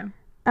 Yeah.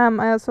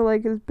 I also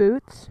like his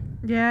boots.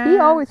 Yeah. He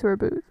always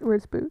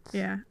wears boots.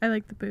 Yeah, I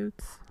like the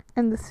boots.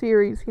 In the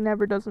series, he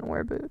never doesn't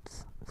wear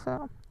boots.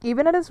 So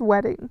even at his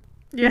wedding,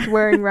 Yeah. he's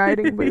wearing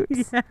riding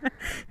boots. Yeah.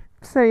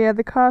 So yeah,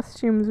 the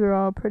costumes are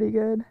all pretty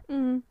good.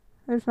 Mm,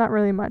 There's not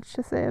really much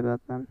to say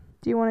about them.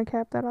 Do you want to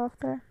cap that off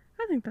there?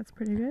 I think that's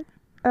pretty good.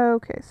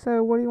 Okay,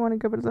 so what do you want to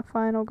give it as a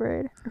final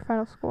grade or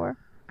final score?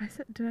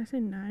 Did I say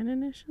 9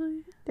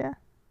 initially? Yeah.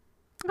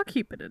 I'll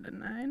keep it at a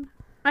 9.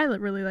 I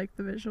really like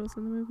the visuals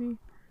in the movie.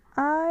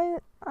 I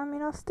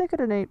mean, I'll stick at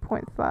an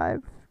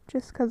 8.5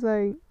 just because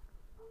I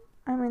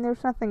mean,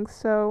 there's nothing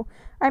so.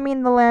 I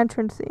mean, the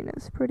lantern scene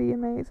is pretty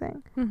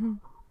amazing. Mm-hmm.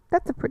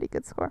 That's a pretty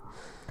good score.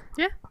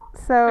 Yeah.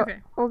 So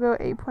Okay. we'll go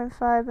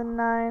 8.5 and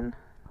 9,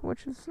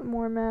 which is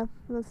more math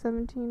than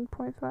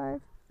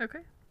 17.5. Okay.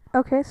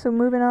 Okay, so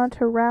moving on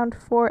to round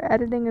 4,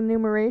 editing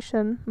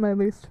enumeration, my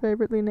least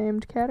favorably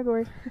named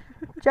category.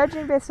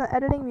 Judging based on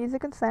editing,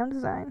 music, and sound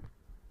design.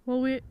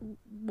 Well,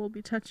 we'll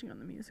be touching on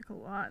the music a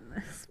lot in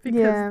this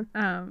because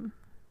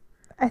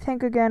I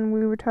think again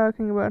we were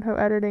talking about how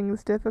editing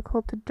is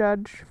difficult to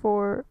judge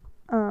for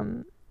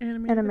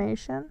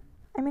animation.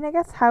 I mean, I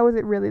guess how is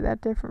it really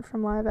that different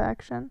from live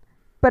action?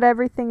 But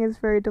everything is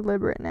very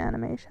deliberate in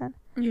animation.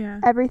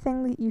 Yeah.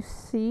 Everything that you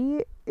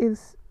see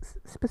is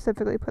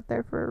specifically put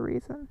there for a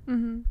reason.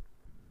 Mm-hmm.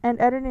 And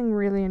editing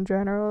really in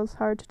general is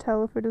hard to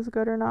tell if it is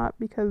good or not,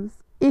 because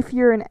if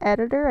you're an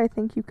editor, I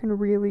think you can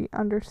really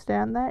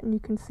understand that and you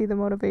can see the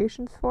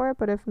motivations for it,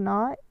 but if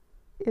not,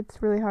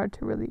 it's really hard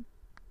to really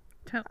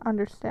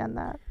understand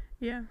that.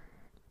 Yeah.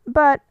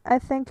 But I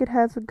think it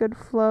has a good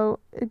flow,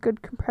 a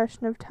good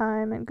compression of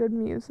time, and good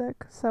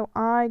music, so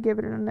I give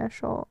it an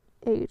initial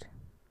 8.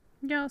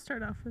 Yeah, I'll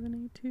start off with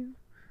an 8 too.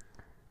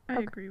 I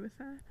agree with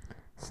that.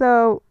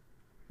 So,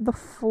 the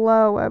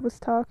flow I was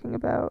talking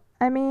about.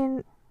 I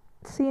mean,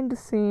 scene to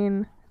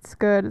scene, it's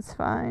good, it's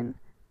fine.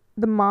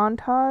 The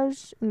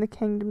montage in the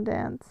Kingdom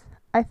Dance,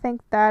 I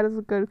think that is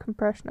a good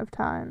compression of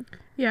time.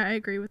 Yeah, I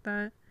agree with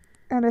that.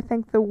 And I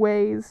think the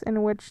ways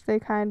in which they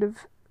kind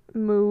of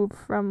move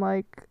from,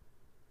 like,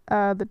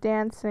 the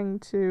dancing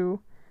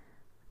to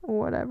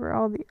whatever,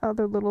 all the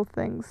other little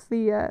things.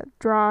 The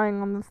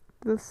drawing on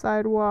the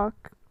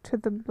sidewalk to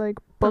the, like,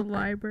 book. The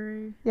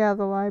library. Yeah,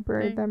 the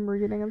library, thing. them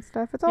reading and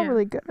stuff. It's all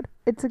really good.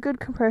 It's a good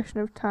compression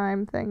of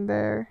time thing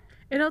there.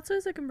 It also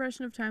is a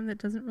compression of time that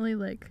doesn't really,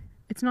 like,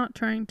 it's not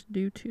trying to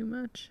do too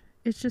much.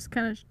 It's just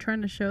kind of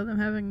trying to show them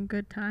having a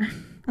good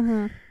time.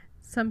 Mm-hmm.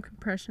 Some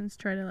compressions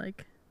try to,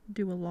 like,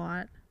 do a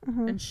lot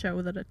and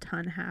show that a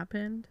ton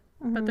happened.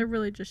 But they're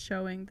really just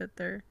showing that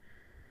they're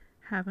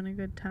having a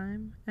good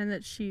time and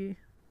that she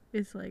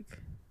is, like,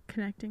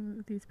 connecting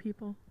with these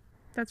people.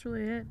 That's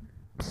really it.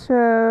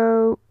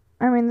 So,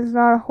 I mean, there's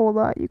not a whole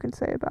lot you can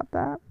say about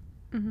that.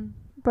 Mm-hmm.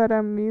 But,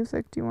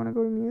 music. Do you want to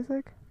go to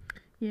music?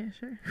 Yeah,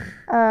 sure.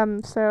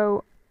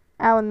 So,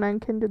 Alan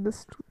Menken did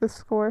the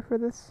score for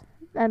this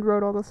and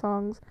wrote all the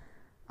songs,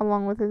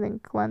 along with, I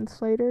think, Glenn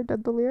Slater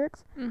did the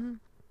lyrics. Mm-hmm.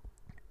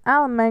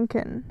 Alan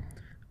Menken.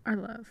 I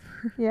love.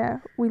 Yeah,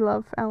 we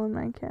love Alan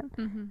Menken.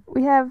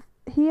 Mm-hmm.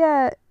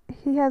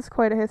 He has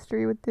quite a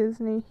history with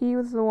Disney. He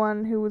was the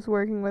one who was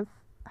working with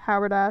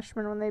Howard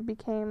Ashman when they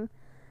became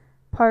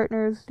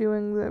partners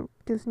doing the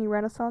Disney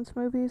Renaissance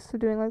movies, so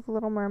doing, like, The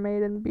Little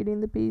Mermaid and Beauty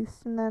and the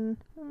Beast, and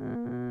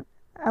then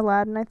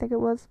Aladdin, I think it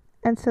was.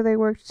 And so they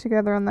worked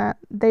together on that.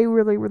 They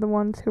really were the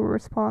ones who were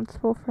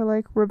responsible for,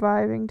 like,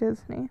 reviving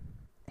Disney.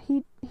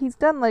 He's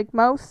done, like,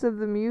 most of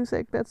the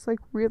music that's, like,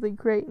 really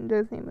great in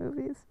Disney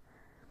movies.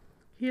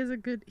 He has a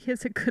good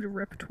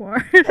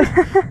repertoire.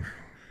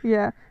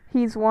 Yeah,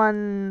 he's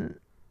won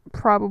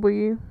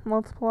probably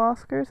multiple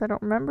Oscars. I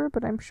don't remember,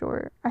 but I'm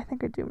sure. I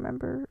think I do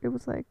remember. It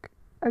was, like,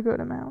 a good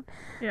amount.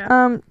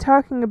 Yeah.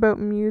 Talking about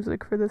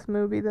music for this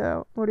movie,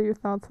 though, what are your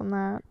thoughts on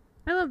that?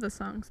 I love the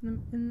songs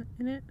in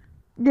it.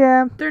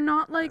 Yeah. They're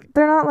not like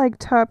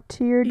top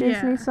tier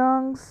Disney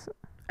songs.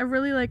 I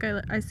really like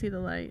I See the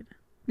Light.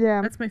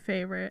 Yeah. That's my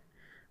favorite.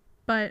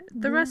 But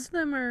the rest of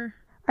them are...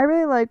 I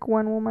really like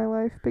When Will My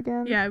Life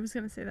Begin. Yeah, I was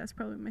going to say that's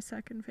probably my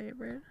second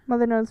favorite.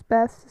 Mother Knows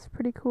Best is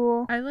pretty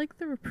cool. I like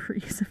the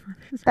reprise of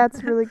Mother's That's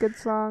a really good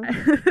song.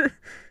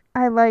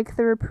 I like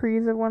the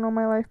reprise of When Will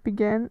My Life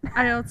Begin.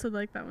 I also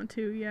like that one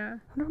too, yeah.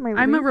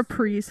 I'm a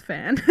reprise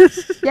fan.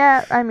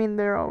 Yeah, I mean,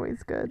 they're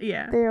always good.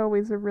 Yeah. They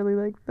always are really,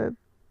 like, the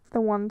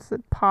ones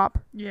that pop.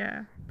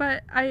 Yeah.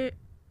 But I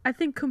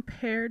think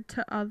compared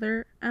to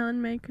other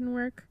Alan Menken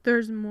work,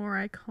 there's more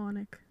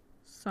iconic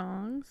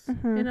songs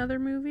in other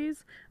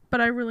movies, but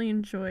I really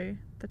enjoy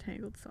the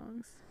Tangled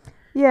songs.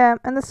 Yeah,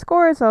 and the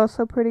score is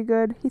also pretty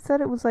good. He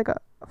said it was like a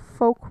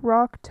folk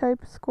rock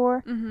type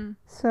score.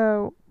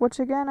 So, which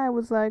again, I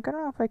was like, I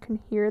don't know if I can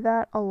hear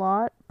that a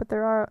lot, but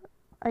there are,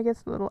 I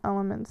guess, little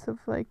elements of,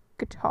 like,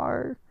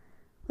 guitar,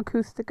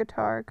 acoustic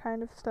guitar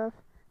kind of stuff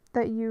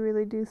that you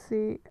really do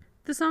see.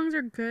 The songs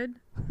are good.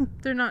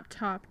 They're not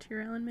top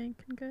tier Alan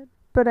Menken good.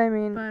 But I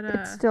mean,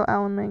 it's still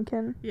Alan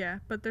Menken. Yeah,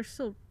 but they're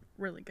still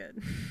really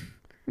good.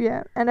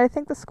 Yeah, and I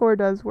think the score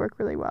does work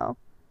really well.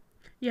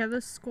 Yeah,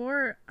 the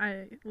score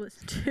I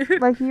listen to.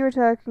 Like, you were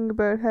talking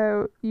about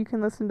how you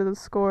can listen to the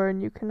score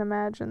and you can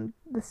imagine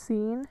the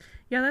scene.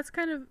 Yeah,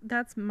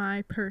 that's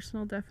my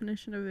personal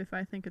definition of if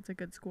I think it's a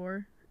good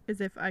score,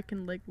 is if I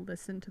can, like,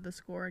 listen to the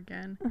score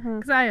again.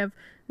 Because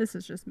this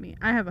is just me,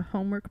 I have a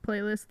homework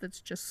playlist that's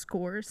just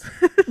scores.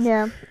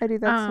 Yeah, I do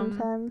that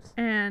sometimes.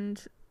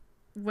 And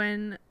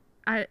when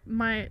I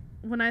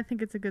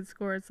think it's a good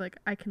score, it's like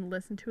I can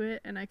listen to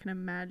it and I can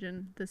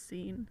imagine the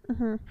scene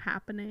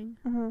happening.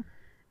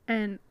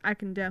 And I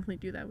can definitely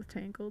do that with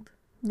Tangled.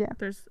 Yeah.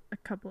 There's a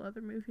couple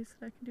other movies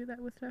that I can do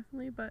that with,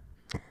 definitely, but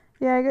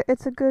Yeah,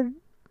 it's a good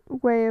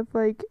way of,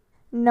 like,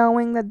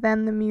 knowing that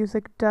then the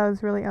music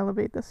does really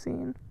elevate the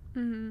scene.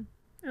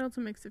 It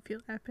also makes it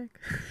feel epic.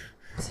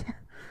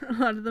 A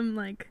lot of them,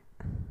 like,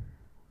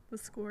 the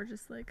score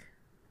just, like,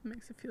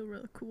 makes it feel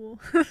really cool.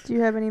 Do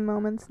you have any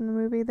moments in the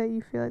movie that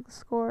you feel like the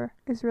score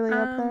is really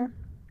up there?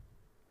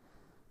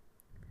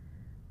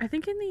 I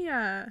think in the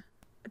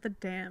at the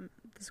dam,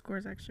 the score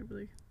is actually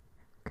really.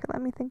 Okay,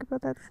 let me think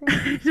about that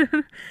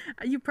scene.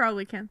 You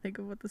probably can't think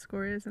of what the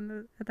score is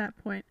at that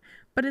point,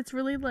 but it's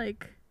really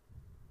like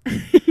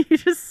you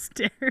just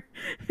stare.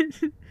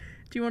 Do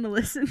you want to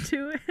listen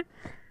to it?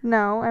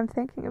 No, I'm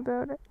thinking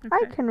about it. Okay.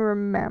 I can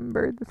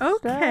remember the stuff.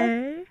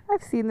 Okay.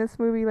 I've seen this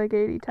movie like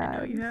 80 times. I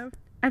know you have.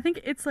 I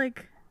think it's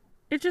like,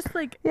 it's just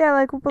like. Yeah,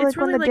 like, but it's like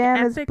really when the like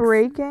dam is epic.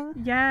 breaking.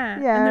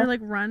 Yeah. Yeah. And they're like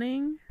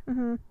running.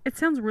 Mhm. It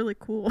sounds really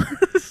cool.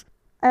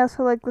 I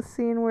also like the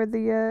scene where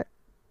the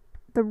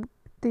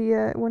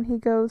when he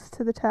goes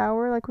to the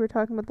tower, like we were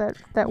talking about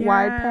that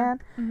wide pan.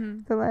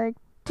 Mm-hmm. They're like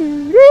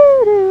doo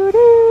doo doo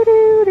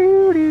doo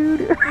doo doo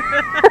doo.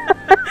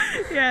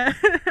 Yeah,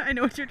 I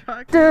know what you're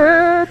talking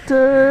Da, about.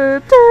 da,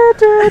 da,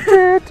 da,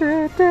 da,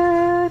 da,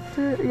 da,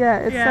 da. Yeah,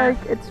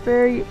 it's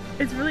like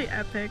it's really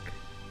epic.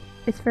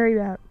 It's very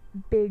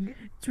big.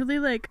 It's really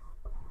like,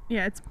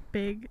 yeah, it's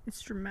big.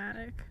 It's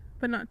dramatic,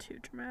 but not too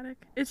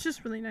dramatic. It's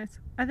just really nice.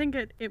 I think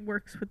it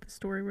works with the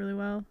story really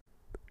well.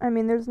 I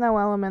mean, there's no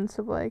elements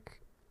of like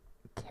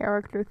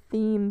character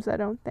themes, I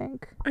don't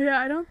think. Yeah,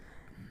 I don't.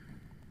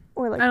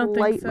 Or like I don't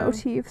think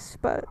leitmotifs,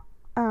 but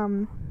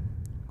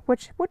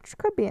which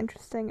could be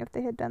interesting if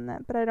they had done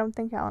that, but I don't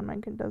think Alan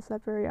Menken does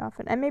that very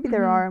often. And maybe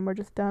there are, and we're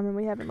just dumb and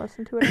we haven't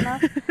listened to it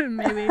enough.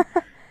 Maybe.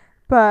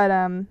 But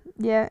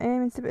yeah, I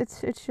mean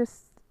it's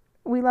just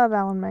we love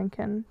Alan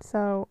Menken,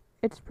 so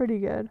it's pretty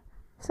good.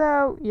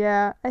 So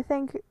yeah, I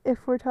think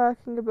if we're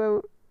talking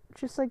about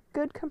just like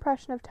good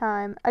compression of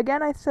time,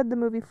 again I said the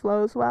movie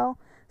flows well,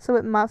 so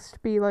it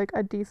must be like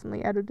a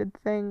decently edited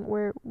thing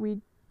where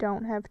we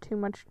don't have too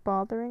much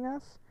bothering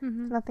us. Mm-hmm.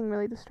 There's nothing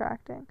really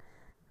distracting.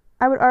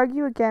 I would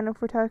argue again if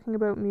we're talking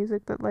about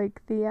music that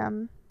like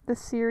the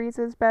series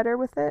is better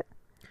with it.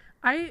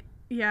 I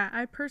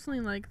personally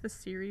like the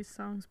series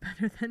songs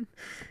better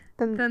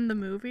than the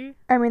movie.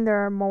 I mean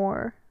there are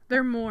more. There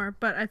are more,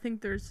 but I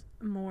think there's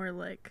more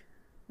like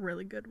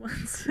really good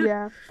ones.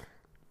 Yeah.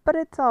 But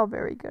it's all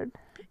very good.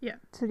 Yeah.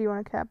 So do you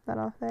want to cap that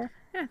off there?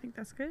 Yeah, I think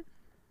that's good.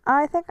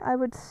 I think I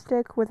would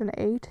stick with an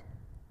 8.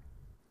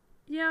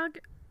 Yeah,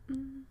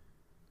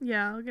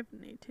 I'll give it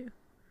an 8 too.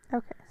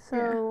 Okay,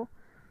 so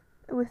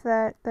with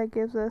that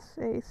gives us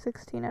a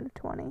 16 out of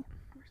 20.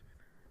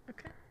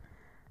 Okay.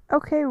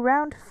 Okay,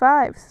 round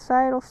 5.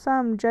 Societal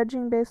sum,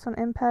 judging based on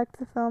impact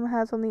the film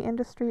has on the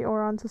industry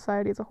or on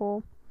society as a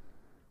whole.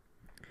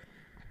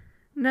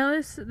 Now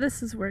this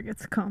is where it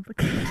gets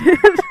complicated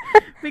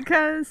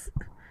because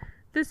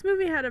this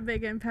movie had a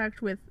big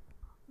impact with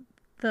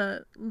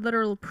the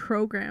literal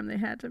program they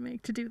had to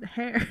make to do the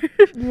hair.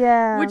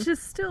 Yeah. Which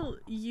is still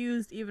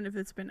used even if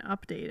it's been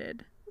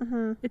updated.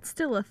 Mm-hmm. It's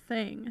still a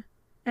thing.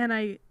 And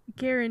I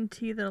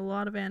guarantee that a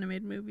lot of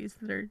animated movies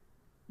that are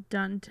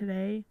done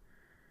today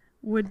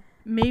would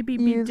maybe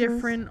be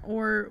different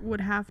or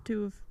would have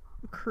to have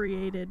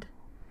created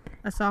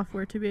a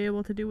software to be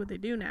able to do what they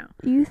do now.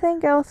 You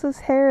think Elsa's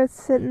hair is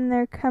sitting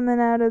there coming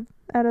out of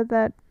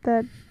that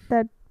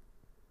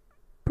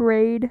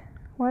braid?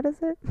 What is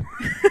it?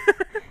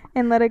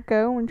 And let it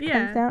go when she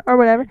comes down or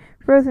whatever.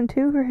 Frozen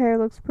 2, her hair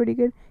looks pretty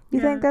good. You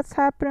think that's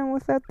happening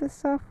without this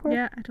software?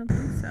 Yeah, I don't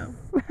think so.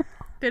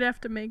 They'd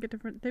have to make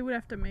they would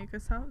have to make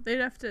they'd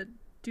have to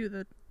do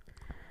the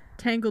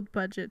Tangled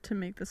budget to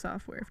make the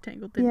software if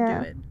Tangled didn't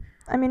do it.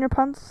 I mean,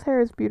 Rapunzel's hair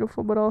is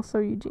beautiful, but also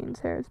Eugene's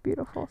hair is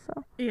beautiful,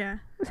 so. Yeah.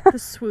 The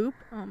swoop,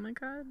 oh my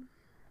god.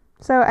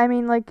 So, I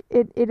mean, like,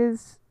 it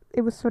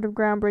was sort of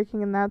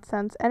groundbreaking in that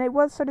sense, and it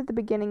was sort of the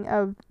beginning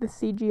of the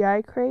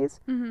CGI craze.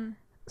 Mm-hmm.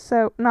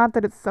 So, not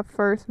that it's the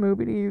first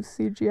movie to use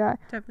CGI.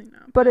 Definitely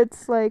not. But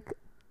it's like,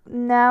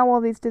 now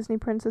all these Disney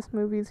princess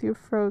movies, you have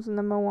Frozen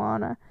and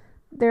Moana,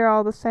 they're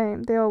all the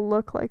same. They all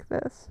look like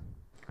this.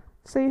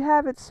 So you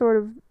have it sort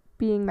of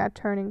being that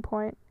turning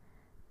point.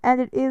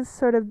 And it is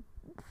sort of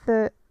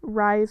the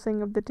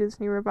rising of the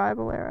Disney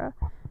revival era.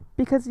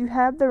 Because you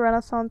have the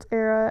Renaissance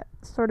era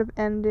sort of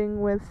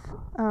ending with,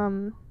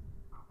 I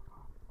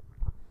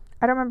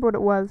don't remember what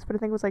it was, but I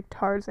think it was like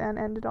Tarzan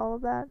ended all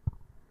of that.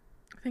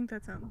 I think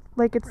that sounds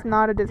like it's right.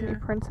 Not a Disney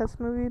princess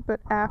movie, but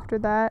after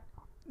that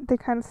they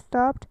kind of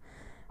stopped.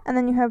 And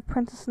then you have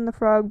Princess and the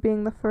Frog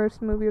being the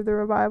first movie of the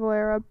revival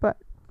era, but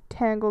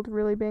Tangled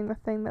really being the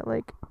thing that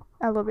like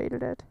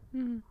elevated it.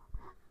 Mm-hmm.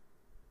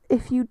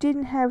 If you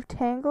didn't have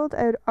Tangled,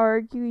 I would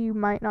argue you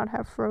might not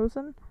have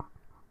Frozen.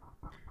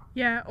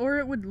 Yeah, or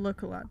it would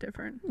look a lot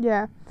different.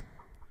 Yeah.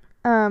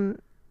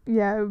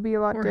 Yeah, it would be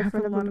a lot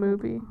different of a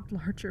movie. Of a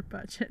larger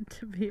budget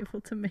to be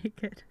able to make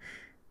it.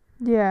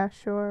 Yeah,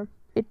 sure.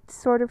 It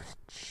sort of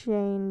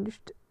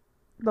changed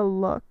the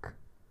look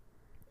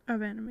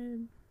of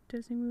animated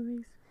Disney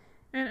movies.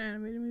 And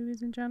animated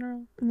movies in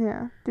general.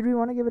 Yeah. Did we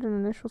want to give it an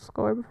initial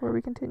score before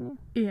we continue?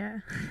 Yeah.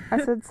 I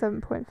said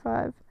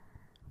 7.5.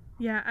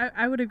 Yeah,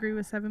 I would agree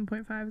with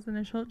 7.5 as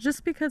initial.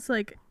 Just because,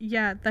 like,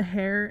 yeah, the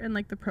hair and,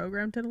 like, the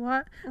program did a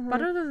lot.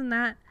 But other than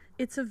that,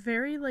 it's a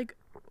very, like,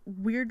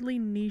 weirdly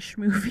niche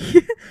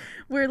movie.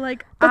 Where,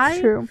 like,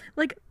 That's true.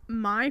 Like,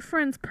 my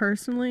friends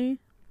personally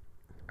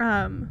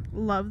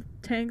love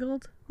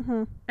Tangled.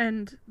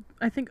 And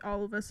I think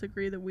all of us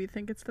agree that we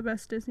think it's the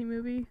best Disney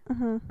movie.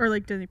 Or,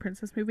 like, Disney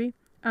princess movie.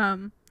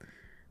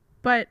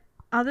 But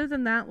other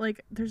than that,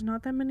 like, there's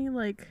not that many,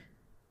 like,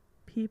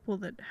 people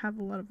that have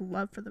a lot of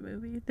love for the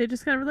movie. They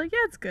just kind of like, yeah,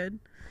 it's good.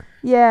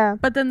 Yeah.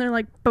 But then they're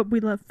like, but we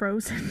love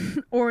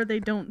Frozen. Or they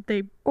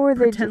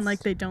pretend like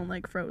they don't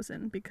like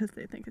Frozen because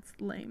they think it's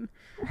lame.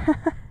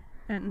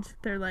 And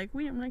they're like,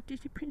 we don't like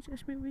Disney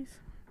princess movies.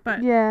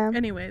 But yeah.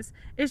 Anyways,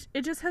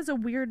 it just has a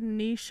weird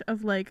niche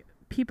of, like,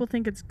 people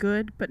think it's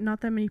good, but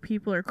not that many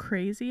people are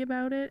crazy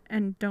about it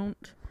and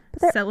don't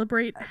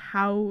celebrate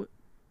how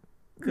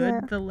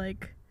good the,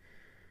 like...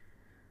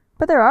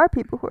 But there are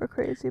people who are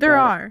crazy There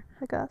about are. it,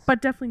 I guess.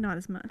 But definitely not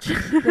as much.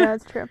 Yeah,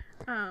 that's true.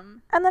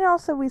 And then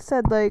also we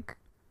said, like,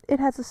 it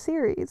has a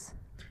series.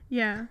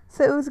 Yeah.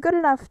 So it was good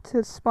enough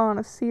to spawn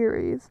a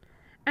series.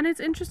 And it's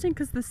interesting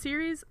because the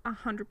series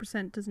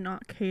 100% does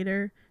not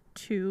cater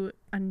to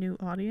a new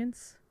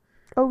audience.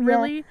 Oh, yeah.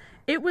 Really?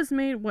 It was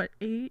made, what,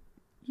 8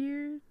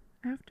 years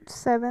after?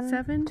 7?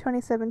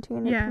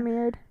 2017 it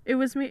premiered. It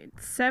was made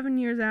 7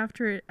 years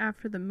after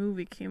the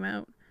movie came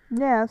out.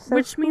 Yeah, so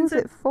which means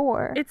it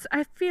for?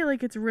 I feel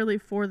like it's really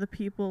for the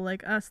people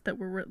like us that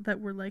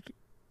were like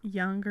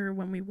younger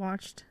when we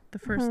watched the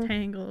first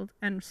Tangled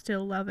and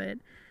still love it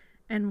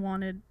and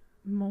wanted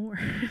more.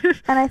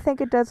 And I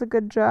think it does a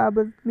good job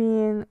of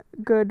being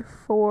good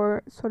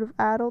for sort of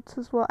adults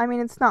as well. I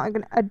mean, it's not like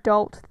an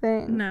adult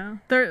thing. No,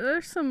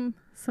 there's some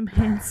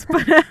hints,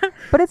 but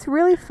but it's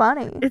really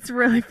funny. It's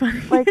really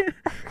funny.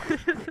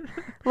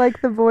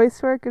 Like the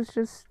voice work is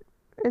just.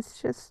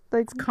 It's just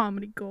like it's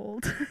comedy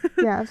gold.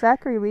 Yeah,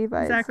 Zachary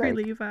Levi.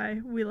 Levi,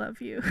 we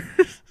love you.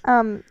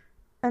 And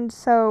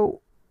so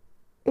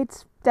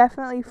it's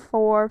definitely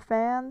for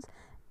fans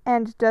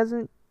and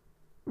doesn't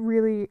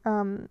really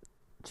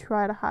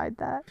try to hide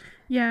that.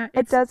 Yeah,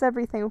 it does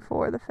everything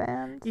for the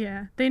fans.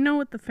 Yeah, they know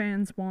what the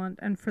fans want,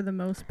 and for the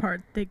most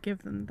part, they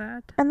give them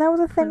that. And that was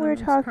a thing we were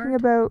talking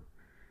about.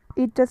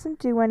 It doesn't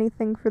do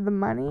anything for the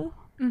money.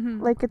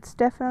 Like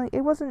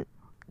it wasn't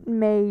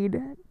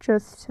made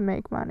just to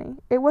make money.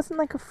 It wasn't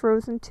like a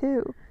Frozen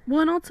 2.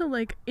 Well, and also,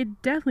 like,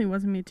 it definitely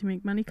wasn't made to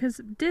make money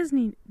because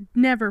Disney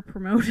never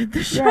promoted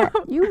the show. Yeah,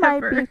 you might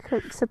be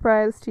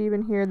surprised to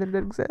even hear that it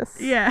exists.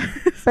 Yeah.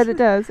 But it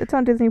does. It's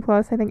on Disney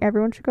Plus. I think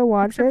everyone should go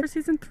watch it. Except for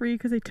season 3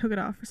 because they took it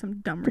off for some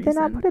dumb reason. Did they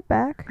not put it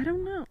back? I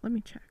don't know. Let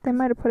me check. They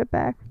might have put it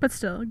back. But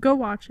still, go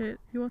watch it.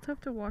 You also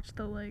have to watch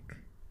the, like,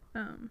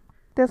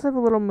 They also have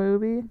a little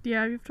movie.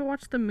 Yeah, you have to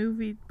watch the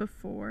movie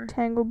before.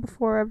 Tangled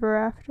Before Ever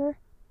After.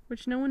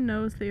 Which no one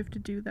knows they have to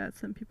do that.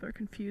 Some people are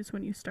confused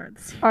when you start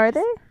the series. Are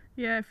they?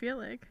 Yeah, I feel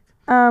like.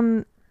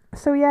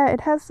 So yeah,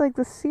 it has like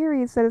the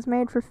series that is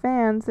made for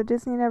fans that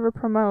Disney never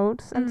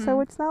promotes, and so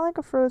it's not like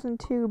a Frozen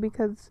 2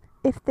 because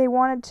if they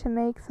wanted to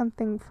make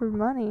something for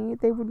money,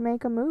 they would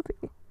make a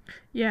movie.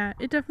 Yeah,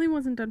 it definitely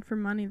wasn't done for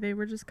money. They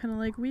were just kind of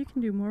like, we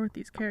can do more with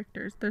these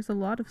characters. There's a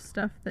lot of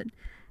stuff that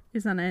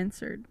is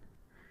unanswered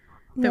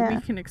that we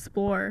can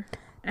explore.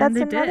 And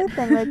that's another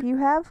thing. Like, you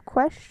have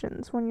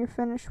questions when you're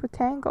finished with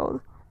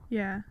Tangled.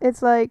 Yeah.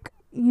 It's like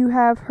you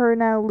have her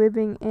now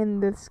living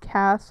in this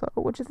castle,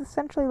 which is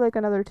essentially like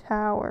another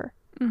tower.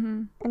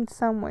 In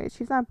some ways.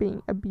 She's not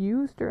being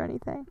abused or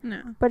anything.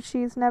 No. But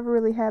she's never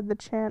really had the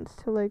chance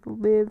to, like,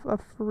 live a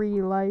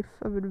free life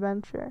of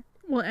adventure.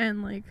 Well,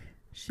 and, like,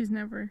 she's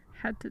never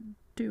had to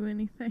do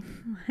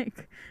anything.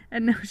 Like,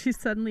 and now she's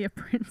suddenly a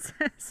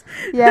princess.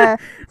 Yeah.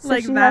 So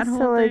like, she that has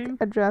whole to, thing.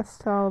 like,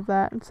 adjust to all of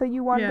that. And so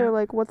you wonder,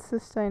 like, what's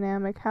this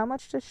dynamic? How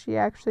much does she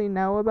actually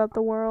know about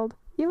the world?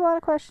 You have a lot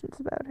of questions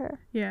about her.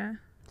 Yeah.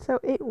 So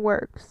it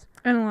works.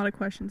 And a lot of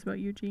questions about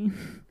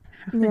Eugene.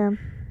 Yeah.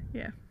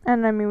 Yeah.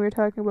 And I mean, we were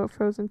talking about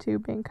Frozen 2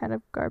 being kind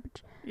of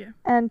garbage. Yeah.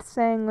 And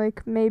saying,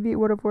 like, maybe it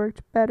would have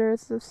worked better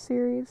as a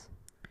series.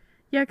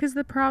 Yeah, because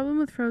the problem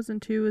with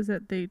Frozen 2 is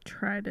that they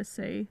try to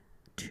say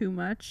too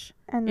much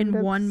and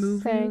in one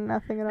movie. Saying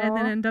nothing at all. And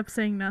then end up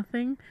saying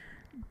nothing.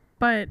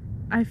 But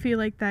I feel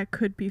like that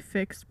could be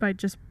fixed by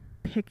just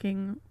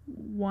picking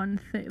one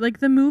thing. Like,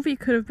 the movie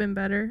could have been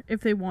better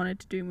if they wanted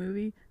to do a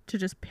movie, to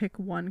just pick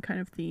one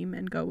kind of theme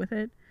and go with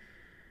it.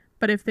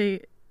 But if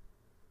they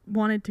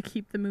wanted to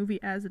keep the movie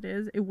as it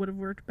is, it would have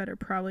worked better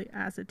probably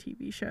as a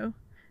TV show.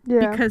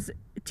 Yeah. Because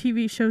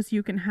TV shows,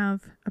 you can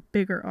have a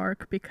bigger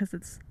arc because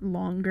it's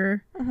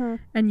longer,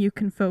 and you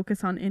can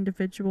focus on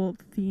individual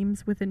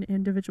themes within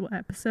individual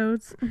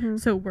episodes.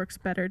 So it works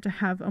better to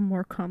have a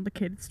more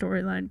complicated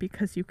storyline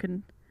because you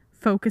can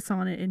focus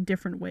on it in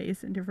different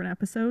ways in different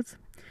episodes.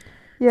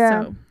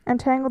 Yeah. So, and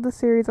Tangled the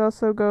series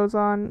also goes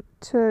on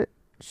to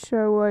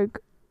show, like,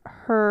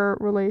 her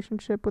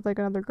relationship with, like,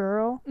 another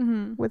girl,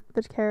 with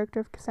the character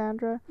of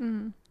Cassandra.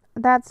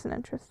 That's an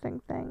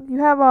interesting thing. You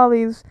have all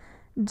these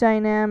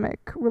dynamic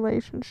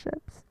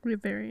relationships. We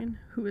have Varian,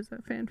 who is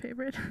a fan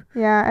favorite.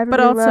 Yeah, But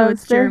everybody also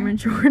loves it's Jeremy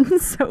Jordan,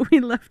 so we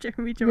love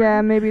Jeremy Jordan.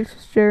 Yeah, maybe it's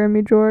just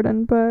Jeremy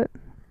Jordan, but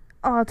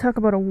I'll talk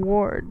about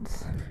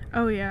awards.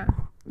 Oh, yeah.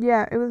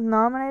 Yeah, it was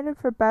nominated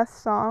for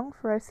Best Song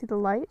for I See the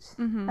Light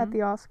Mm-hmm. at the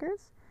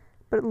Oscars,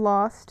 but it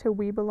lost to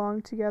We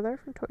Belong Together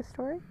from Toy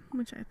Story,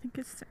 Which I think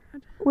is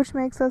sad. which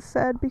makes us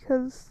sad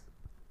because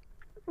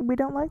we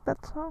don't like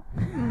that song.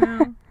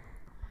 No.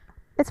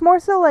 It's more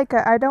so like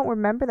I don't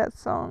remember that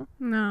song.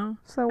 No.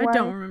 So why? I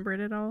don't remember it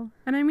at all.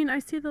 And I mean, I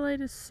See the Light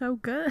is so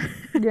good.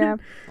 Yeah.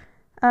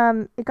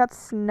 It got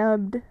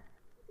snubbed. It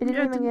didn't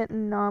Yeah, it even didn't- get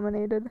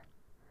nominated.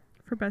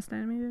 For Best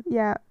Animated.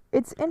 Yeah.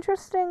 It's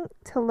interesting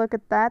to look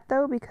at that,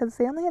 though, because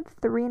they only had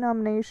 3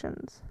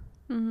 nominations.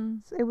 Mm-hmm.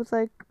 So it was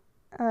like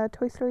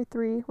Toy Story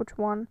 3, which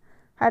won,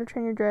 How to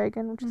Train Your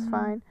Dragon, which is Mhm.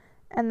 fine,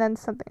 and then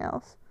something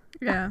else,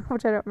 Yeah.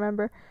 which I don't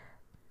remember.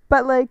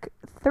 But, like,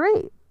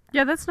 3.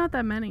 Yeah, that's not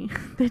that many.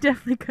 They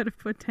definitely could have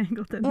put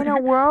Tangled in In there.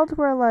 a world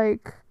where,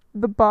 like,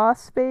 The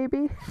Boss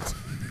Baby,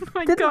 Oh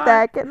my didn't god.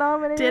 that get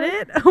nominated? Did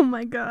it? Oh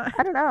my god.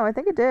 I don't know. I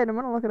think it did. I'm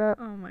gonna look it up.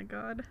 Oh my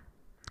god.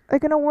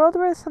 Like, in a world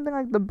where something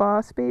like The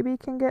Boss Baby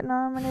can get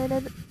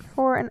nominated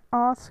for an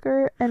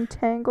Oscar and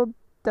Tangled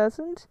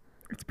doesn't,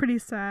 It's pretty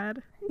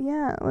sad.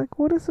 yeah, like,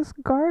 what is this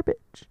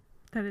garbage?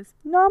 That is.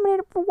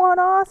 Nominated for 1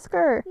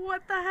 Oscar!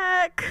 What the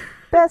heck?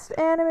 Best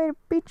Animated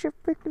Feature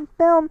Freaking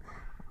Film.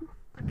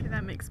 Okay,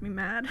 that makes me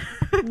mad.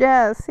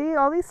 Yeah, see,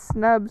 all these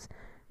snubs.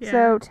 Yeah.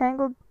 So,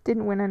 Tangled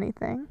didn't win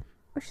anything,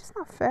 which is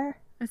not fair.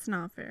 It's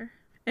not fair.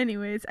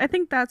 Anyways, I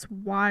think that's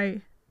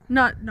why.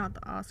 Not the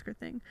Oscar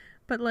thing,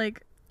 but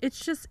like.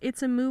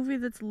 It's a movie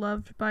that's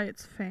loved by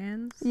its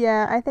fans.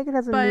 Yeah, I think it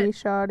has a But-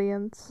 niche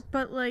audience.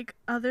 But, like,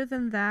 other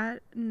than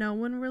that, no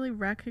one really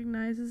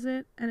recognizes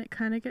it, and it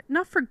kind of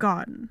not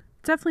forgotten.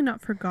 Definitely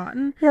not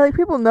forgotten, Yeah, like,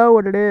 people know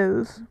what it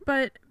is.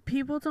 but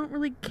people don't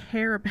really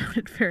care about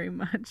it very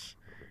much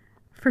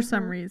for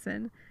some Mhm.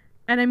 reason.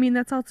 And, I mean,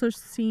 that's also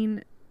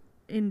seen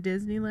in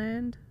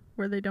Disneyland,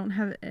 where they don't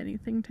have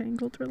anything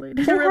Tangled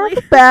related, They really.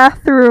 have a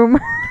bathroom.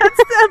 That's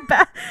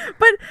the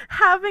but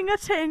having a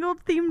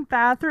Tangled themed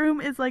bathroom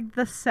is like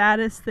the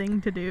saddest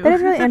thing to do. That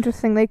is really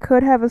interesting. They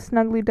could have a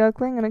Snuggly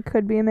Duckling, and it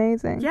could be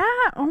amazing. Yeah,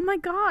 oh my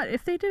god.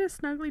 If they did a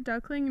Snuggly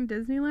Duckling in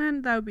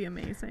Disneyland, that would be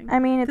amazing. I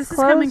mean, it's This is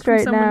coming closed from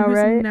right someone now, who's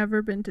right?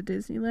 never been to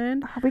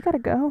Disneyland. Oh, we gotta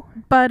go.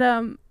 But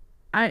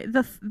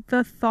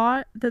the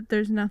thought that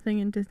there's nothing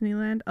in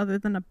Disneyland other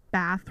than a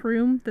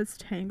bathroom that's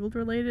Tangled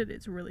related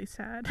is really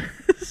sad.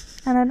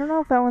 And I don't know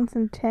if that one's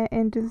in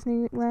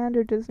Disneyland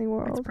or Disney It's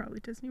World. probably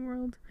Disney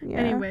World. Yeah.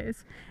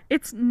 Anyways,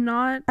 it's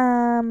not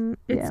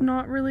yeah.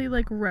 not really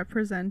like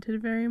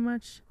represented very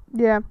much.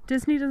 Yeah.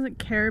 Disney doesn't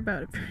care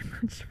about it very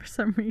much for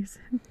some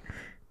reason.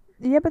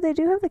 Yeah, but they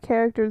do have the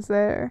characters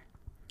there.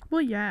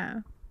 Well,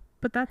 yeah,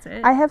 but that's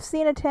it. I have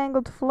seen a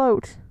Tangled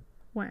float.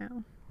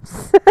 Wow.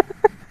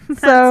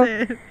 So,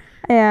 That's it.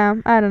 yeah,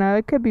 I don't know.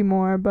 It could be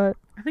more, but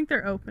I think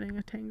they're opening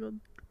a Tangled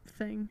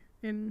thing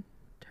in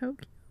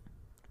Tokyo.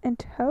 in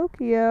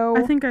Tokyo,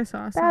 I think I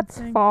saw something.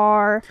 that's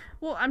far.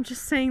 Well, I'm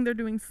just saying they're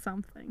doing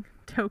something.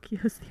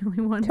 Tokyo's the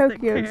only ones that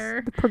Tokyo's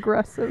care. the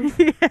progressive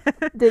Yeah.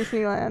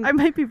 Disneyland. I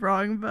might be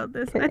wrong about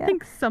this. Okay, I yeah.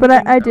 think something.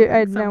 But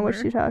I know what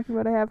you're talking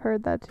about. I have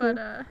heard that too.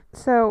 But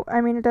So,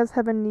 I mean, it does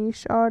have a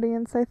niche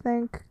audience, I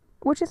think,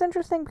 which is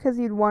interesting because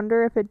you'd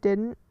wonder if it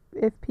didn't,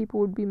 if people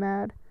would be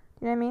mad.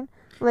 You know what I mean?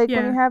 Like,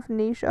 when you Yeah. have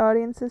niche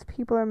audiences,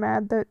 people are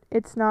mad that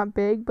it's not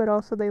big, but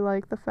also they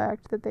like the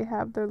fact that they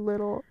have their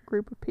little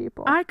group of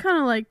people. I kind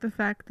of like the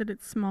fact that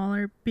it's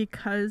smaller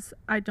because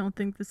I don't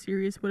think the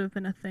series would have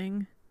been a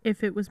thing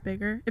if it was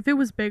bigger. If it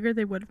was bigger,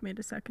 they would have made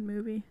a second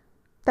movie.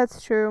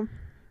 That's true.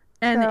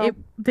 And So-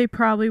 they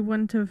probably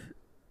wouldn't have.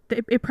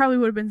 It probably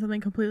would have been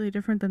something completely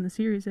different than the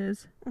series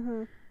is.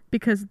 Mm-hmm.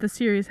 Because the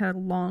series had a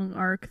long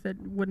arc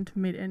that wouldn't have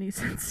made any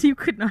sense. You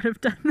could not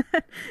have done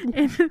that.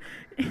 And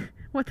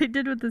what they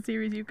did with the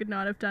series, you could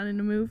not have done in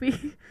a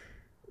movie.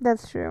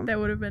 That's true. That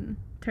would have been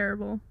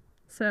terrible.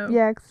 So,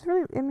 Yeah, 'cause it's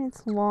really, I mean,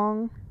 it's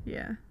long,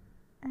 yeah.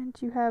 and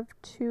you have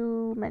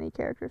too many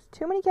characters.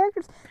 Too many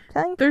characters. I'm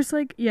telling you, There's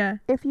like, yeah.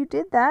 if you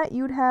did that,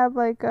 you'd have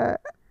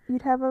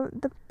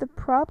the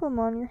problem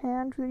on your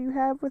hands that you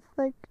have with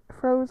like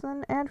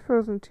Frozen, and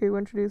Frozen 2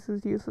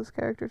 introduces useless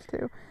characters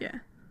too. Yeah.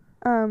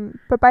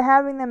 But by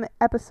having them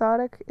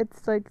episodic,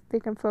 it's like they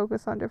can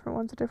focus on different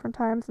ones at different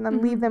times and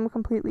then leave Mhm. them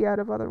completely out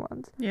of other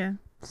ones. Yeah.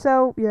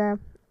 So, yeah,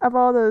 of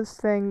all those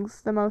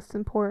things, the most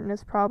important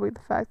is probably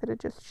the fact that it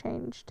just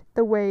changed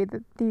the way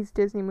that these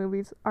Disney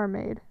movies are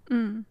made,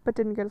 Mm. but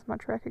didn't get as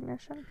much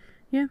recognition.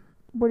 Yeah.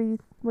 What do you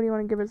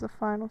want to give as a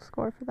final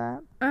score for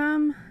that?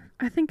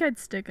 I think I'd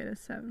stick it at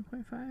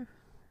 7.5.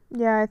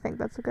 Yeah, I think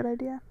that's a good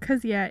idea.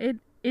 'Cause, yeah,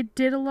 it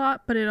did a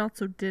lot, but it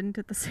also didn't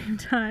at the same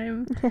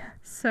time. Yeah.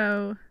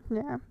 So,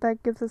 Yeah,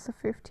 that gives us a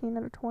 15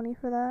 out of 20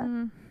 for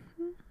that.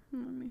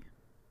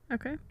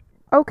 Okay.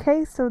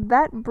 Okay, so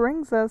that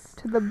brings us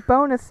to the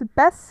bonus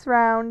best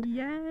round.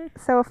 Yay.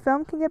 So a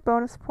film can get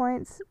bonus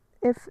points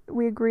if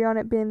we agree on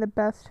it being the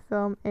best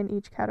film in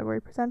each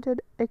category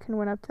presented, it can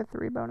win up to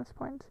 3 bonus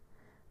points.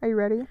 Are you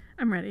ready?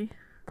 I'm ready.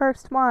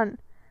 First one.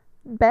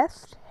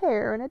 Best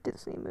hair in a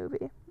Disney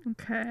movie.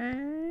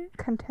 Okay.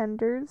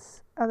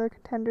 Contenders. Other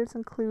contenders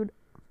include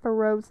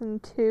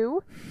Frozen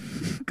 2.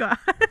 God.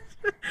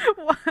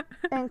 What?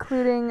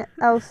 Including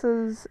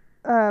Elsa's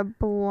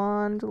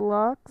blonde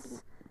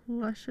locks.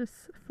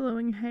 Luscious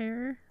flowing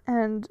hair.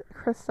 And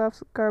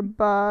Kristoff's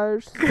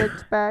garbage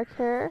slicked back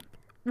hair.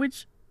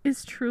 Which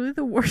is truly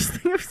the worst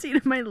thing I've seen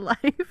in my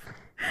life.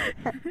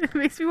 It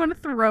makes me want to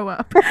throw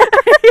up.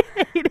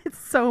 I hate it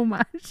so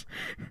much.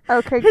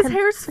 Okay. His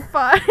hair's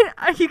fine.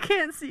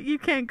 You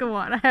can't go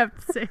on. I have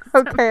to say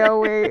something. Okay, I'll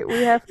wait.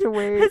 We have to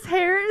wait. His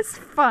hair is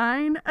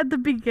fine at the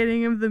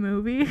beginning of the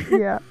movie.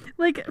 Yeah.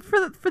 Like, for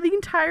the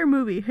entire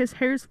movie, his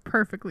hair's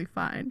perfectly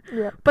fine.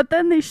 Yeah. But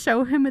then they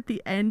show him at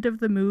the end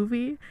of the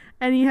movie,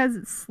 and he has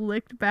it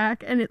slicked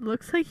back, and it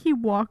looks like he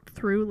walked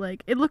through,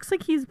 like, it looks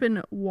like he's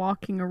been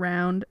walking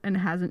around and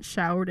hasn't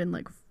showered in,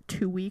 like,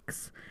 2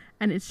 weeks.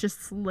 And it's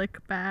just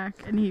slick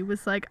back, and he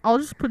was like, I'll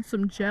just put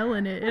some gel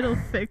in it. It'll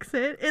fix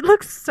it. It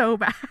looks so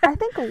bad. I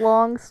think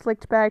long,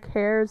 slicked back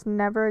hair is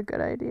never a good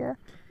idea.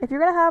 If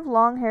you're going to have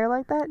long hair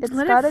like that, it's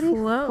got to be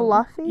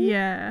fluffy.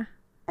 Yeah.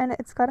 And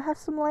it's got to have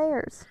some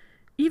layers.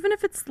 Even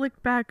if it's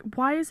slicked back,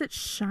 why is it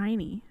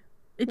shiny?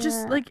 It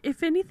just, like,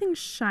 if anything's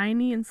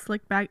shiny and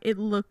slicked back, it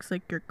looks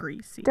like you're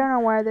greasy. Don't know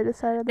why they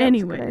decided that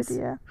was a good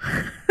idea.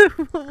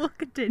 We'll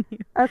continue.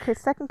 Okay,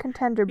 second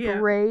contender, Yeah.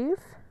 Brave.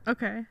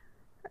 Okay.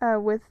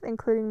 With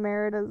including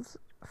Merida's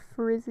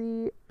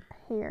frizzy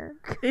hair.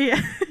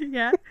 Yeah.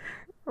 Yeah.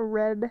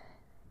 Red.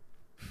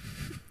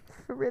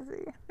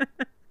 Frizzy.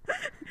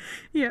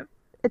 Yep.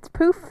 It's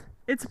Poof.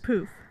 It's a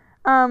poof.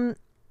 And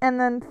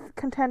then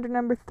contender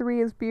number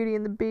 3 is Beauty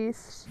and the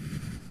Beast.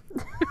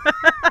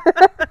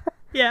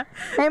 Yeah.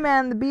 Hey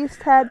man, the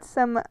Beast had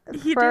some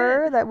He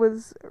fur did. that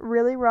was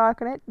really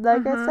rocking it.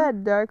 Like I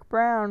said, dark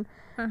brown.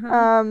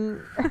 Uh-huh.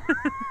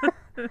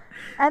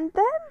 And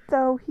then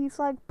though he's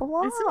like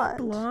blonde. Is it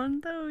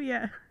blonde though?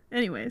 Yeah.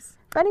 Anyways.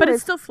 But But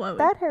it's still flowy.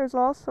 that hair is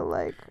also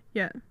like,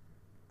 Yeah.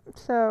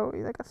 so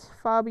like a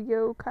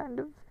Fabio kind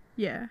of.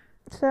 Yeah.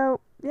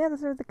 So yeah,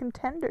 those are the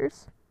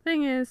contenders.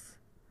 Thing is,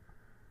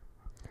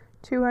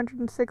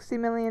 $260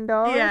 million.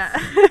 yeah.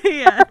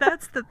 Yeah,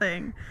 that's the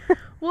thing.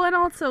 Well, and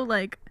also,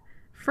 like,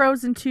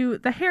 Frozen 2,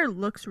 the hair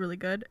looks really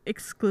good,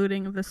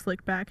 excluding the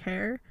slick back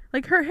hair.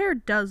 Like, her hair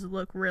does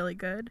look really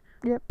good.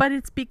 Yep. But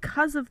it's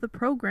because of the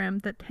program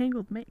that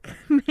Tangled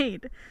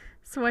made.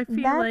 So I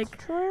feel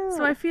That's true.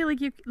 So I feel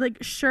like you, like,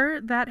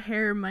 sure, that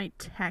hair might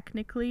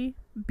technically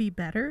be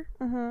better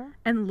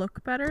and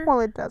look better. Well,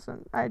 it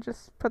doesn't. I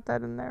just put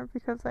that in there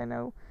because I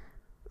know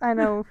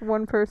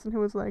one person who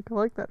was like, I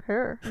like that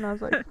hair. And I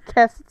was like,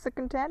 guess it's a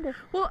contender.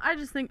 Well, I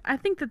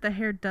think that the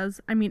hair does,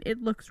 I mean,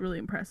 it looks really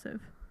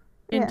impressive.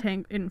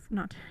 In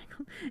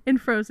in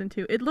Frozen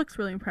 2. It looks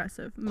really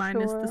impressive,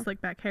 minus the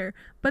slick back hair.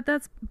 But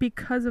that's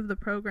because of the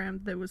program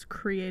that was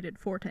created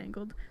for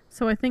Tangled.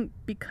 So I think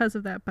because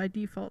of that, by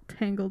default,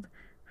 Tangled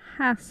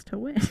has to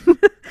win.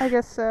 I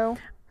guess so.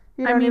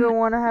 You don't even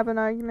want to have an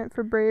argument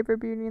for Brave or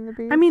Beauty and the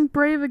Beast? I mean,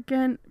 Brave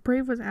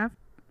was after?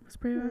 Was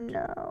Brave after?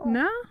 No.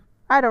 No?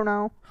 I don't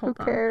know. Hold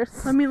Who on.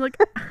 cares? I mean, like,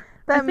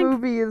 that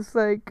movie is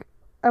like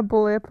a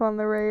blip on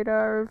the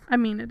radar. I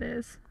mean, it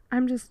is.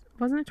 Wasn't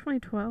it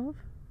 2012?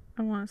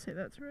 I want to say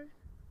that's right.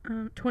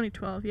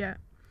 2012, yeah.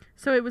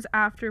 So it was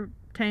after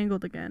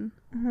Tangled again.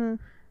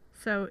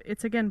 So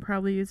it's again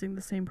probably using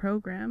the same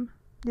program.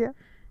 Yeah.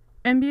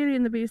 And Beauty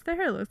and the Beast, their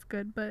hair looks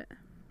good, but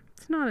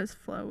it's not as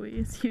flowy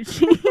as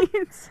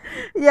Eugene's.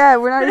 Yeah,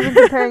 we're not even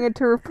comparing it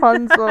to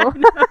Rapunzel.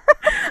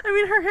 I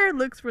mean, her hair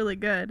looks really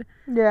good.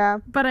 Yeah.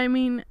 But I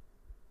mean,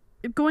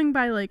 going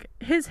by, like,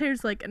 his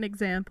hair's like an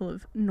example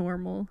of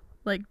normal,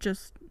 like,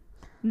 just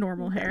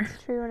normal hair.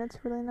 That's true, and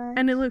it's really nice.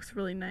 And it looks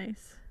really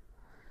nice.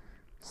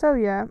 So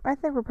yeah, I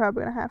think we're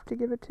probably gonna have to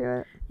give it to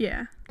it.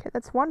 Yeah. Okay,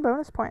 that's 1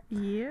 bonus point.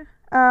 Yeah.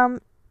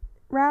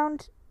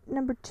 Round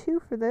number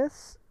 2 for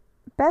this.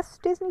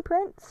 Best Disney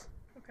Prince.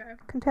 Okay.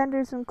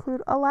 Contenders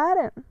include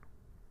Aladdin,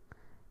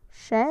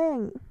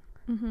 Shang,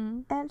 Mm-hmm.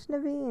 and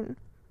Naveen.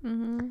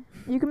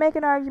 Mm-hmm. You can make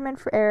an argument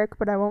for Eric,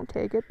 but I won't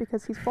take it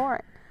because he's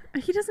boring.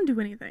 He doesn't do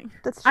anything.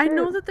 That's true. I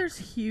know that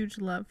there's huge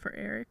love for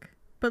Eric,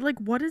 but, like,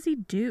 what does he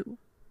do?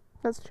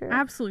 That's true.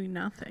 Absolutely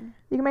nothing.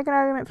 You can make an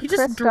argument for He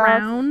just Kristoff.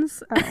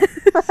 drowns.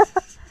 Oh.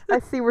 I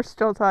see we're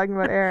still talking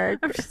about Eric.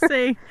 I'm just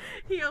saying,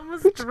 he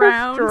almost He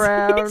drowns.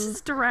 drowns. He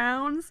just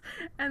drowns,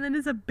 and then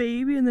is a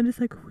baby, and then it's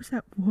like, who's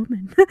that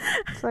woman?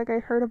 It's like I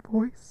heard a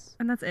voice.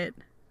 And that's it.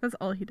 That's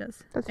all he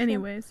does. That's true.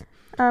 Anyways.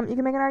 You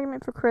can make an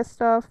argument for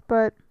Kristoff,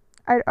 but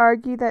I'd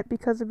argue that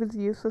because of his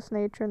useless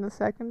nature in the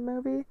second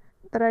movie,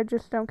 that I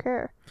just don't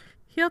care.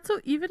 He also,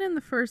 even in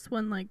the first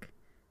one, like,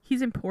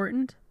 he's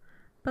important,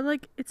 but,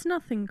 like, it's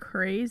nothing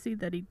crazy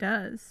that he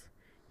does.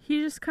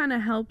 He just kind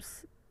of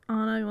helps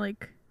Anna,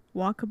 like,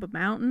 walk up a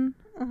mountain,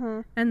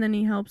 and then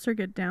he helps her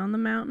get down the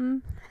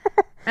mountain,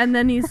 and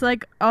then he's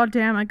like, oh,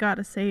 damn, I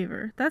gotta save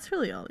her. That's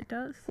really all he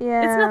does.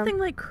 Yeah. It's nothing,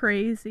 like,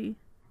 crazy.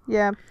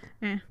 Yeah.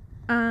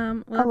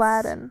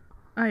 Aladdin.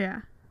 Oh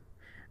yeah,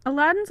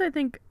 Aladdin's. I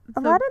think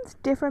Aladdin's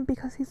different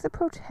because he's the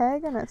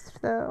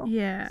protagonist, though.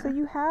 Yeah. So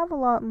you have a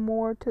lot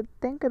more to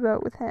think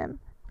about with him.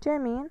 Do you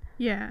know what I mean?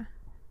 Yeah.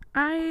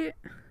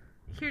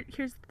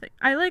 Here's the thing.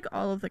 I like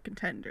all of the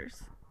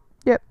contenders.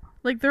 Yep.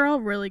 Like, they're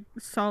all really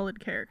solid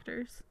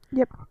characters.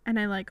 Yep. And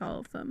I like all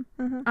of them.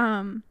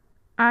 Mm-hmm.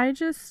 I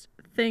just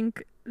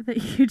think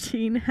that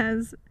Eugene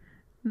has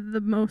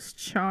the most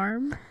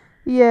charm.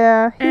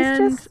 Yeah, he's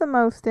just the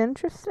most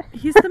interesting.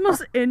 He's the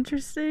most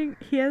interesting.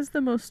 He has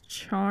the most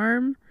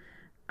charm.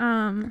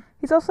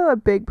 He's also a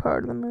big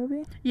part of the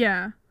movie.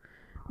 Yeah.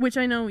 Which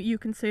I know you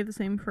can say the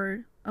same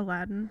for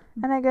Aladdin.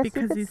 And I guess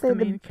because you could he's say the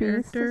main Beast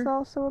character. is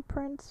also a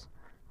prince.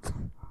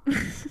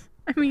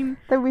 I mean...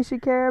 that we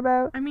should care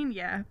about. I mean,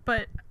 yeah,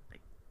 but...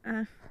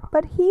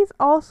 But he's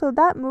also...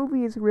 That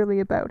movie is really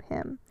about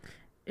him.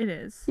 It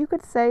is. You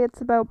could say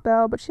it's about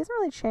Belle, but she doesn't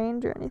really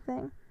change or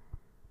anything.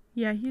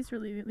 Yeah, he's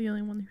really the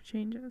only one who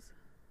changes.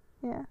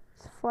 Yeah,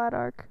 it's a flat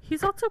arc.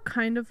 He's also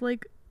kind of,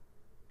 like,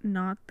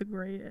 not the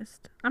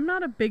greatest. I'm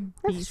not a big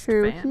Beast That's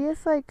true. fan. He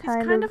is, like, He's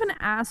kind of an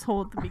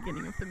asshole at the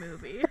beginning of the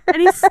movie.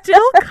 And he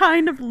still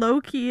kind of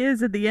low-key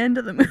is at the end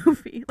of the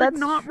movie. Like, That's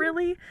not true.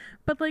 really,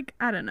 but, like,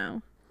 I don't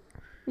know.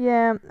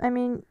 Yeah, I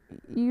mean,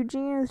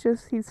 Eugene is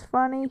just... He's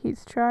funny,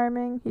 he's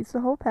charming, he's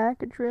the whole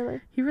package, really.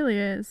 He really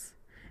is.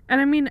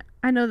 And, I mean,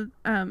 I know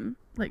that,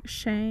 like,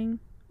 Shang,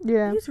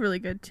 Yeah. he's really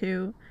good,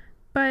 too.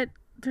 But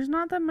there's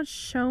not that much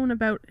shown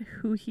about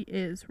who he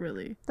is,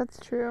 really. That's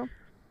true.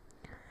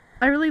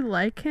 I really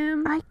like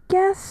him. I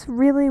guess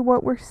really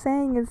what we're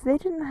saying is they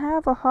didn't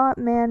have a hot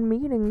man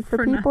meeting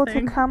for people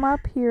nothing. to come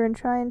up here and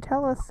try and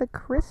tell us that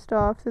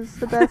Kristoff is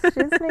the best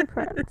Disney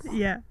prince.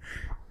 Yeah.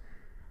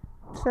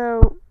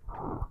 So,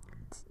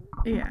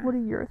 Yeah. what are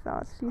your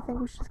thoughts? Do you think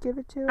we should give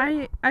it to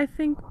it? I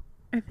think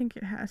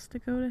it has to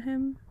go to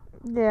him.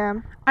 Yeah.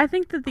 I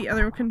think that the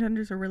other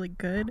contenders are really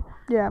good,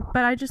 Yeah.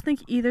 but I just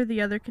think either the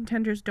other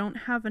contenders don't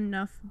have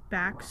enough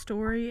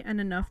backstory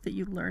and enough that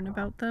you learn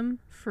about them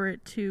for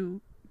it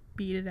to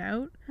beat it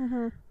out,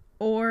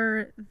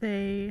 or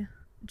they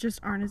just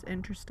aren't as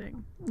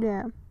interesting.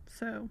 Yeah.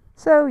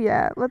 So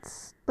yeah,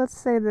 let's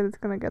say that it's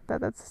gonna get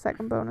that. That's the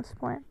second bonus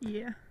point.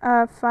 yeah.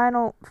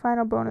 Final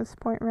bonus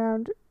point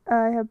round.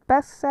 I have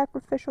best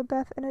sacrificial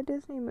death in a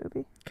Disney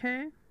movie.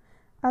 Okay.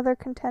 Other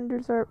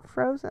contenders are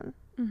Frozen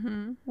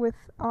with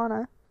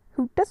Anna,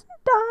 who doesn't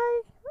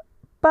die,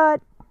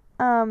 but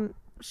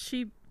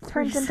She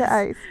turns freezes. into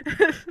ice.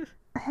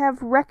 I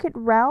have Wreck-It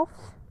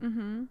Ralph,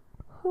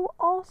 who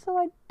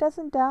also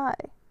doesn't die.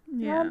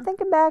 Yeah. Now I'm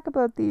thinking back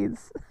about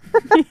these.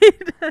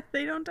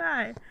 They don't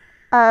die.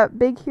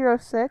 Big Hero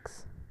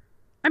 6.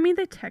 I mean,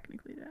 they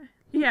technically die.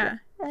 Yeah.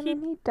 I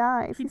mean, he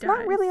dies. he He's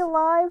not really dies.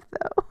 alive,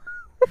 though.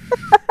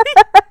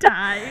 He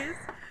dies.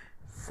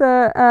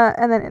 So,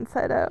 and then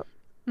Inside Out.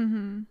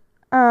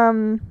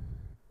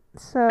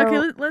 So...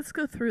 Okay, let's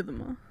go through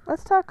them all.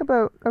 Let's talk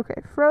about...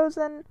 Okay,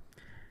 Frozen.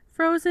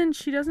 Frozen,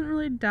 she doesn't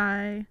really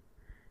die.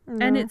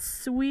 No. And it's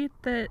sweet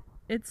that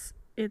it's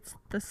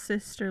the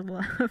sister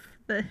love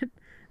that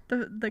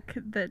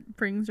that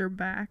brings her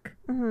back.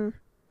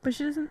 But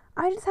she doesn't...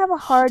 I just have a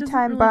hard doesn't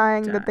time really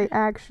buying die. that they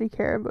actually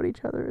care about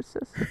each other as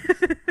sisters.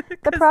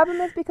 The problem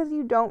is because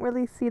you don't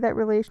really see that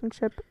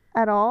relationship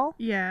at all.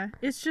 Yeah,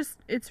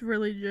 it's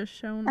really just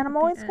shown. And I'm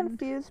always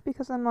confused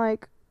because I'm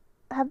like,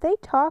 have they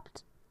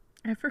talked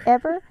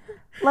ever?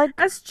 Like,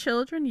 as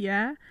children,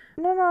 yeah.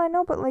 No, I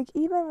know, but like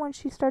even when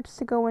she starts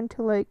to go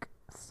into like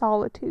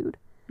solitude,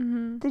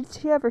 did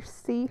she ever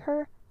see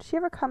her? Did she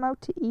ever come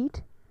out to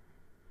eat?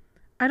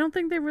 I don't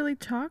think they really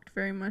talked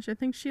very much. I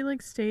think she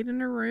like stayed in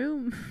her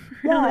room.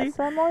 Really. Yeah,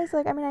 so I'm always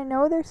like, I mean, I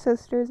know they're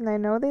sisters and I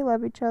know they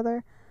love each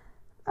other.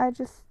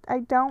 I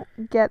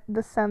don't get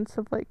the sense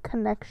of like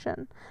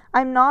connection.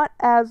 I'm not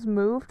as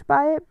moved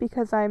by it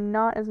because I'm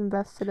not as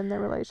invested in their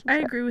relationship. I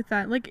agree with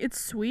that. Like,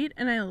 it's sweet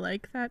and I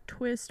like that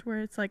twist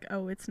where it's like,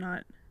 oh, it's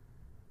not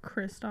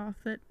Kristoff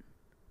that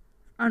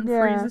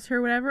unfreezes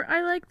her, whatever.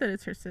 I like that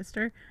it's her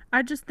sister.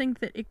 I just think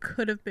that it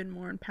could have been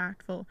more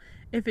impactful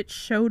if it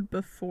showed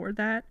before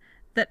that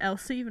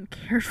Elsa even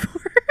cared for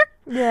her.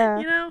 Yeah.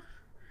 You know?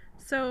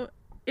 So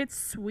it's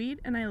sweet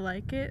and I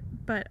like it,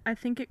 but I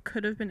think it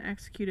could have been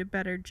executed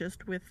better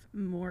just with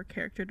more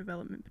character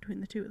development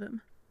between the two of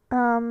them.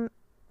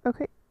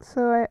 Okay,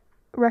 so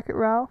Wreck-It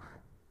Ralph.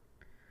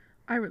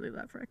 I really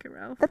love Wreck-It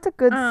Ralph. That's a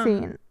good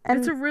scene. And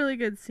it's a really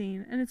good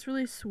scene, and it's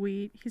really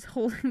sweet. He's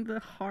holding the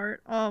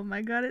heart. Oh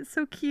my god, it's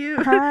so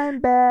cute. I'm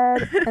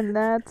bad, and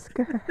that's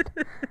good.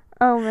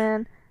 Oh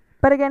man.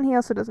 But again, he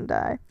also doesn't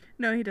die.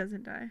 No, he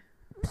doesn't die.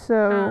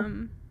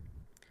 So...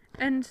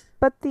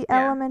 But the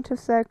element of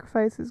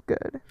sacrifice is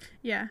good.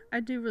 Yeah,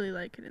 I do really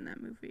like it in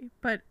that movie.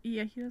 But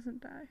yeah, he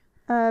doesn't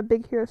die.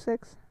 Big Hero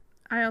 6.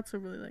 I also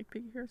really like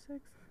Big Hero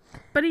 6.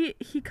 But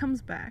he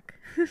comes back.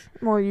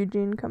 Well,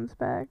 Eugene comes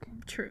back.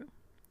 True.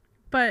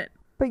 But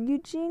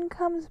Eugene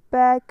comes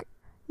back.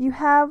 You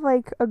have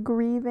like a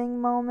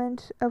grieving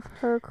moment of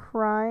her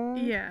crying.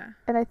 yeah.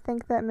 And I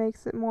think that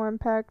makes it more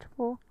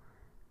impactful.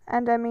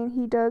 And I mean,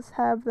 he does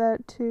have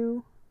that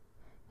too.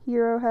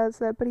 hero has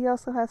that, but he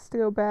also has to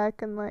go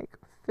back and like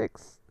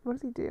fix. What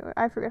does he do?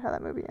 I forget how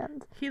that movie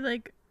ends. He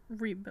like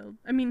rebuild.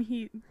 I mean,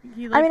 he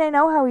like. I mean, I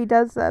know how he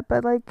does that,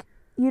 but like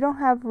you don't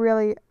have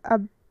really a.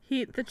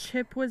 The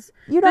chip was.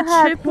 You don't the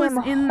have chip him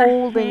was in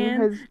holding the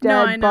hand. his dead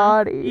No, I know.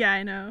 body. Yeah,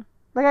 I know.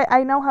 Like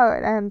I know how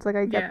it ends. Like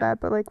I get Yeah. that,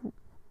 but like,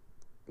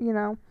 you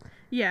know.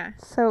 Yeah.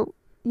 So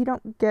you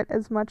don't get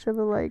as much of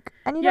a like,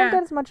 and you don't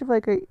get as much of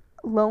like a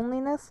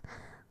loneliness.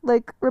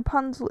 Like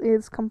Rapunzel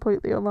is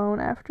completely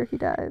alone after he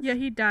dies. Yeah,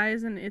 he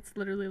dies, and it's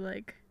literally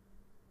like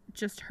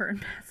just her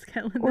and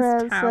Pascal in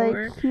Whereas, this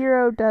tower. like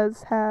Hero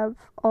does have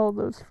all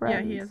those friends.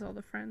 Yeah, he has all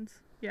the friends.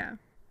 Yeah.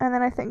 And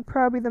then I think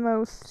probably the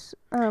most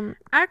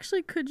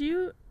Actually, could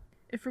you,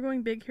 if we're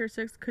going big here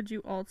 6, could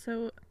you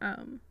also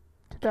count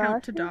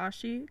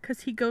Tadashi?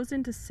 Because he goes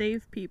in to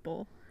save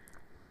people.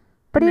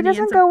 But he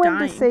doesn't go in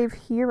to save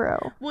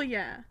Hero. Well,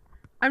 yeah.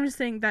 I'm just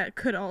saying that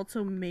could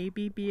also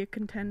maybe be a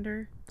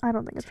contender. I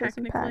don't think it's as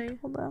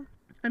impactful though.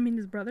 I mean,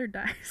 his brother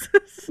dies.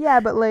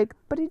 Yeah,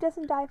 but he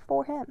doesn't die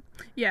for him.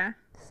 Yeah.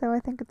 So I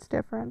think it's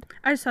different.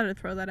 I just had to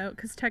throw that out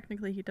because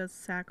technically he does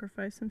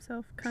sacrifice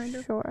himself, kind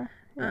of. Sure.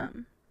 Yeah.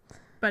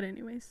 But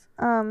anyways.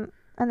 And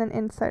then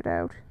Inside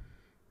Out.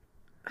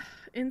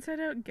 Inside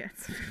Out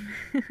gets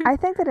me. I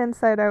think that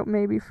Inside Out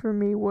maybe for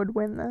me would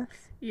win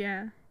this.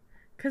 Yeah.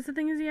 Because the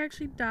thing is, he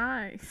actually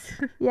dies.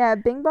 Yeah,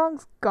 Bing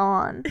Bong's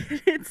gone.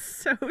 It's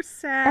so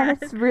sad.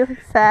 And it's really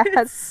sad.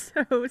 It's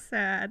so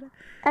sad.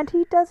 And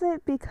he does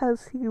it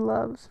because he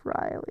loves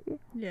Riley.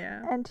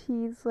 Yeah. And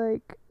he's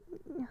like,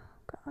 oh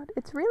God,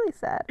 it's really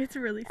sad. It's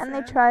really sad. And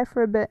they try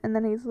for a bit, and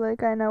then he's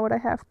like, I know what I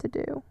have to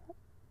do.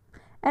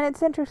 And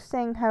it's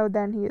interesting how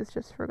then he is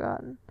just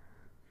forgotten.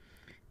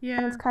 Yeah.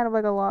 And it's kind of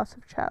like a loss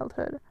of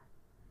childhood.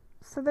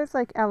 So there's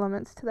like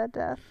elements to that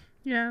death.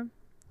 Yeah.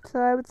 So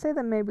I would say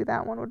that maybe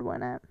that one would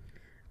win it.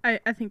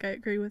 I think I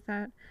agree with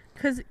that.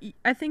 Because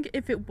I think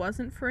if it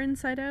wasn't for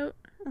Inside Out,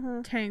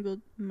 Tangled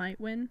might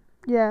win.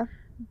 Yeah.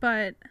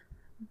 But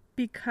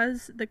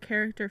because the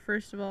character,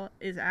 first of all,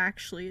 is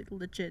actually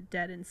legit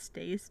dead and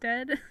stays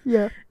dead,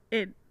 yeah,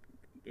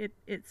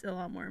 it's a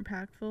lot more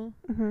impactful.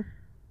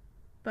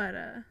 But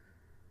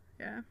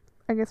yeah.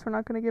 I guess we're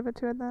not gonna give it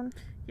to it then.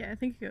 Yeah, I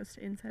think it goes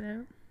to Inside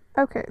Out.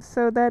 Okay,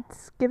 so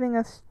that's giving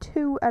us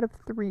 2 out of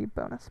 3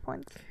 bonus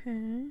points.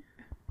 Okay.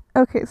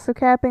 Okay, so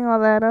capping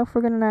all that off,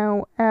 we're gonna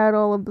now add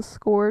all of the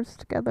scores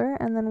together,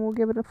 and then we'll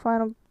give it a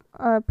final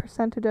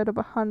percentage out of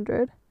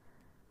 100.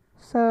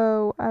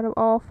 So out of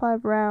all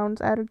 5 rounds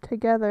added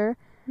together,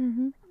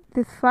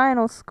 the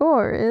final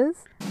score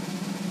is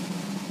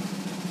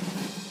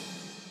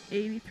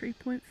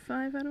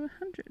 83.5 out of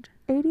 100.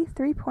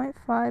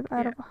 83.5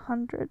 out of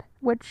 100,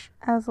 which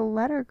as a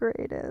letter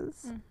grade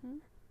is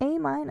A-.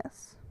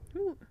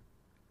 Ooh,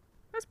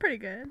 that's pretty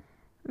good.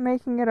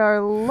 Making it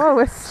our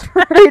lowest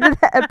rated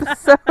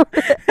episode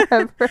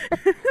ever.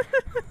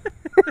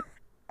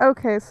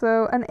 Okay,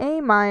 so an A-.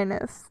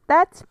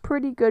 That's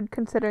pretty good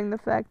considering the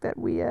fact that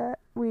we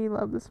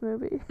love this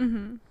movie.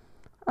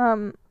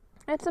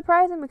 It's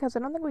surprising because I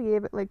don't think we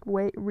gave it like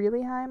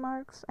really high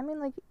marks. I mean,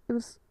 like it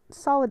was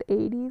solid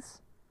 80s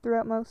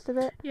throughout most of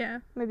it. Yeah.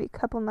 Maybe a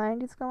couple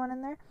 90s going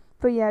in there.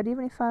 But yeah, do you have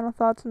any final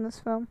thoughts on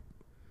this film?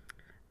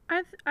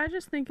 I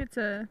just think it's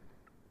a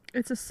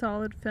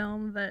solid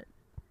film that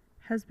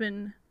has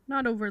been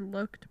not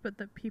overlooked, but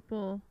that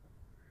people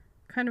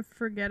kind of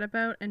forget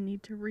about and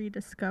need to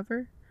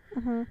rediscover.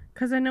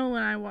 Because I know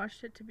when I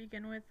watched it to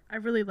begin with, I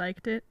really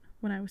liked it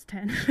when I was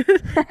 10.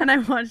 And I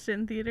watched it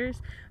in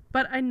theaters.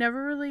 But I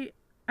never really...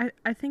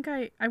 I think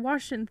I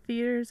watched it in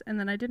theaters, and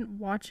then I didn't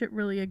watch it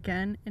really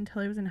again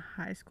until I was in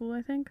high school,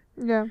 I think.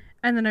 Yeah.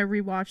 And then I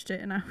rewatched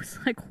it, and I was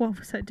like, what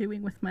was I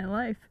doing with my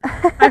life?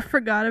 I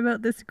forgot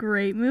about this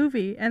great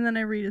movie. And then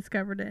I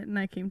rediscovered it, and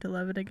I came to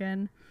love it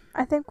again.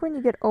 I think when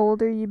you get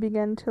older, you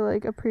begin to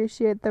like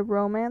appreciate the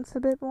romance a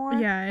bit more.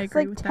 Yeah, I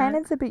agree with that. Like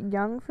 10 is a bit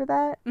young for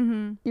that.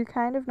 You're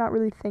kind of not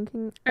really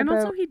thinking and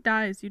about... also he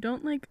dies. You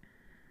don't like...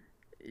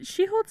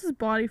 She holds his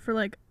body for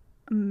like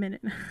a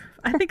minute.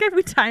 I think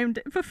we timed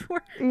it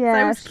before. Yeah,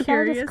 I was she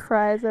curious. Kind of just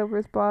cries over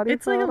his body.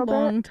 It's for like a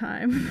long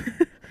time.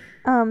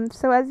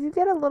 So as you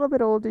get a little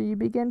bit older, you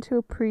begin to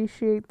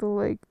appreciate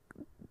the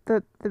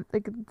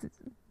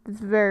this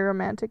very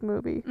romantic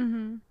movie.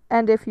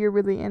 And if you're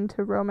really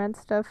into romance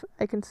stuff,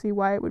 I can see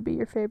why it would be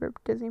your favorite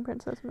Disney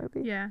princess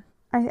movie. Yeah.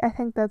 I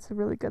think that's a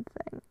really good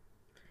thing.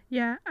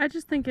 Yeah, I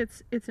just think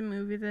it's a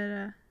movie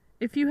that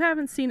if you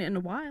haven't seen it in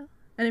a while,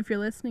 and if you're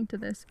listening to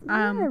this,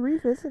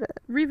 revisit it.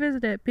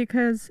 Revisit it,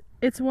 because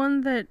it's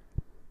one that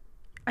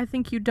I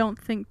think you don't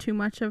think too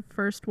much of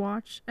first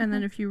watch, and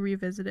then if you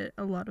revisit it,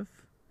 a lot of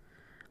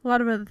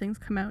other things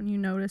come out and you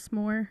notice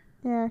more.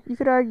 Yeah, you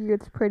could argue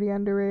it's pretty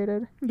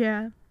underrated.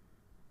 Yeah.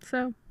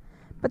 So.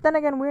 But then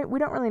again, we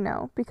don't really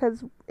know,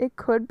 because it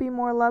could be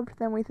more loved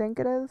than we think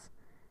it is,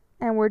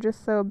 and we're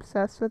just so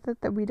obsessed with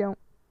it that we don't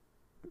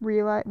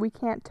realize, we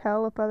can't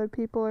tell if other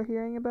people are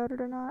hearing about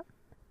it or not.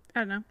 I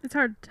don't know. It's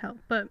hard to tell,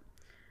 but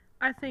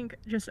I think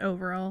just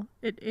overall,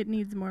 it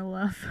needs more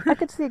love. I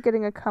could see it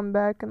getting a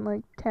comeback in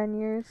like 10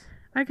 years.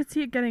 I could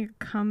see it getting a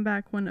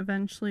comeback when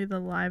eventually the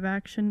live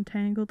action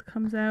Tangled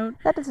comes out.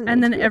 That doesn't And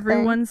need then to be a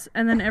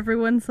thing.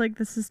 everyone's like,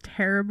 this is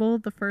terrible.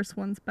 The first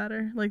one's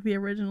better. Like the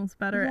original's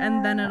better.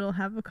 And then Yeah. it'll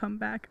have a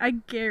comeback. I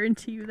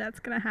guarantee you that's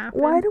gonna happen.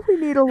 Why do we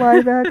need a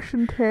live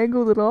action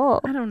Tangled at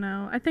all? I don't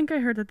know. I think I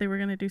heard that they were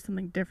gonna do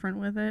something different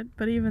with it,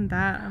 but even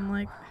that, I'm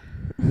like,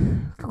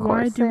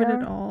 why do it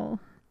at all?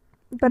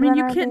 But I mean, then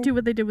you are can't they- do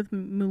what they did with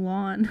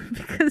Mulan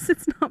because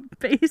it's not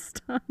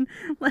based on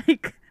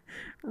like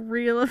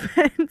real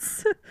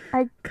events.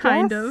 I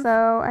kind guess of.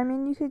 so. I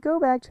mean, you could go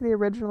back to the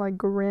original like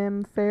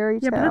grim fairy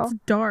Yeah, tale. but that's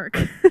dark.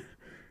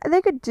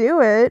 They could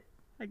do it.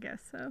 I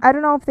guess so. I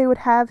don't know if they would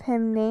have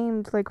him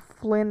named like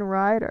Flynn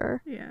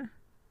Rider. Yeah.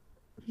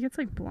 He gets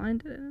like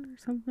blinded or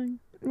something.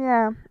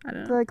 Yeah, I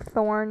don't the, know. like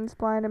thorns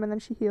blind him, and then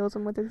she heals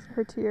him with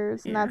her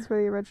tears, and Yeah. that's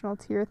where the original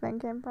tear thing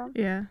came from.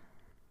 Yeah.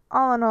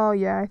 All in all,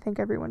 yeah, I think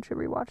everyone should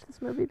rewatch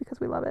this movie because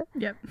we love it.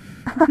 Yep.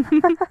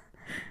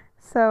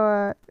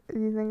 So,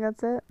 you think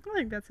that's it? I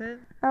think that's it.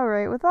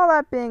 Alright, with all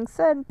that being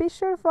said, be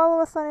sure to follow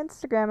us on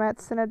Instagram at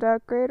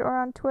CineGrade or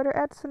on Twitter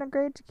at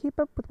CineGrade to keep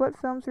up with what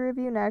films we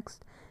review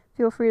next.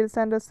 Feel free to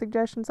send us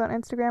suggestions on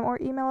Instagram or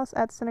email us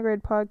at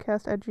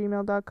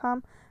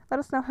cinegradepodcast@gmail.com. Let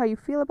us know how you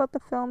feel about the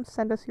film,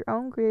 send us your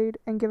own grade,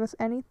 and give us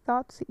any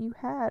thoughts that you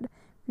had.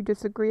 If you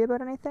disagree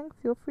about anything,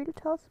 feel free to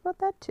tell us about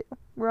that too.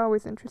 We're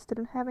always interested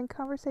in having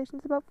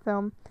conversations about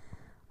film.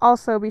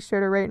 Also, be sure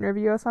to rate and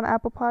review us on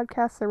Apple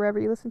Podcasts or wherever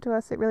you listen to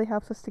us. It really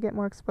helps us to get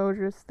more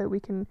exposure so that we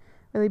can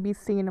really be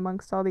seen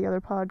amongst all the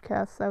other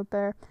podcasts out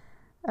there.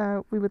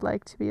 We would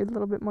like to be a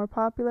little bit more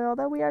popular,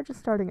 although we are just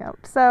starting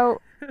out.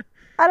 So,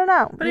 I don't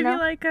know. But if you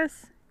like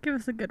us, give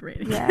us a good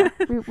rating. Yeah,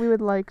 we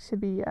would like to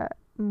be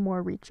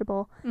more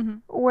reachable. Mm-hmm.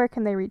 Where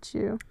can they reach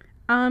you?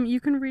 You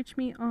can reach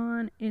me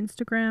on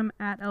Instagram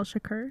at Elsha.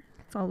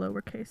 It's all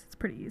lowercase. It's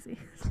pretty easy.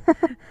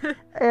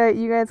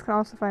 You guys can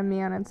also find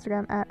me on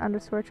Instagram at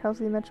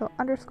 _Chelsea Mitchell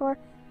 _.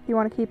 If you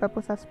want to keep up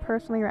with us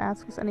personally or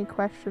ask us any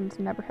questions,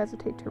 never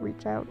hesitate to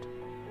reach out.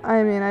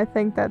 I mean, I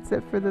think that's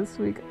it for this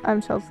week.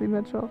 I'm Chelsea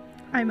Mitchell.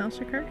 I'm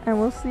Elsha. And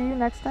we'll see you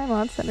next time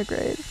on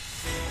CineGrade.